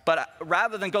abstracts, but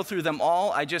rather than go through them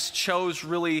all, I just chose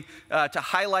really to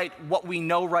highlight what we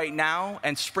know right now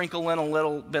and sprinkle in a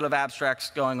little bit of abstracts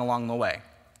going along the way.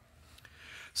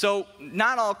 So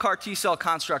not all CAR T cell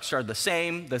constructs are the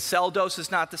same. The cell dose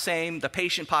is not the same. The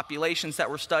patient populations that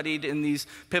were studied in these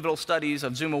pivotal studies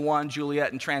of ZUMA-1,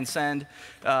 Juliet, and Transcend,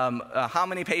 how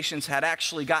many patients had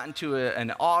actually gotten to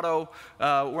an auto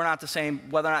were not the same.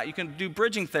 Whether or not you can do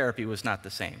bridging therapy was not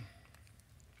the same.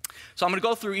 So I'm going to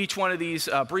go through each one of these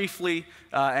briefly,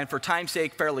 and for time's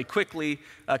sake, fairly quickly,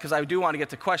 because I do want to get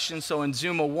to questions. So in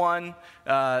ZUMA-1,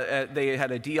 they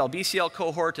had a DLBCL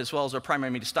cohort, as well as a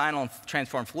primary mediastinal and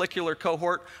transformed follicular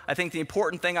cohort. I think the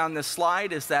important thing on this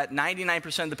slide is that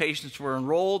 99% of the patients who were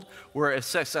enrolled were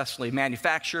successfully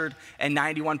manufactured, and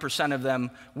 91% of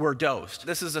them were dosed.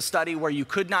 This is a study where you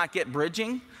could not get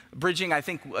bridging. Bridging, I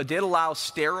think, did allow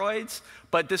steroids,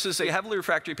 but this is a heavily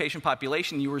refractory patient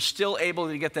population. You were still able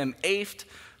to get them AFed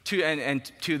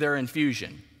to their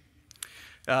infusion.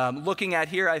 Looking at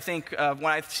here, I think when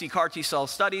I see CAR T cell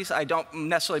studies, I don't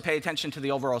necessarily pay attention to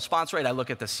the overall response rate. I look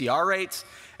at the CR rates,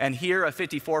 and here a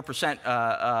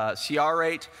 54% CR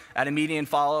rate at a median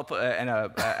follow-up and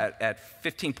at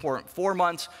 15.4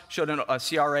 months showed a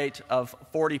CR rate of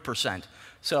 40%.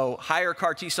 So higher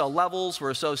CAR T cell levels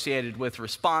were associated with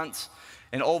response,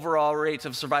 and overall rates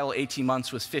of survival 18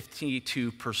 months was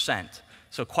 52%.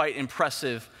 So quite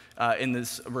impressive in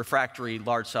this refractory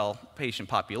large cell patient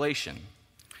population.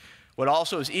 What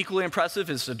also is equally impressive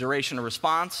is the duration of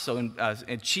response. So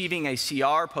achieving a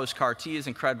CR post-CAR T is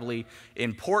incredibly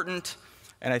important.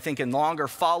 And I think in longer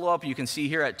follow-up, you can see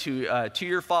here at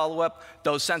two-year follow-up,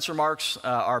 those sensor marks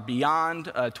are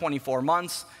beyond 24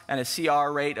 months and a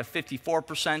CR rate of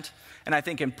 54%. And I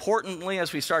think importantly,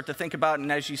 as we start to think about,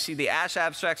 and as you see the ASH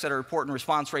abstracts that are reporting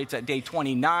response rates at day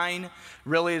 29,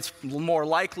 really it's more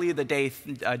likely the day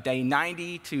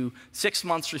 90 to 6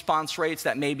 months response rates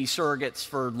that may be surrogates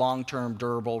for long-term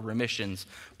durable remissions.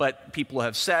 But people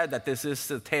have said that this is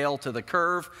the tail to the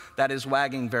curve that is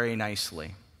wagging very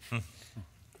nicely.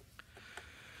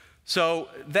 So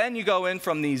then you go in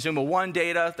from the ZUMA-1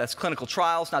 data, that's clinical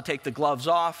trials, now take the gloves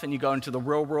off, and you go into the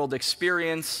real-world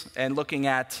experience and looking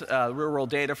at real-world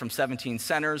data from 17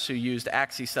 centers who used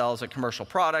axi-cel as a commercial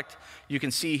product. You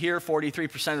can see here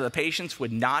 43% of the patients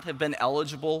would not have been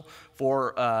eligible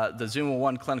for the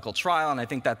ZUMA-1 clinical trial, and I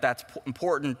think that that's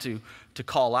important to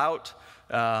call out.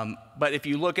 But if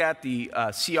you look at the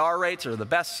CR rates, or the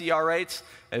best CR rates,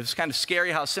 it was kind of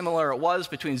scary how similar it was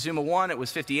between ZUMA-1. It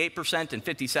was 58% and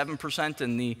 57%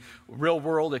 in the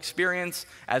real-world experience,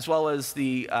 as well as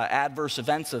the adverse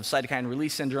events of cytokine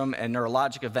release syndrome and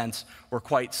neurologic events were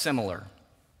quite similar.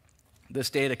 This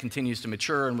data continues to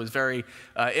mature and was very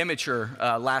immature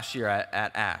last year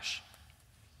at ASH.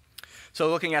 So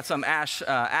looking at some ASH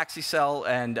axi-cel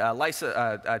and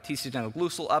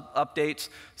T-cell updates.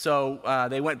 So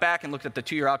they went back and looked at the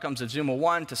 2-year outcomes of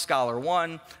ZUMA-1 to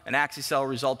SCHOLAR-1, and axi-cel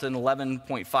resulted in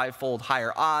 11.5-fold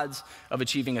higher odds of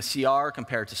achieving a CR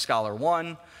compared to SCHOLAR-1.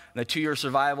 And the 2-year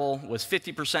survival was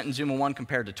 50% in ZUMA-1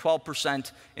 compared to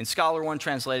 12% in SCHOLAR-1,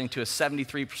 translating to a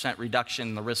 73% reduction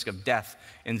in the risk of death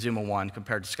in ZUMA-1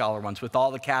 compared to SCHOLAR-1, with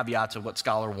all the caveats of what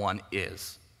SCHOLAR-1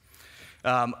 is.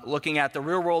 Looking at the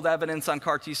real-world evidence on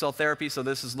CAR T-cell therapy, so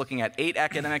this is looking at 8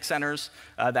 academic centers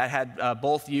that had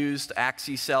both used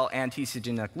axi-cel and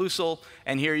T-cell,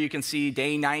 and here you can see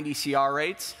day 90 CR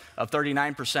rates of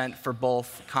 39% for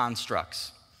both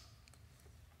constructs.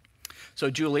 So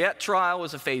Juliet trial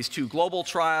was a phase 2 global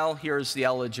trial. Here's the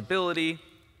eligibility.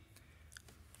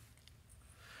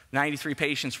 93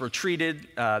 patients were treated.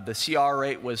 The CR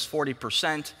rate was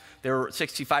 40%. There were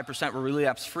 65% were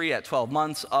relapse-free at 12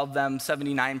 months. Of them,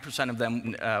 79% of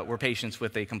them were patients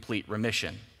with a complete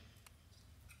remission.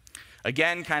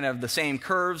 Again, kind of the same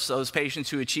curves. Those patients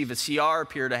who achieve a CR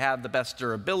appear to have the best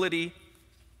durability,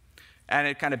 and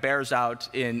it kind of bears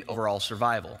out in overall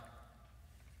survival.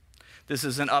 This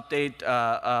is an update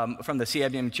from the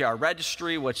CIBMTR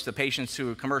registry, which the patients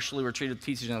who commercially were treated with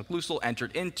T-cell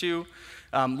entered into.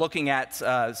 Looking at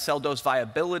cell dose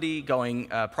viability going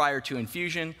prior to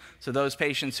infusion. So those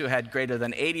patients who had greater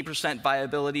than 80%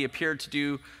 viability appeared to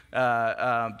do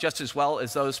just as well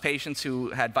as those patients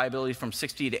who had viability from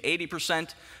 60 to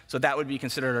 80%. So that would be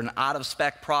considered an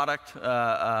out-of-spec product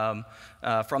from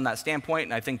that standpoint.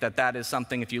 And I think that that is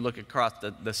something, if you look across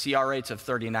the CR rates of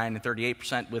 39 and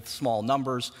 38% with small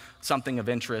numbers, something of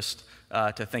interest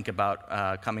to think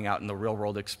about coming out in the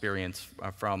real-world experience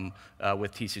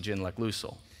with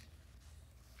T-cell.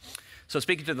 So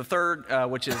speaking to the third,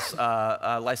 which is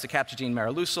lisocabtagene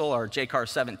maraleucel, or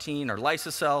JCAR17, or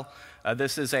Lysocell,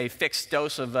 this is a fixed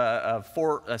dose of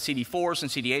CD4s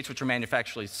and CD8s, which are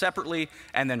manufactured separately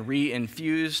and then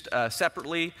re-infused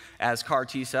separately as CAR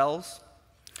T cells.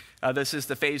 This is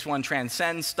the phase 1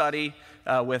 Transcend study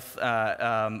with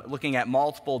looking at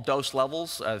multiple dose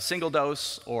levels, single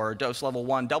dose or dose level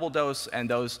 1 double dose, and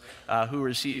those who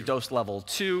receive dose level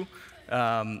 2.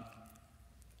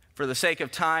 For the sake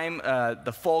of time,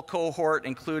 the full cohort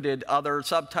included other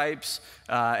subtypes,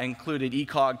 included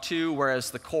ECOG2, whereas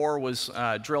the core was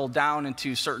drilled down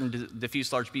into certain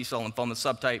diffuse large B-cell lymphoma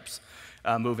subtypes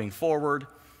moving forward,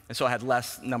 and so it had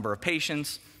less number of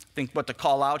patients. I think what to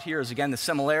call out here is, again, the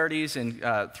similarities in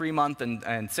 3-month and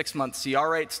 6-month CR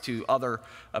rates to other,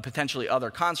 potentially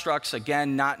other constructs.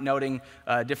 Again, not noting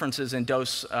differences in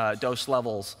dose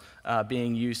levels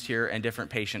being used here in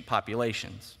different patient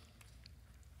populations.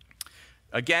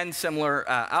 Again, similar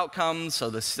outcomes. So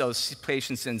those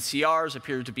patients in CRs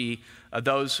appear to be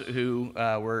those who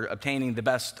were obtaining the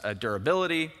best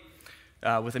durability,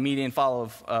 with a median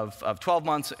follow of 12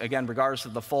 months. Again, regardless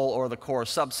of the full or the core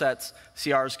subsets,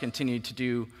 CRs continued to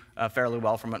do fairly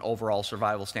well from an overall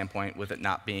survival standpoint, with it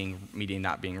median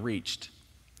not being reached.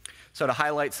 So to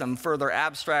highlight some further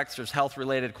abstracts, there's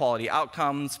health-related quality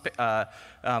outcomes,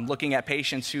 looking at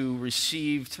patients who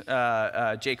received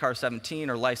JCAR17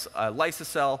 or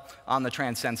Lysocell on the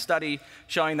Transcend study,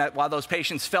 showing that while those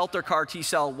patients felt their CAR T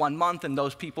cell 1 month, and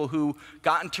those people who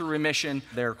got into remission,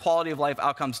 their quality of life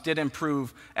outcomes did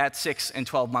improve at 6 and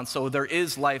 12 months. So there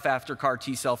is life after CAR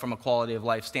T cell from a quality of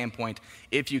life standpoint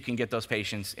if you can get those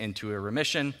patients into a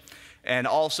remission. And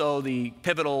also the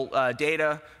pivotal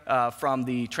data from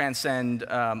the Transcend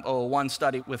 001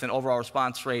 study with an overall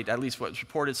response rate, at least what was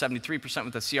reported, 73%,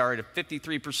 with a CR rate of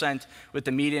 53%, with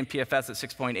the median PFS at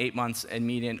 6.8 months and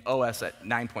median OS at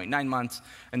 9.9 months,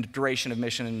 and the duration of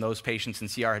mission in those patients in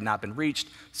CR had not been reached,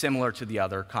 similar to the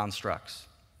other constructs.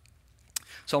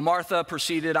 So Martha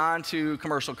proceeded on to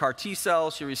commercial CAR T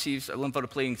cells. She received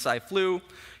lymphodepleting Cy/Flu.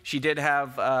 She did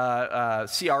have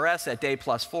CRS at day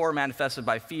 +4, manifested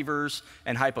by fevers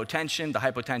and hypotension. The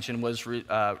hypotension was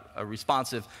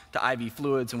responsive to IV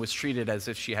fluids and was treated as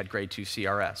if she had grade 2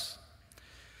 CRS.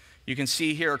 You can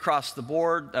see here across the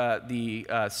board the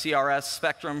CRS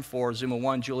spectrum for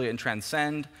ZUMA-1, Juliet, and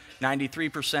Transcend.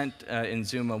 93% in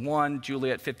ZUMA-1,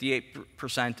 Juliet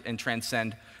 58%, and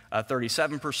Transcend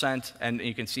 37%. And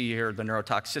you can see here the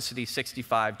neurotoxicity,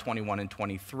 65, 21, and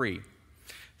 23.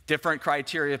 Different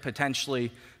criteria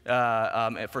potentially for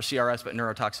CRS, but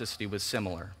neurotoxicity was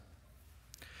similar.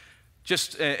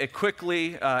 Just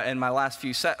quickly, in my last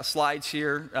few slides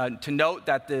here, to note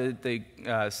that the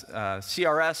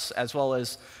CRS as well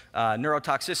as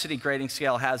neurotoxicity grading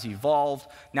scale has evolved.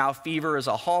 Now fever is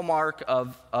a hallmark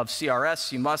of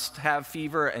CRS. You must have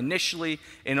fever initially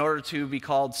in order to be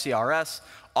called CRS.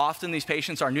 Often these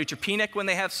patients are neutropenic when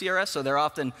they have CRS, so they're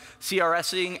often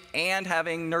CRSing and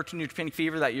having neutropenic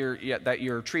fever that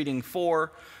you're treating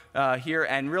for here.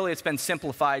 And really it's been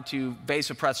simplified to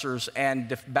vasopressors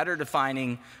and better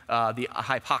defining the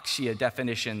hypoxia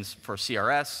definitions for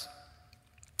CRS.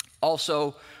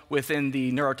 Also, within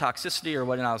the neurotoxicity, or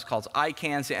what now is called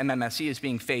ICANS, the MMSE is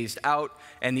being phased out,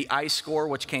 and the I-score,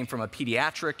 which came from a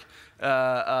pediatric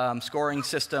scoring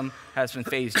system, has been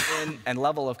phased in, and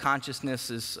level of consciousness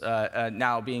is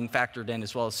now being factored in,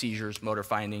 as well as seizures, motor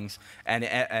findings, and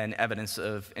evidence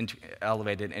of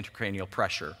elevated intracranial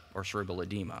pressure or cerebral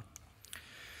edema.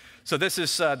 So this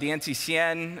is the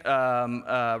NCCN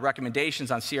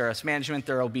recommendations on CRS management.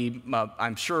 There will be,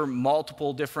 I'm sure,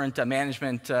 multiple different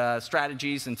management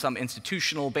strategies and some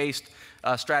institutional-based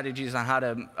strategies on how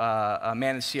to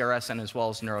manage CRS and as well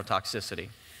as neurotoxicity.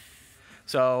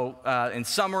 So in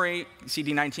summary,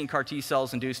 CD19 CAR T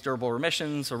cells induce durable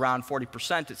remissions around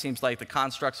 40%. It seems like the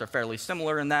constructs are fairly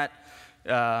similar in that.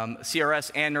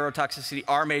 CRS and neurotoxicity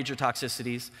are major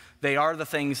toxicities. They are the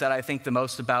things that I think the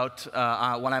most about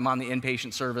when I'm on the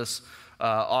inpatient service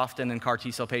often, and CAR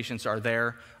T cell patients are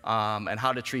there, and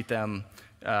how to treat them,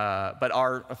 but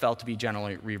are felt to be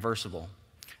generally reversible.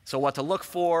 So what to look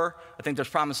for, I think there's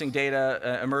promising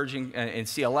data emerging in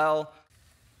CLL.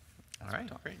 All right,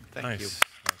 great, thank you.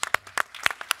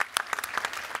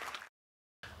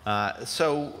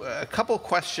 So a couple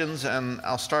questions, and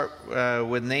I'll start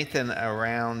with Nathan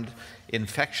around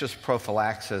infectious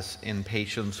prophylaxis in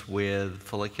patients with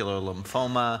follicular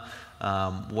lymphoma.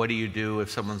 What do you do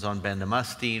if someone's on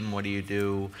bendamustine? What do you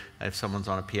do if someone's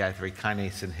on a PI3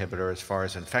 kinase inhibitor as far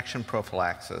as infection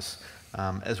prophylaxis,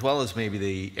 as well as maybe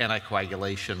the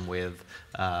anticoagulation with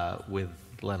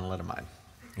lenalidomide?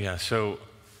 Yeah, so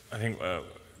I think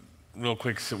real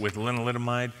quick, so with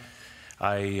lenalidomide,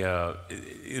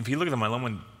 if you look at the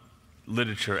myeloma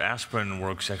literature, aspirin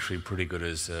works actually pretty good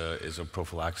as a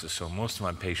prophylaxis. So most of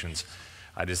my patients,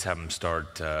 I just have them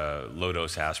start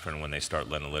low-dose aspirin when they start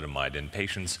lenalidomide. In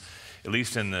patients, at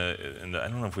least in the, I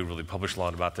don't know if we really published a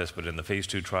lot about this, but in the phase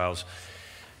 2 trials,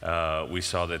 we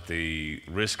saw that the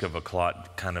risk of a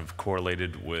clot kind of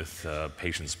correlated with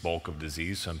patients' bulk of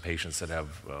disease. Some patients that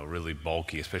have really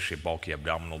bulky, especially bulky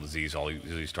abdominal disease, I'll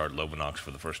usually start Lovenox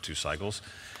for the first 2 cycles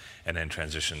and then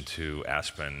transition to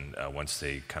aspirin once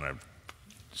they kind of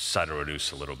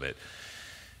cytoreduce a little bit.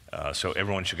 So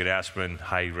everyone should get aspirin.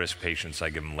 High-risk patients, I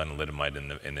give them lenalidomide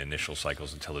in the initial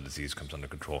cycles until the disease comes under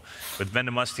control. With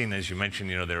bendamustine, as you mentioned,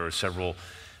 there are several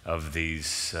of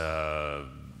these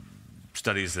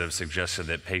studies that have suggested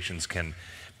that patients can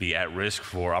be at risk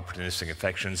for opportunistic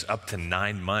infections up to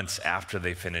 9 months after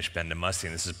they finish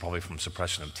bendamustine. This is probably from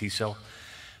suppression of T-cell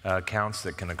counts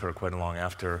that can occur quite long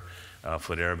after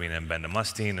fludarabine and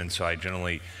bendamustine, and so I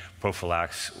generally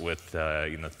prophylax with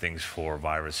things for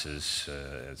viruses.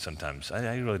 Sometimes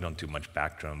I really don't do much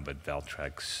Bactrim, but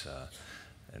Valtrex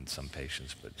in some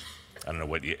patients. But I don't know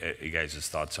what you guys'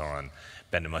 thoughts are on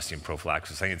bendamustine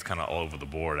prophylaxis. I think it's kind of all over the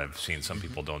board. I've seen some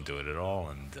people don't do it at all,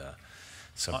 and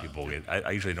some people get.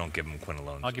 I usually don't give them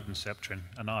quinolones. I give them Septrin,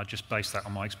 and I just base that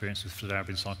on my experience with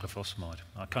fludarabine cyclophosphamide.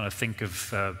 I kind of think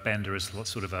of Benda as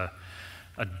sort of a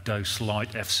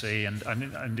dose-light FC, and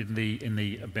in the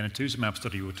obinutuzumab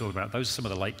study you were talking about, those are some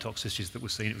of the late toxicities that we're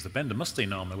seeing. It was the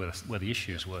bendamustine arm where the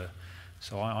issues were.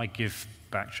 So I give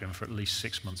Bactrim for at least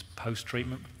 6 months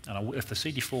post-treatment, and if the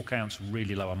CD4 count's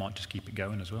really low, I might just keep it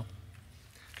going as well.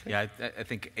 Yeah, I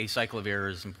think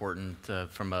acyclovir is important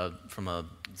from a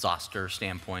zoster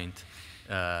standpoint,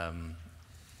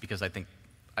 because I think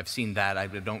I've seen that. I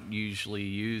don't usually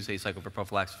use acyclovir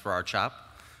prophylaxis for our CHOP,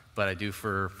 but I do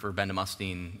for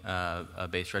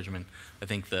bendamustine-based regimen. I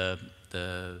think the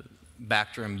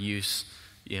Bactrim use,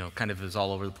 kind of is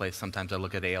all over the place. Sometimes I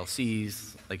look at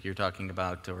ALCs, like you're talking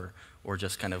about, or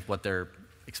just kind of what their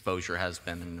exposure has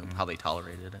been and how they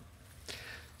tolerated it.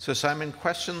 So Simon,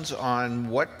 questions on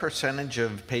what percentage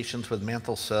of patients with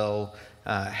mantle cell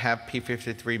have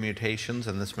P53 mutations,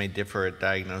 and this may differ at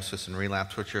diagnosis and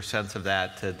relapse. What's your sense of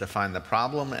that to define the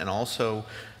problem? And also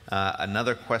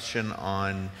another question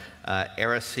on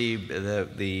Ara-C, the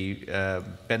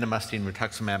bendamustine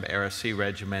rituximab Ara-C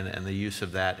regimen and the use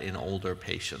of that in older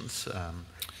patients.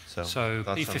 So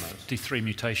P53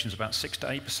 mutations about 6 to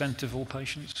 8% of all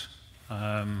patients.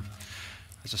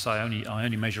 As I say, I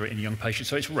only measure it in young patients,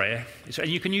 so it's rare. And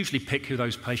you can usually pick who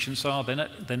those patients are.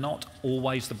 They're not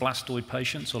always the blastoid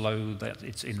patients, although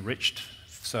it's enriched.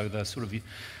 So the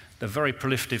very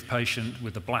proliferative patient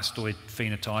with the blastoid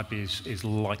phenotype is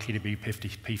likely to be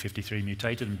P53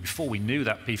 mutated. And before we knew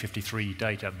that P53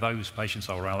 data, those patients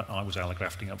I was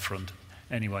allografting up front.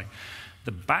 Anyway,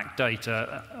 the back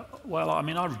data,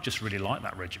 I just really like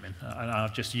that regimen. And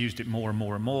I've just used it more and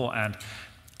more and more. And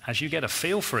as you get a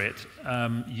feel for it,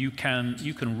 you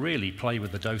can really play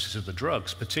with the doses of the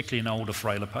drugs, particularly in older,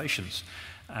 frailer patients.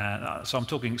 So I'm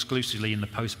talking exclusively in the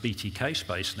post-BTK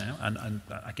space now, and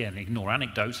again, ignore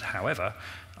anecdotes. However,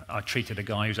 I treated a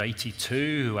guy who's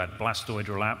 82 who had blastoid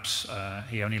relapse.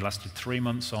 He only lasted 3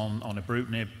 months on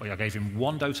ibrutinib. I gave him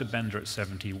 1 dose of Benda at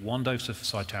 70, 1 dose of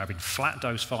cytarabine, flat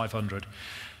dose 500.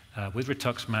 With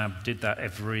rituximab, did that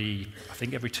every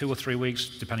 2 or 3 weeks,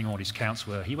 depending on what his counts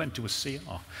were. He went to a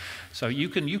CR. So you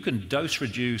can dose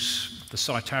reduce the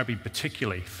cytarabine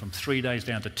particularly from 3 days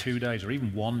down to 2 days or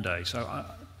even 1 day. So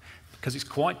because it's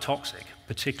quite toxic,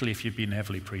 particularly if you've been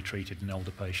heavily pre-treated in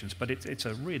older patients. But it's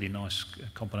a really nice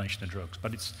combination of drugs.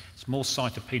 But it's more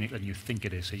cytopenic than you think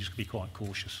it is, so you just be quite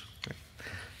cautious. Okay.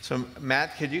 So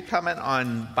Matt, could you comment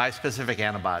on bispecific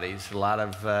antibodies? A lot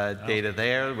of data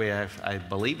there. We have, I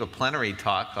believe, a plenary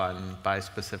talk on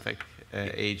bispecific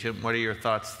agent. What are your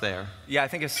thoughts there? Yeah, I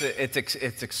think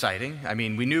it's exciting. I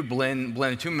mean, we knew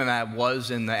blinatumomab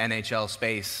was in the NHL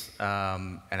space,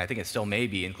 and I think it still may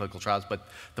be in clinical trials. But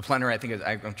the plenary, I think,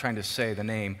 I'm trying to say the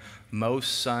name,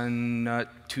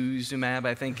 mosunetuzumab,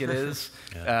 I think it is.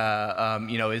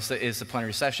 Is the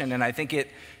plenary session, and I think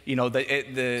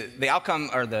the outcome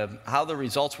or how the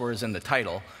results were is in the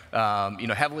title.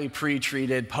 Heavily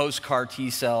pre-treated post-CAR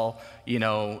T-cell,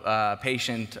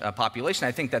 patient population.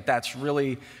 I think that's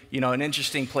really, an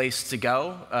interesting place to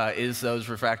go. Is those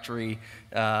refractory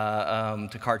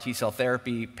to CAR T-cell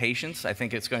therapy patients? I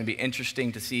think it's going to be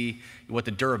interesting to see what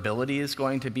the durability is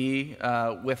going to be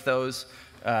with those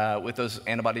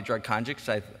antibody drug conjugates.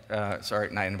 The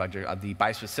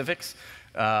bispecifics.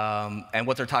 and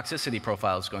what their toxicity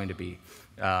profile is going to be.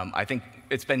 I think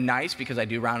it's been nice because I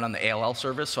do round on the ALL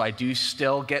service, so I do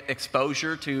still get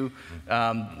exposure to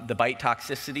the bite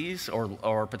toxicities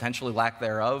or potentially lack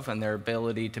thereof, and their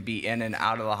ability to be in and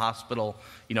out of the hospital,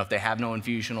 if they have no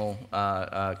infusional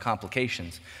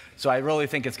complications. So I really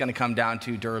think it's going to come down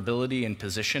to durability and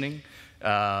positioning.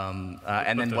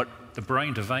 And then the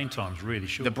brain to vein time is really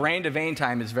short. The brain to vein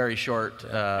time is very short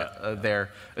there,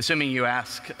 assuming you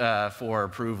ask for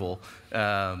approval.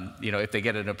 If they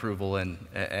get an approval and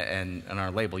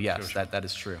our label, yes, sure. That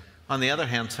is true. On the other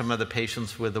hand, some of the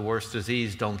patients with the worst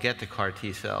disease don't get to CAR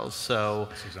T cells. So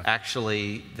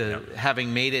actually,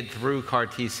 having made it through CAR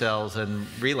T cells and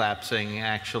relapsing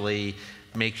actually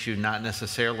makes you not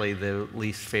necessarily the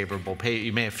least favorable patient.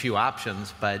 You may have few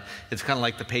options, but it's kind of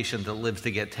like the patient that lives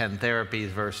to get 10 therapies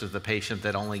versus the patient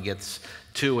that only gets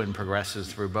 2 and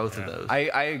progresses through both of those.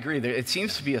 I agree. It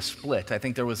seems to be a split. I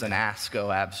think there was an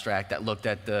ASCO abstract that looked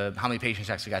at how many patients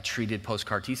actually got treated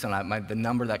post-CAR T cell. The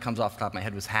number that comes off the top of my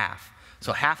head was half.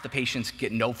 So half the patients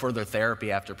get no further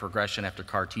therapy after progression after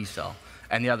CAR T cell,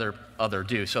 and the other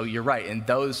do. So you're right. In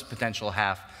those potential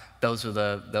half, those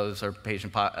are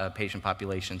patient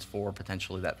populations for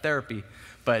potentially that therapy.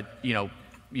 But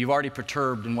you've already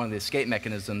perturbed in one of the escape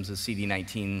mechanisms is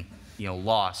CD19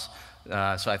 loss.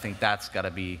 So I think that's got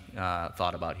to be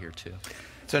thought about here too.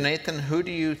 So Nathan, who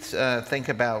do you think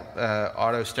about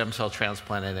auto stem cell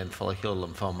transplanted in follicular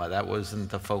lymphoma? That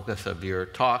wasn't the focus of your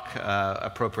talk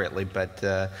appropriately, but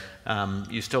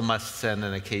you still must send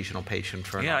an occasional patient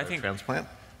for an auto transplant?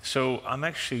 So I'm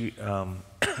actually,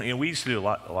 we used to do a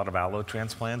lot of allo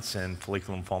transplants in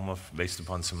follicular lymphoma based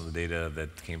upon some of the data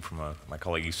that came from my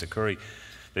colleague Issa Curry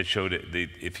that showed that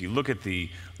if you look at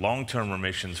the long-term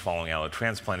remissions following allo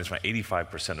transplant, it's about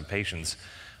 85% of patients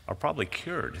are probably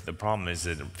cured. The problem is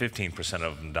that 15%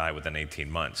 of them die within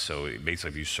 18 months. So basically,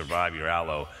 if you survive your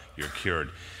allo, you're cured.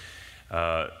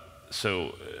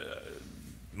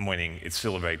 Meaning it's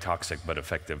still a very toxic but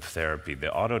effective therapy.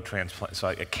 The auto transplant, so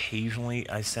occasionally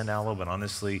I send allo, but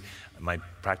honestly, my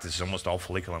practice is almost all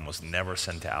follicular, almost never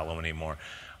send to allo anymore.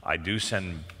 I do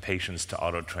send patients to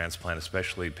auto transplant,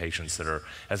 especially patients that are,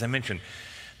 as I mentioned,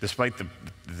 despite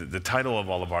the title of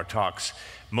all of our talks,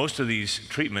 most of these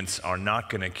treatments are not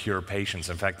going to cure patients.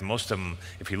 In fact, most of them,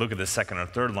 if you look at the second or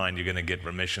third line, you're going to get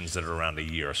remissions that are around a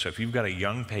year. So if you've got a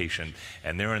young patient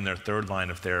and they're in their third line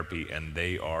of therapy and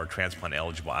they are transplant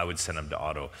eligible, I would send them to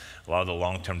auto. A lot of the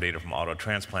long-term data from auto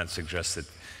transplant suggests that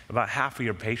about half of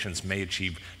your patients may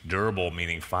achieve durable,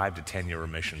 meaning 5 to 10 year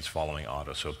remissions following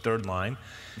auto. So third line,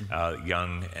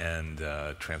 young and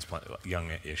transplant,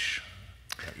 young-ish.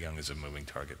 Young is a moving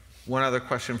target. One other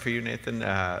question for you, Nathan.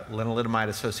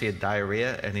 Lenalidomide-associated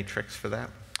diarrhea, any tricks for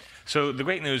that? So the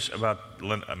great news about,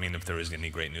 if there is any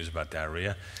great news about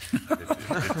diarrhea,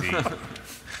 the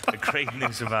great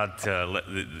news about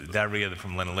the diarrhea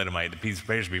from lenalidomide, the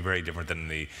appears to be very different than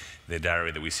the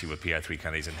diarrhea that we see with PI3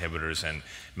 kinase inhibitors, and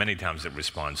many times it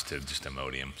responds to just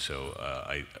Imodium,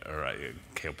 or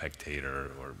kaopectate,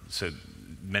 or so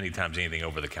many times anything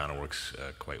over the counter works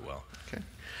quite well. Okay.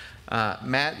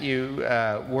 Matt, you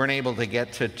weren't able to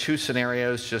get to 2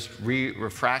 scenarios, just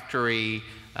refractory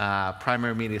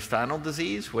primary mediastinal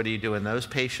disease. What do you do in those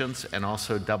patients? And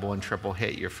also double and triple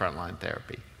hit your frontline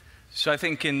therapy. So I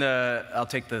think I'll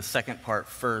take the second part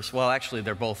first. Well, actually,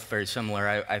 they're both very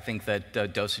similar. I think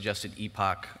that dose-adjusted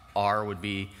EPOCH-R would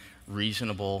be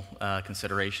reasonable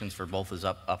considerations for both as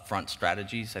upfront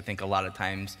strategies. I think a lot of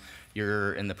times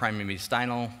you're in the primary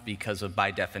mediastinal because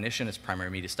by definition it's primary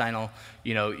mediastinal.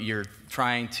 You're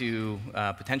trying to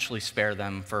potentially spare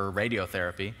them for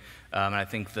radiotherapy. And I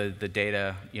think the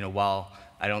data, while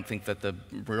I don't think that the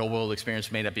real-world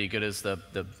experience may not be as good as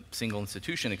the single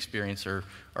institution experience or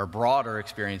broader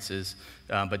experiences,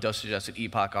 but dose-adjusted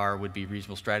EPOCH-R would be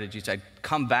reasonable strategies. I'd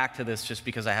come back to this just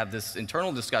because I have this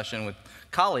internal discussion with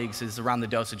colleagues is around the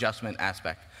dose adjustment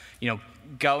aspect.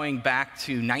 Going back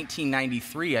to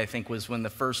 1993, I think, was when the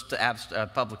first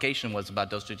publication was about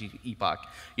dose-adjusted EPOCH.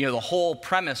 The whole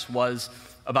premise was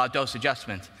about dose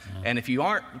adjustment. And if you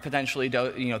aren't potentially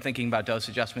thinking about dose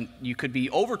adjustment, you could be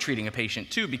over-treating a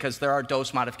patient too, because there are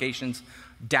dose modifications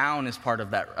down as part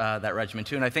of that regimen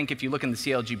too. And I think if you look in the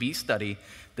CLGB study,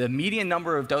 the median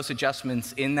number of dose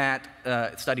adjustments in that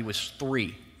study was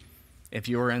 3 if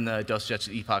you were in the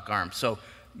dose-adjusted EPOCH arm. So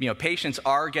patients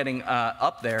are getting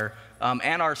up there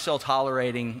and are still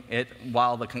tolerating it,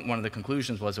 while one of the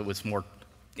conclusions was it was more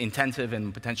intensive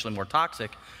and potentially more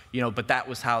toxic, but that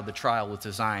was how the trial was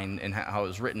designed and how it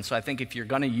was written. So I think if you're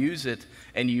going to use it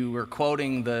and you were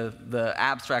quoting the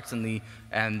abstracts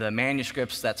and the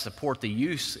manuscripts that support the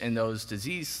use in those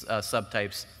disease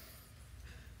subtypes,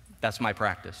 That's my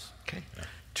practice. Okay.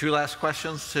 Two last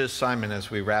questions to Simon as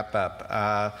we wrap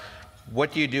up.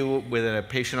 What do you do with a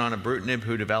patient on ibrutinib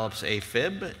who develops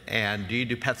AFib, and do you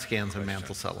do PET scans of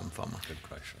mantle cell lymphoma? Good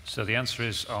question. So the answer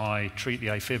is I treat the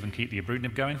AFib and keep the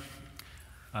ibrutinib going.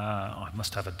 I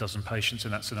must have a dozen patients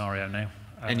in that scenario now.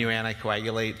 And you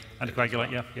anticoagulate?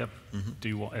 Anticoagulate, yeah.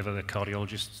 Do whatever the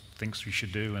cardiologist thinks we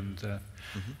should do. And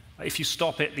if you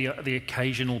stop it, the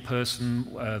occasional person,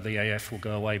 the AF will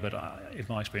go away, but in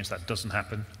my experience that doesn't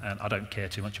happen, and I don't care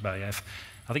too much about AF.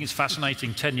 I think it's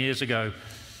fascinating, 10 years ago,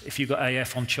 if you got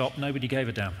AF on CHOP, nobody gave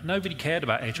a damn. Nobody cared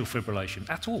about atrial fibrillation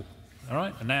at all, all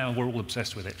right? And now we're all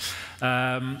obsessed with it.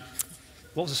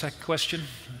 What was the second question?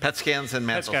 PET scans and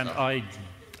mantle cell. PET scan,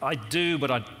 I do,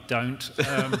 but I don't.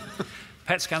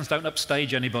 PET scans don't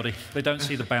upstage anybody. They don't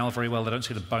see the bowel very well. They don't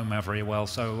see the bone marrow very well.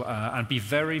 So, and be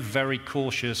very, very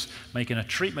cautious making a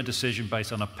treatment decision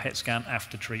based on a PET scan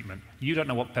after treatment. You don't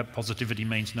know what PET positivity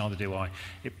means, neither do I.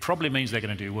 It probably means they're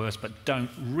going to do worse, but don't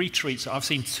retreat. So I've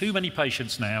seen too many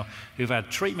patients now who've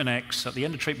had treatment X. At the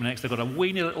end of treatment X, they've got a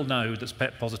weeny little node that's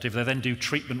PET positive. They then do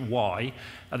treatment Y,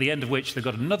 at the end of which they've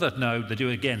got another node, they do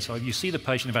it again. So you see the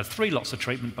patient who've had 3 lots of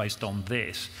treatment based on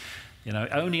this. You know,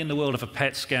 only in the world of a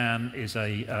PET scan is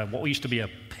what used to be a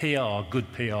PR, good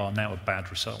PR, now a bad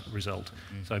result.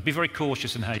 So be very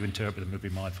cautious in how you interpret them, would be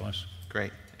my advice.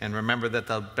 Great. And remember that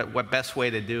the best way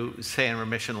to stay in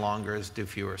remission longer is do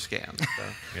fewer scans. So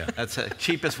that's the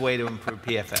cheapest way to improve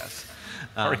PFS.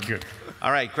 Very good.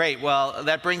 All right, great. Well,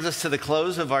 that brings us to the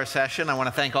close of our session. I want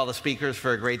to thank all the speakers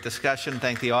for a great discussion,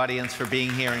 thank the audience for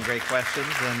being here and great questions,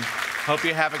 and hope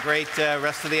you have a great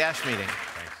rest of the ASH meeting.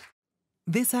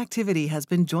 This activity has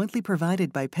been jointly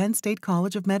provided by Penn State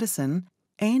College of Medicine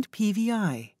and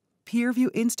PVI, Peerview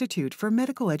Institute for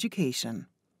Medical Education.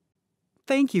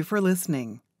 Thank you for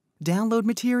listening. Download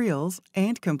materials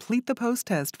and complete the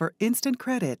post-test for instant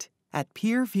credit at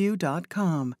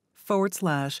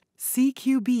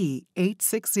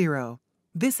peerview.com/CQB860.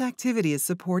 This activity is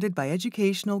supported by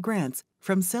educational grants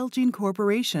from Celgene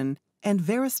Corporation and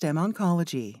Veristem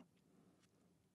Oncology.